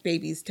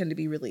 babies tend to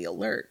be really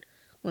alert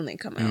when they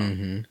come out.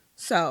 Mm-hmm.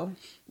 So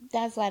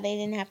that's why they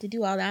didn't have to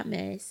do all that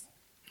mess.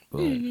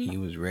 Boom. He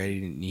was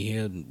ready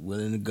and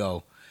willing to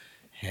go.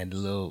 Had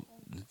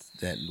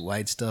that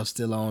white stuff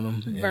still on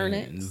him.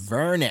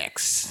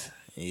 Vernex.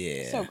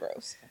 Yeah. So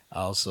gross.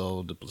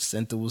 Also, the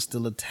placenta was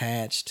still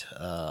attached.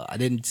 I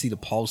didn't see the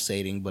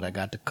pulsating, but I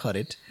got to cut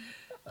it.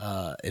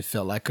 It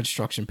felt like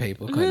construction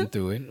paper cutting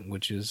through it,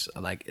 which is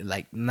like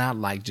not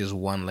like just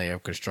one layer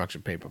of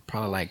construction paper,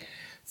 probably like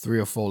 3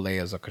 or 4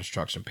 layers of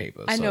construction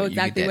paper. I know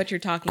exactly what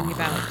you're talking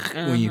about.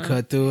 When you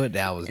cut through it,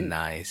 that was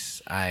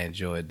nice. I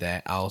enjoyed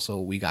that. Also,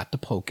 we got to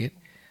poke it.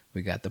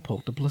 We got to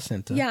poke the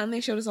placenta. Yeah, and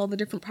they showed us all the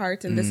different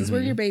parts, and this is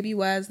where your baby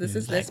was. This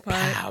is this part.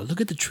 Wow, look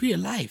at the tree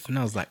of life. And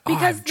I was like,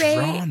 because I've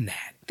drawn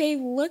that. They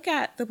look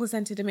at the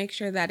placenta to make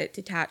sure that it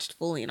detached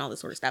fully and all this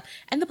sort of stuff.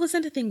 And the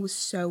placenta thing was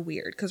so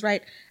weird because,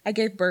 right, I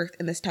gave birth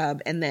in this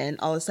tub, and then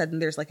all of a sudden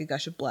there's like a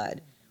gush of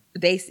blood.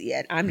 They see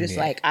it. I'm just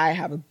like, I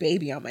have a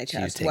baby on my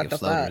chest. What the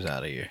fuck?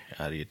 Out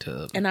of your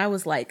tub. And I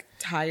was like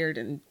tired,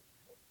 and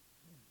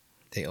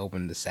they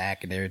opened the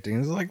sack and everything. It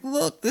was like,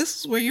 look, this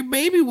is where your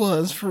baby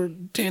was for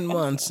 10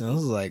 months. And I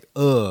was like,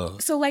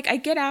 ugh. So like I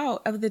get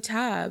out of the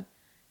tub,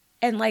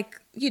 and like,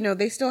 you know,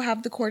 they still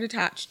have the cord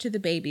attached to the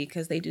baby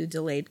because they do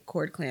delayed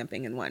cord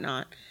clamping and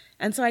whatnot.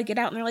 And so I get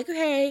out, and they're like,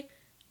 okay,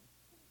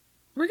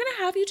 we're going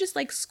to have you just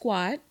like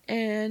squat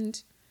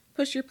and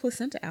push your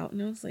placenta out.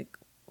 And I was like,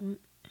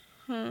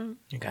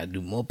 You got to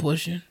do more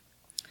pushing.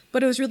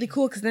 But it was really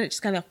cool because then it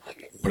just kind of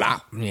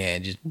blop. Yeah,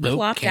 just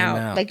plopped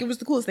out. Like, it was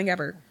the coolest thing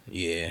ever.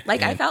 Yeah.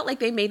 Like, I felt like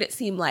they made it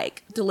seem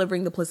like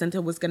delivering the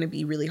placenta was going to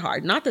be really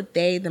hard. Not that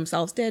they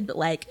themselves did, but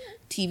like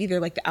TV, they're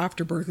like, the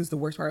afterbirth is the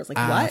worst part. I was like,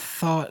 what? I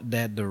thought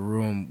that the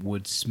room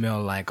would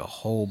smell like a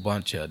whole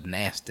bunch of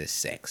nasty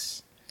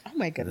sex. Oh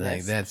my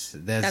goodness.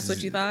 Like that's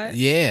what you thought?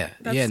 Yeah.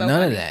 That's yeah, so none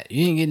funny. of that.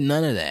 You didn't get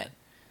none of that.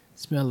 It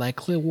smelled like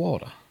clear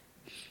water.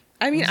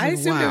 I mean, I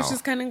assumed it was wow.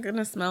 just kind of going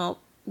to smell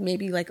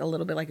maybe like a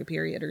little bit like a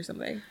period or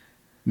something.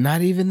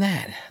 Not even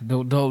that.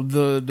 The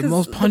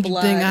most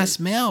pungent thing I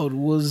smelled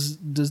was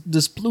the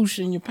sploosh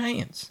in your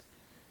pants.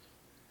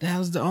 That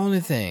was the only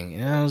thing.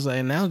 And I was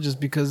like, now just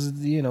because,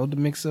 you know, the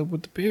mix up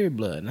with the period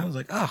blood. And I was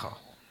like, oh,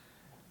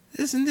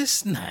 isn't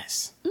this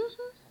nice?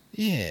 Mm-hmm.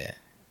 Yeah.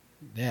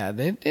 Yeah.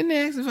 Didn't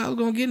they ask if I was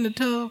going to get in the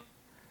tub?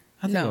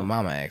 I think my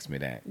mama asked me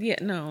that. Yeah,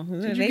 no.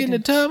 Did you get in the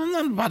tub? I'm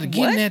not about to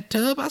get in that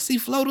tub. I see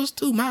floaters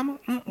too, mama.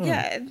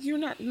 Yeah, you're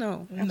not.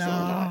 No. No,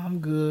 Not. I'm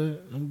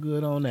good. I'm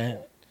good on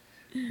that.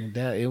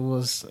 That it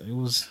was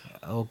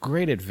a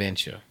great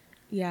adventure.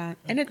 Yeah,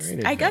 and it's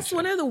I guess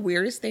one of the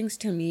weirdest things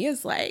to me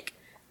is like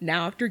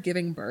now after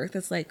giving birth,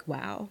 it's like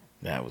wow,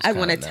 I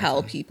want to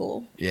tell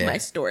people my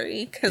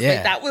story because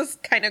like that was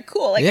kind of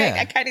cool. Like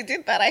I kind of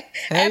did that. I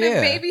had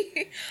a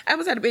baby. I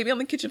almost had a baby on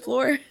the kitchen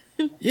floor.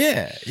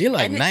 Yeah, you're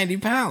like 90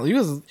 pounds. You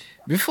was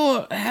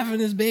before having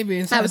this baby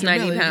inside. I was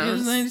 90 belly, pounds. You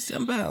was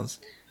 90-some pounds.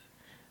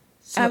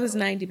 So, I was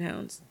 90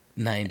 pounds.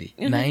 90.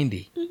 Mm-hmm.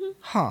 90. Mm-hmm.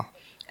 Huh.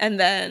 And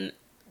then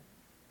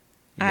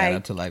you got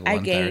up to like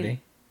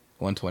 130,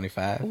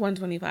 125.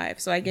 125.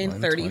 So I gained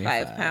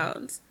 35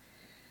 pounds.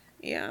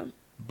 Yeah.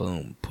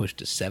 Boom.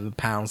 Pushed a 7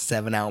 pound,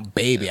 7 ounce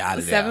baby out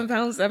of there. 7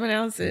 pounds, 7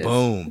 ounces.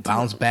 Boom.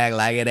 Bounce back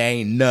like it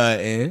ain't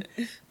nothing.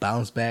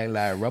 Bounce back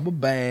like rubber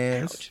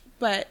bands. Ouch.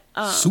 But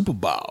Super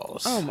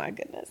balls. Oh my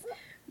goodness.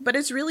 But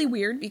it's really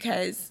weird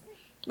because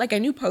like I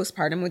knew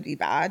postpartum would be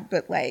bad,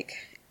 but like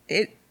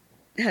it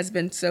has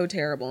been so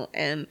terrible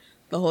and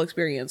the whole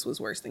experience was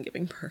worse than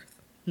giving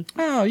birth.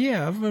 Oh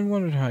yeah, I've been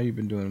wondering how you've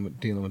been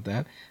dealing with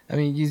that. I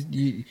mean,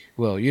 you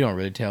don't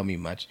really tell me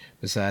much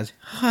besides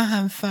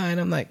I'm fine.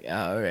 I'm like,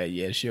 oh, all right,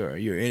 yeah, sure.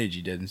 Your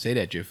energy doesn't say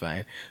that you're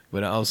fine,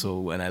 but also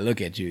when I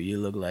look at you, you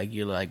look like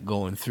you're like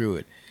going through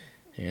it.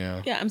 You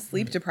know? Yeah, I'm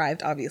sleep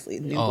deprived,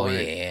 obviously. Newborn. Oh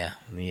yeah.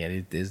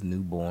 This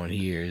newborn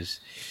here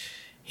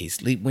he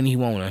sleep when he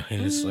wanna,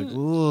 and it's like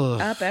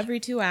ugh. Up every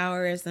 2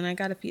 hours, and I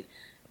gotta feed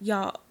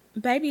y'all.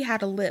 Baby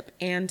had a lip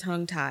and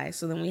tongue tie,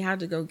 so then we had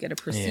to go get a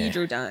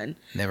procedure done.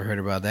 Never heard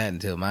about that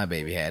until my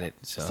baby had it.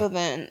 So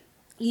then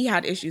he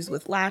had issues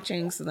with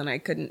latching, so then I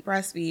couldn't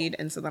breastfeed,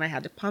 and so then I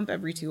had to pump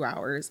every 2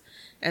 hours,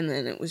 and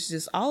then it was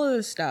just all of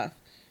this stuff.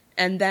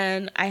 And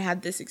then I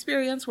had this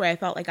experience where I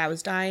felt like I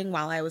was dying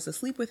while I was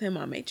asleep with him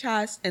on my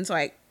chest. And so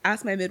I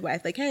asked my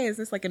midwife, like, hey, is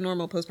this like a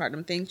normal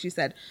postpartum thing? She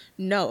said,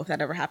 no, if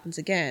that ever happens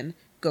again,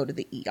 go to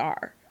the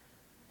ER.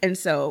 And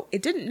so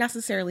it didn't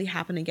necessarily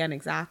happen again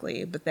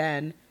exactly. But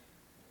then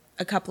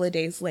a couple of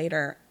days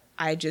later,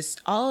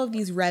 all of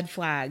these red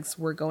flags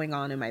were going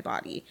on in my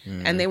body.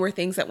 And they were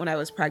things that when I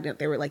was pregnant,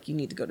 they were like, you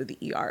need to go to the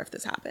ER if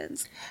this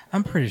happens.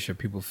 I'm pretty sure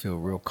people feel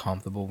real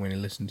comfortable when they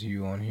listen to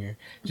you on here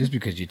just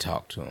because you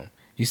talk to them.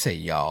 You say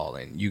y'all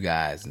and you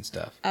guys and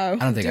stuff. Oh, I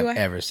don't think I've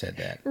ever said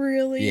that.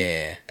 Really?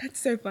 Yeah. That's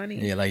so funny.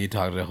 Yeah, like you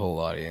talk to the whole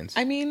audience.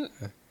 I mean,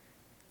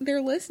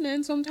 they're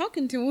listening, so I'm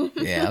talking to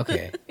them. Yeah,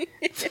 okay.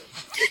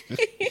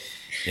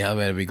 Y'all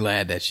better be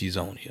glad that she's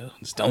on here.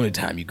 It's the only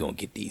time you're going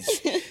to get these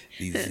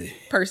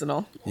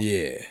personal.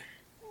 Yeah.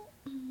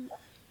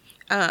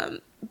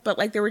 But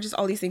like there were just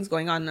all these things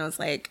going on and I was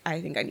like,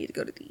 I think I need to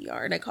go to the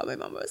ER. And I called my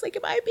mom. I was like,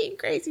 am I being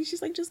crazy?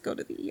 She's like, just go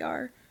to the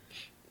ER.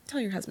 Tell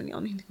your husband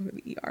y'all need to go to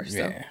the ER. So.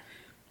 Yeah.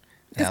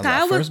 That was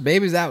our first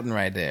baby's outing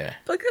right there.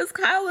 Because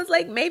Kyle was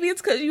like, maybe it's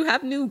because you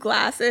have new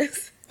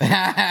glasses. And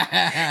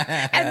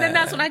then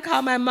that's when I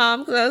called my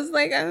mom because I was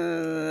like,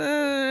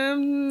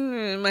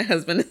 my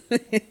husband.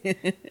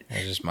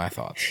 That's just my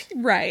thoughts.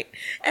 Right.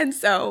 And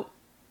so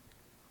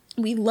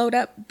we load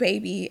up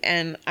baby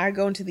and I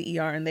go into the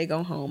ER and they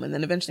go home. And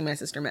then eventually my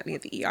sister met me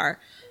at the ER.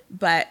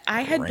 But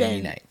I had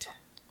been night.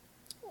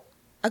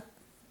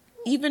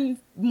 Even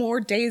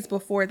more days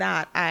before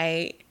that,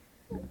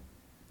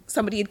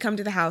 somebody had come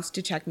to the house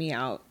to check me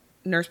out,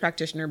 nurse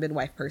practitioner,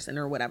 midwife person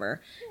or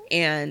whatever.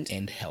 And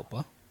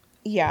helper.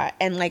 Yeah,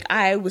 and like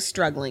I was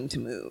struggling to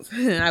move.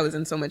 I was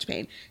in so much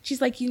pain.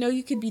 She's like,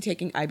 you could be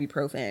taking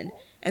ibuprofen.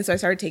 And so I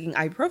started taking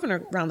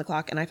ibuprofen around the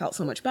clock and I felt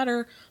so much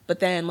better.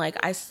 But then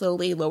like I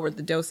slowly lowered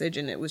the dosage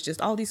and it was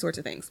just all these sorts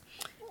of things.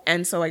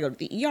 And so I go to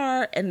the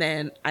ER and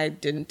then I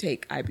didn't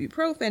take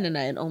ibuprofen and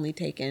I had only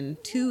taken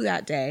 2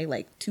 that day,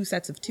 like 2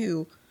 sets of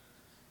 2.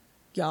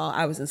 Y'all,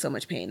 I was in so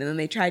much pain. And then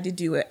they tried to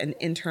do an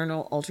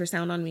internal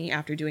ultrasound on me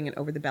after doing an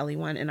over the belly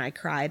one. And I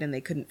cried and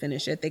they couldn't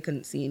finish it. They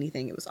couldn't see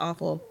anything. It was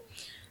awful.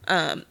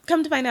 Come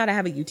to find out I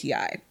have a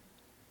UTI.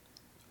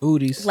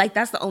 Ooties. Like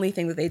that's the only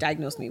thing that they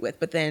diagnosed me with.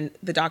 But then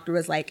the doctor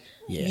was like,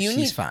 yeah,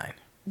 she's fine.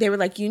 They were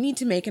like, you need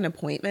to make an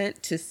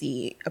appointment to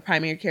see a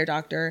primary care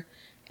doctor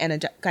and a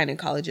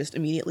gynecologist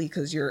immediately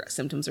because your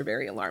symptoms are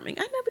very alarming.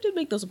 I never did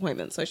make those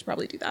appointments, so I should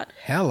probably do that.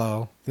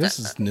 Hello. This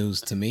is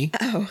news to me.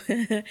 Oh.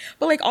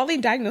 But like all they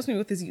diagnosed me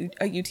with is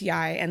a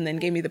UTI and then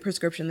gave me the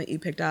prescription that you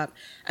picked up.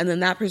 And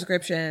then that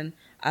prescription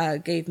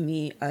gave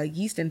me a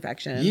yeast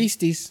infection.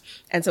 Yeasties.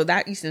 And so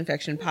that yeast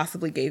infection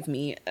possibly gave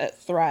me a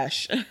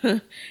thrush.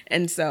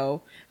 And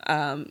so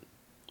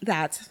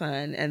that's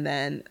fun. And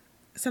then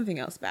something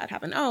else bad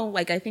happened. Oh,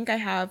 like I think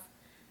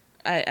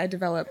I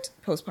developed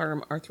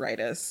postpartum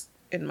arthritis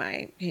in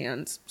my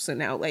hands. So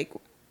now like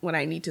when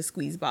I need to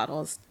squeeze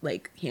bottles,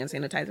 like hand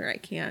sanitizer, I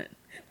can't.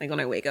 Like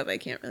when I wake up, I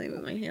can't really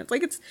move my hands.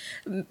 Like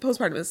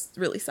postpartum has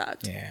really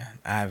sucked. Yeah,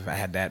 I've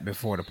had that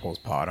before the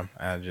postpartum.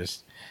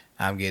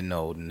 I'm getting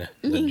old and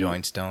the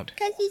joints don't.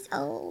 Because he's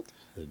old.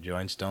 The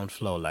joints don't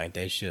flow like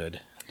they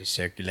should. The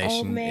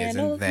circulation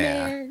isn't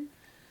there.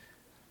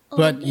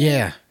 But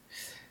yeah,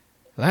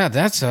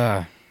 that's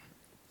a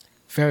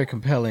very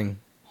compelling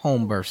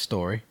home birth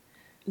story.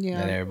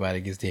 Yeah. That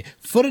everybody gets there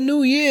for the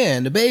new year,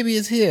 and the baby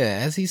is here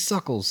as he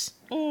suckles.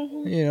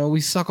 Mm-hmm. We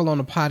suckle on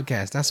the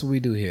podcast. That's what we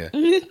do here.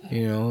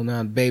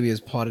 Now the baby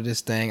is part of this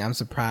thing. I'm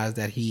surprised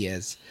that he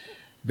has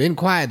been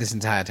quiet this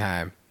entire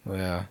time.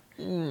 Well,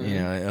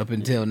 up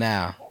until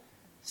now.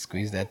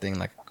 Squeeze that thing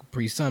like a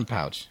Capri Sun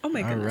pouch. Oh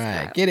my goodness. All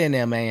right. God. Get in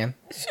there, man.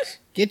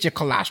 Get your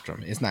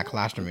colostrum. It's not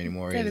colostrum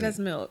anymore. Daddy, that's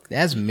milk.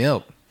 That's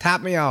milk.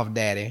 Top me off,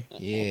 Daddy.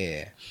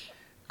 Yeah.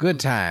 Good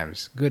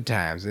times. Good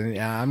times. And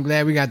I'm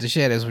glad we got to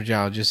share this with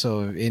y'all just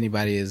so if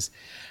anybody is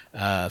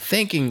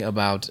thinking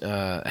about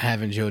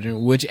having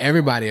children, which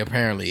everybody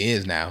apparently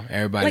is now.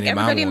 Everybody and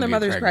their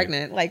mother's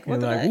pregnant. Like, what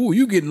the heck? Ooh,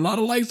 you getting a lot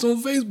of likes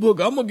on Facebook.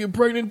 I'm going to get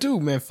pregnant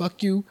too, man.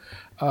 Fuck you.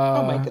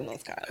 Oh my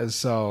goodness, God.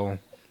 So,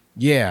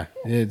 yeah,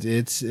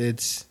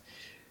 it's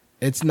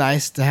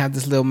nice to have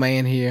this little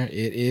man here.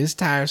 It is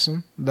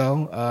tiresome,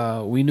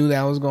 though. We knew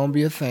that was going to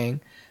be a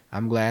thing.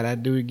 I'm glad I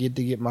do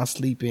get my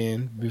sleep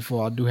in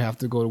before I do have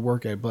to go to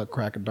work at butt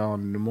crack of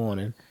dawn in the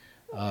morning.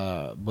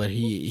 But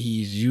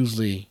he's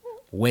usually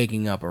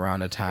waking up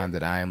around the time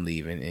that I am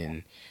leaving,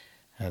 and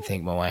I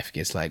think my wife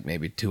gets like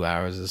maybe 2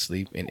 hours of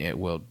sleep in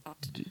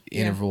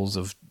intervals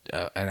of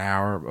an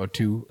hour or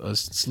 2 of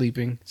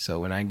sleeping. So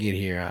when I get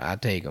here, I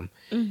take them.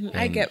 Mm-hmm.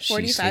 I get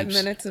 45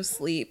 minutes of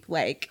sleep,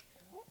 like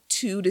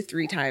 2 to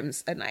 3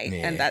 times a night,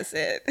 and that's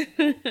it.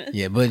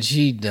 Yeah, but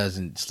she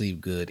doesn't sleep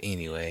good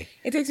anyway.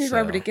 It takes me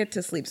forever to get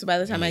to sleep. So by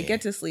the time I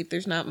get to sleep,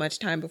 there's not much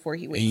time before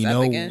he wakes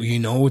up again. You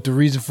know what the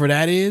reason for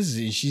that is?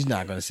 She's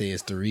not going to say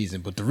it's the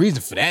reason, but the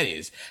reason for that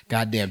is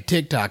goddamn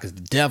TikTok is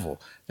the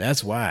devil.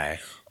 That's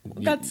why.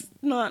 That's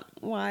not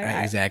why.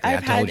 Exactly.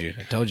 I told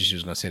you she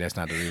was going to say that's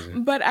not the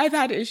reason. But I've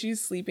had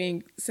issues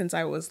sleeping since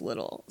I was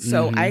little.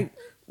 So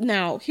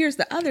now here's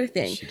the other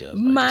thing.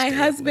 My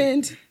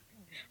husband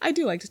I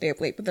do like to stay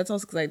up late, but that's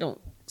also because I don't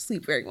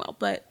sleep very well.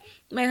 But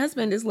my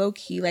husband is low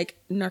key like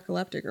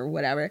narcoleptic or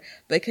whatever,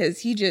 because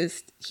he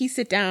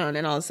sit down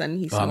and all of a sudden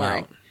he's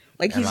snoring.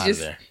 Like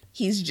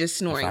he's just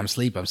snoring. If I'm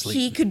asleep, I'm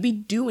sleeping. He could be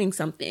doing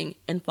something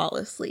and fall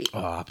asleep.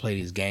 Oh, I play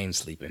these games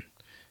sleeping.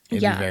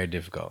 It'd be very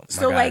difficult.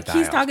 So like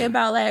he's talking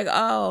about like,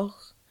 oh,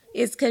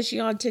 it's because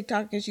she's on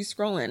TikTok and she's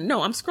scrolling.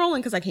 No, I'm scrolling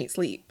because I can't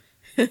sleep.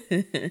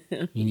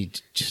 You need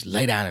to just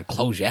lay down and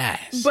close your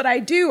eyes. But I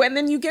do, and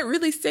then you get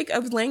really sick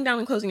of laying down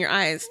and closing your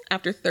eyes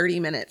after 30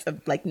 minutes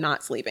of like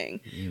not sleeping.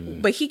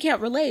 But he can't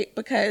relate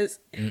because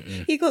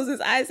he closes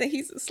his eyes and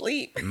he's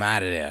asleep. I'm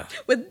out of there.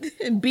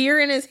 With beer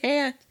in his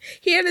hand.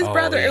 He and his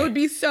brother, it would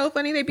be so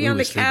funny. They'd be on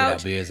the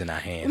couch. With beers in our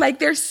hands. Like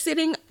they're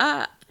sitting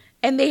up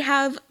and they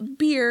have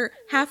beer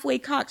halfway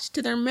cocked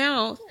to their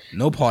mouth.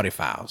 No party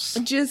fouls.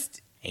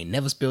 Just ain't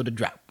never spilled a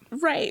drop.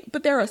 Right,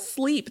 but they're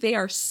asleep. They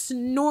are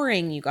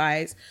snoring, you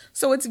guys.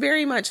 So it's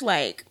very much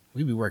like...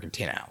 We be working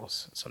 10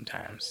 hours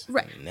sometimes.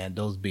 Right. And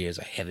those beers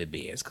are heavy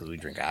beers because we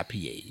drink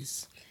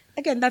IPAs.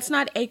 Again, that's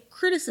not a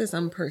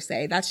criticism per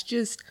se. That's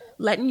just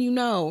letting you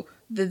know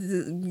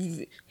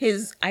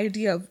his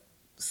idea of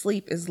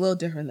sleep is a little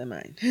different than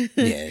mine. Yeah,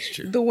 it's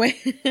true. The way...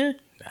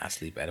 I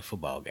sleep at a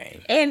football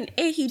game. And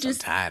he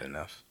just... I'm tired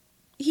enough.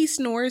 He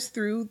snores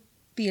through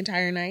the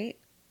entire night.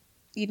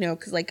 You know,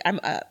 because like I'm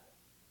up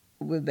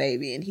with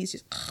baby and he's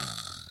just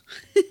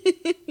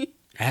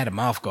I had a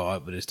mouth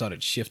guard, but it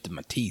started shifting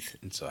my teeth,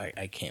 and so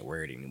I can't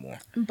wear it anymore.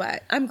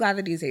 But I'm glad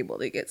that he's able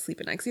to get sleep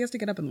at night because he has to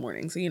get up in the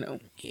morning, so you know.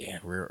 Yeah,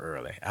 real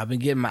early. I've been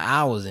getting my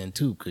hours in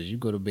too because you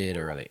go to bed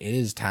early. It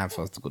is time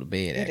for us to go to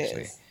bed,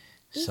 actually.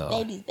 It's so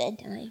baby's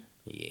bedtime.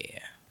 Yeah.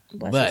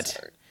 Bless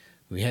but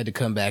we had to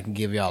come back and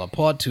give y'all a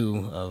part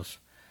 2 of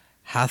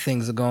how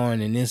things are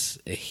going in this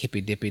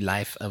hippy dippy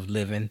life of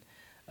living.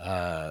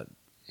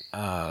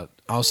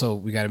 Also,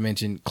 we got to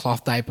mention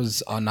cloth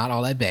diapers are not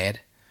all that bad.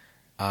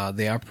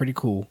 They are pretty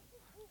cool.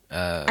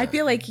 I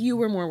feel like you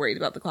were more worried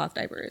about the cloth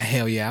diapers.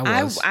 Hell yeah,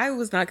 I was. I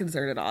was not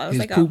concerned at all. I was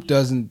His like, poop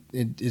doesn't.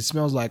 It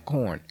smells like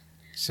corn.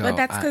 So, but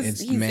that's because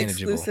he's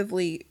manageable.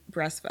 exclusively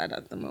breastfed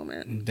at the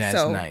moment. That's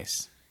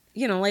nice.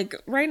 You know, like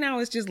right now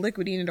it's just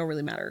liquidy and it don't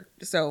really matter.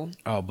 So,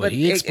 but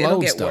he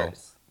explodes though.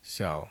 Worse.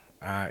 So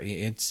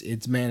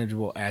it's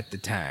manageable at the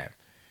time.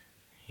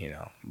 You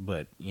know,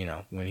 but you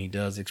know, when he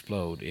does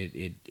explode,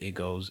 it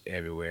goes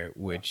everywhere,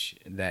 which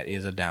that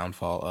is a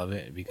downfall of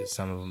it because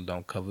some of them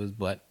don't cover his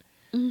butt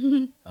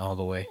all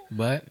the way.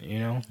 But you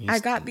know, I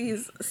got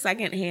these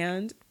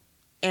secondhand,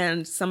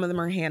 and some of them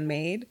are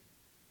handmade,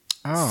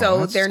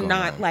 so they're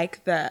not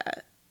like the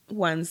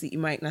ones that you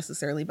might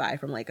necessarily buy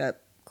from like a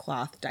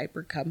cloth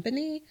diaper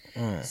company.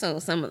 So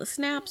some of the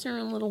snaps are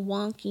a little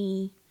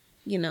wonky.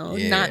 You know,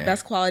 not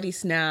best quality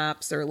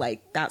snaps or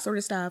like that sort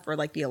of stuff, or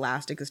like the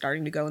elastic is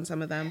starting to go in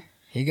some of them.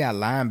 He got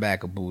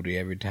linebacker booty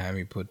every time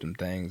he put them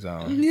things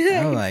on.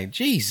 I'm like,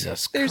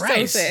 Jesus Christ.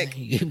 They're so sick.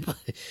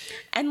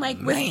 And like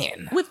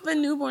with the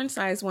newborn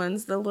size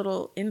ones, the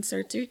little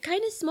inserts are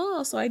kind of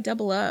small, so I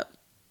double up.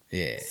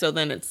 Yeah. So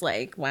then it's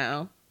like,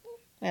 wow,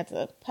 that's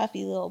a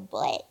puffy little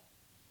butt.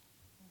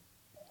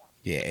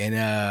 Yeah,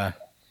 and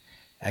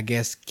I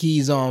guess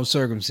Key's on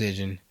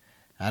circumcision.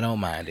 I don't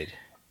mind it.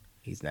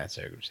 He's not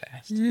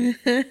circumcised. I'm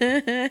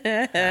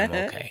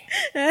okay.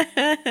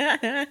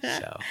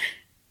 So.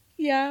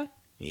 Yeah.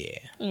 Yeah.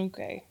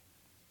 Okay.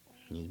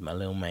 He's my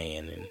little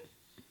man, and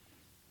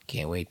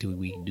can't wait till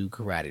we do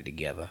karate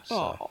together.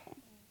 So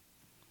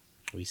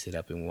we sit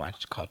up and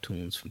watch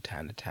cartoons from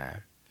time to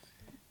time,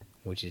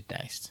 which is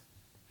nice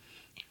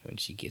when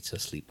she gets her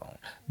sleep on.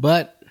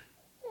 But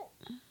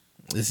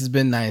this has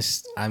been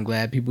nice. I'm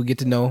glad people get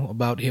to know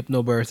about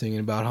hypnobirthing and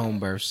about home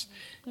births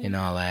and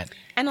all that.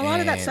 And a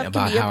lot of that stuff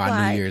about can be how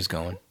applied. our New Year's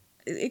going.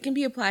 It can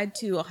be applied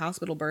to a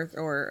hospital birth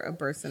or a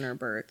birth center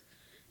birth.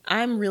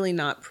 I'm really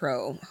not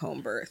pro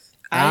home birth.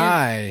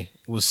 I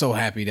was so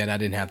happy that I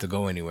didn't have to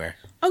go anywhere.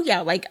 Oh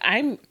yeah, like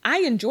I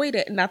enjoyed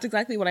it, and that's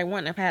exactly what I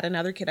want. If I had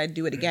another kid, I'd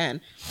do it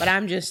again. But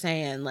I'm just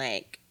saying,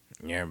 like,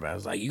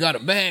 everybody's like, "You got a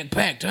bag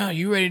packed, huh?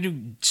 You ready to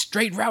do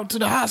straight route to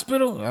the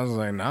hospital?" I was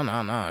like,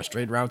 "No,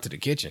 straight route to the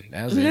kitchen.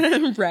 That's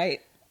it." Right.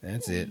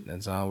 That's it.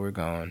 That's all we're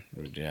going.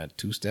 We got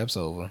 2 steps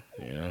over.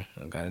 You know,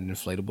 I got an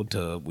inflatable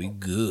tub. We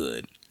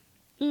good.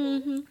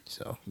 Mm-hmm.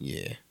 So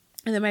yeah.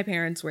 And then my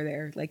parents were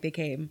there. Like they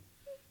came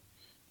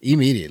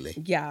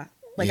immediately. Yeah.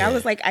 Like I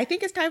was like, I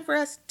think it's time for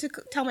us to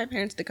tell my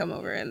parents to come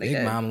over. And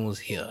Big Mama was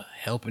here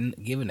helping,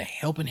 giving a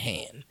helping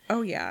hand.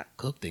 Oh yeah.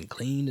 Cooked and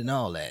cleaned and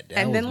all that.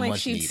 And then like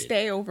she'd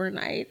stay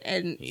overnight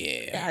and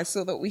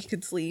so that we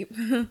could sleep.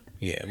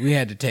 Yeah, we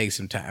had to take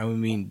some time. I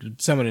mean,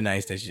 some of the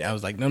nights that I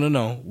was like,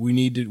 no, we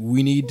need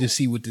to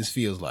see what this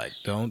feels like.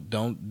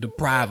 Don't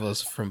deprive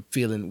us from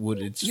feeling what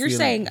it's. You're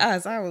saying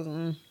us. I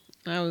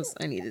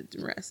needed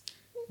to rest.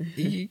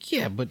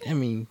 Yeah, but I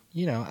mean,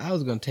 you know, I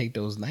was going to take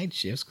those night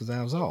shifts because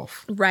I was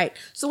off. Right.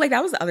 So like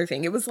that was the other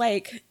thing. It was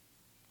like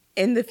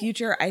in the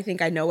future, I think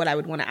I know what I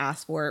would want to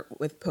ask for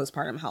with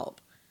postpartum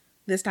help.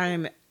 This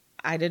time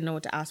I didn't know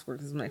what to ask for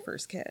because it was my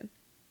first kid.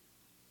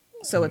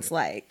 So it's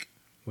like.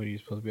 What are you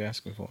supposed to be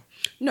asking for?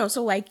 No,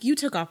 so like you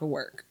took off of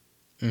work.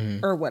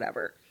 or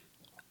whatever.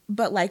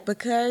 But like,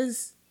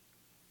 because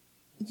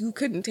you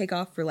couldn't take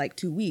off for like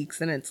 2 weeks,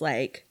 and it's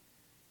like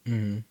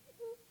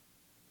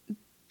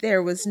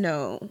there was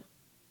no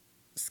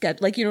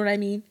schedule. Like, you know what I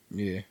mean?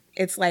 Yeah.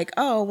 It's like,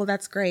 oh, well,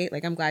 that's great.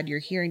 Like, I'm glad you're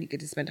here and you get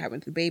to spend time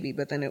with the baby.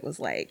 But then it was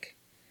like,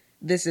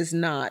 this is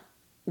not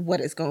what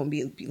it's going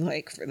to be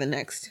like for the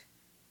next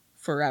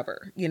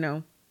forever, you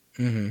know?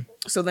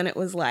 So then it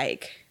was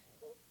like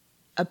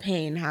a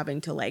pain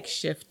having to like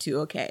shift to,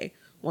 okay,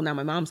 well, now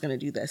my mom's going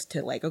to do this,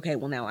 to like, okay,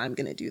 well, now I'm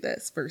going to do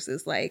this,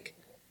 versus like,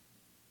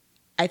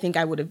 I think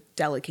I would have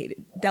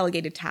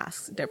delegated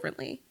tasks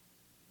differently.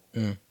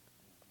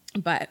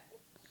 But,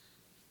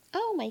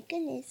 oh my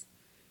goodness,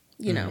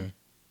 you know,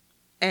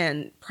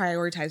 and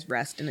prioritize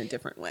rest in a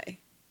different way.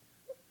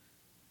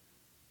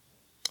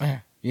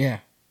 Yeah,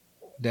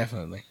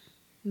 definitely.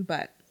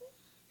 But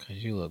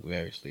Because you look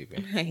very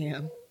sleepy. I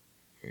am.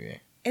 Yeah.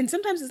 And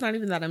sometimes it's not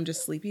even that I'm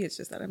just sleepy. It's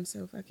just that I'm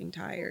so fucking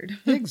tired.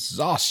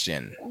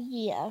 Exhaustion.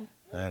 Yeah.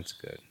 That's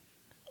good.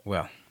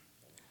 Well.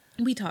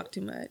 We talk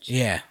too much.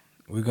 Yeah.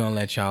 We're going to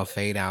let y'all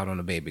fade out on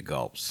the baby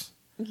gulps.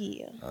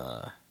 Yeah.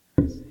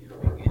 Let's see if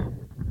we can.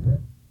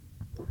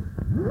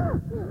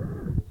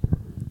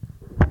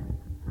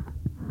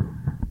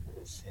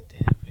 Sit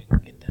there if we can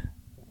get that.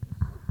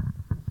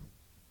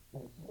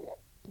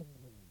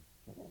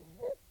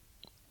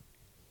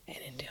 And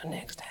until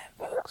next time,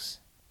 folks.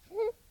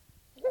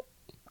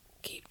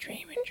 Keep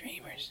dreaming,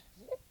 dreamers.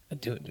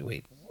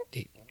 Wait.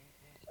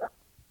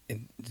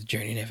 The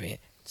journey never ends.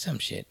 Some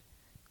shit.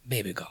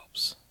 Baby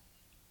gulps.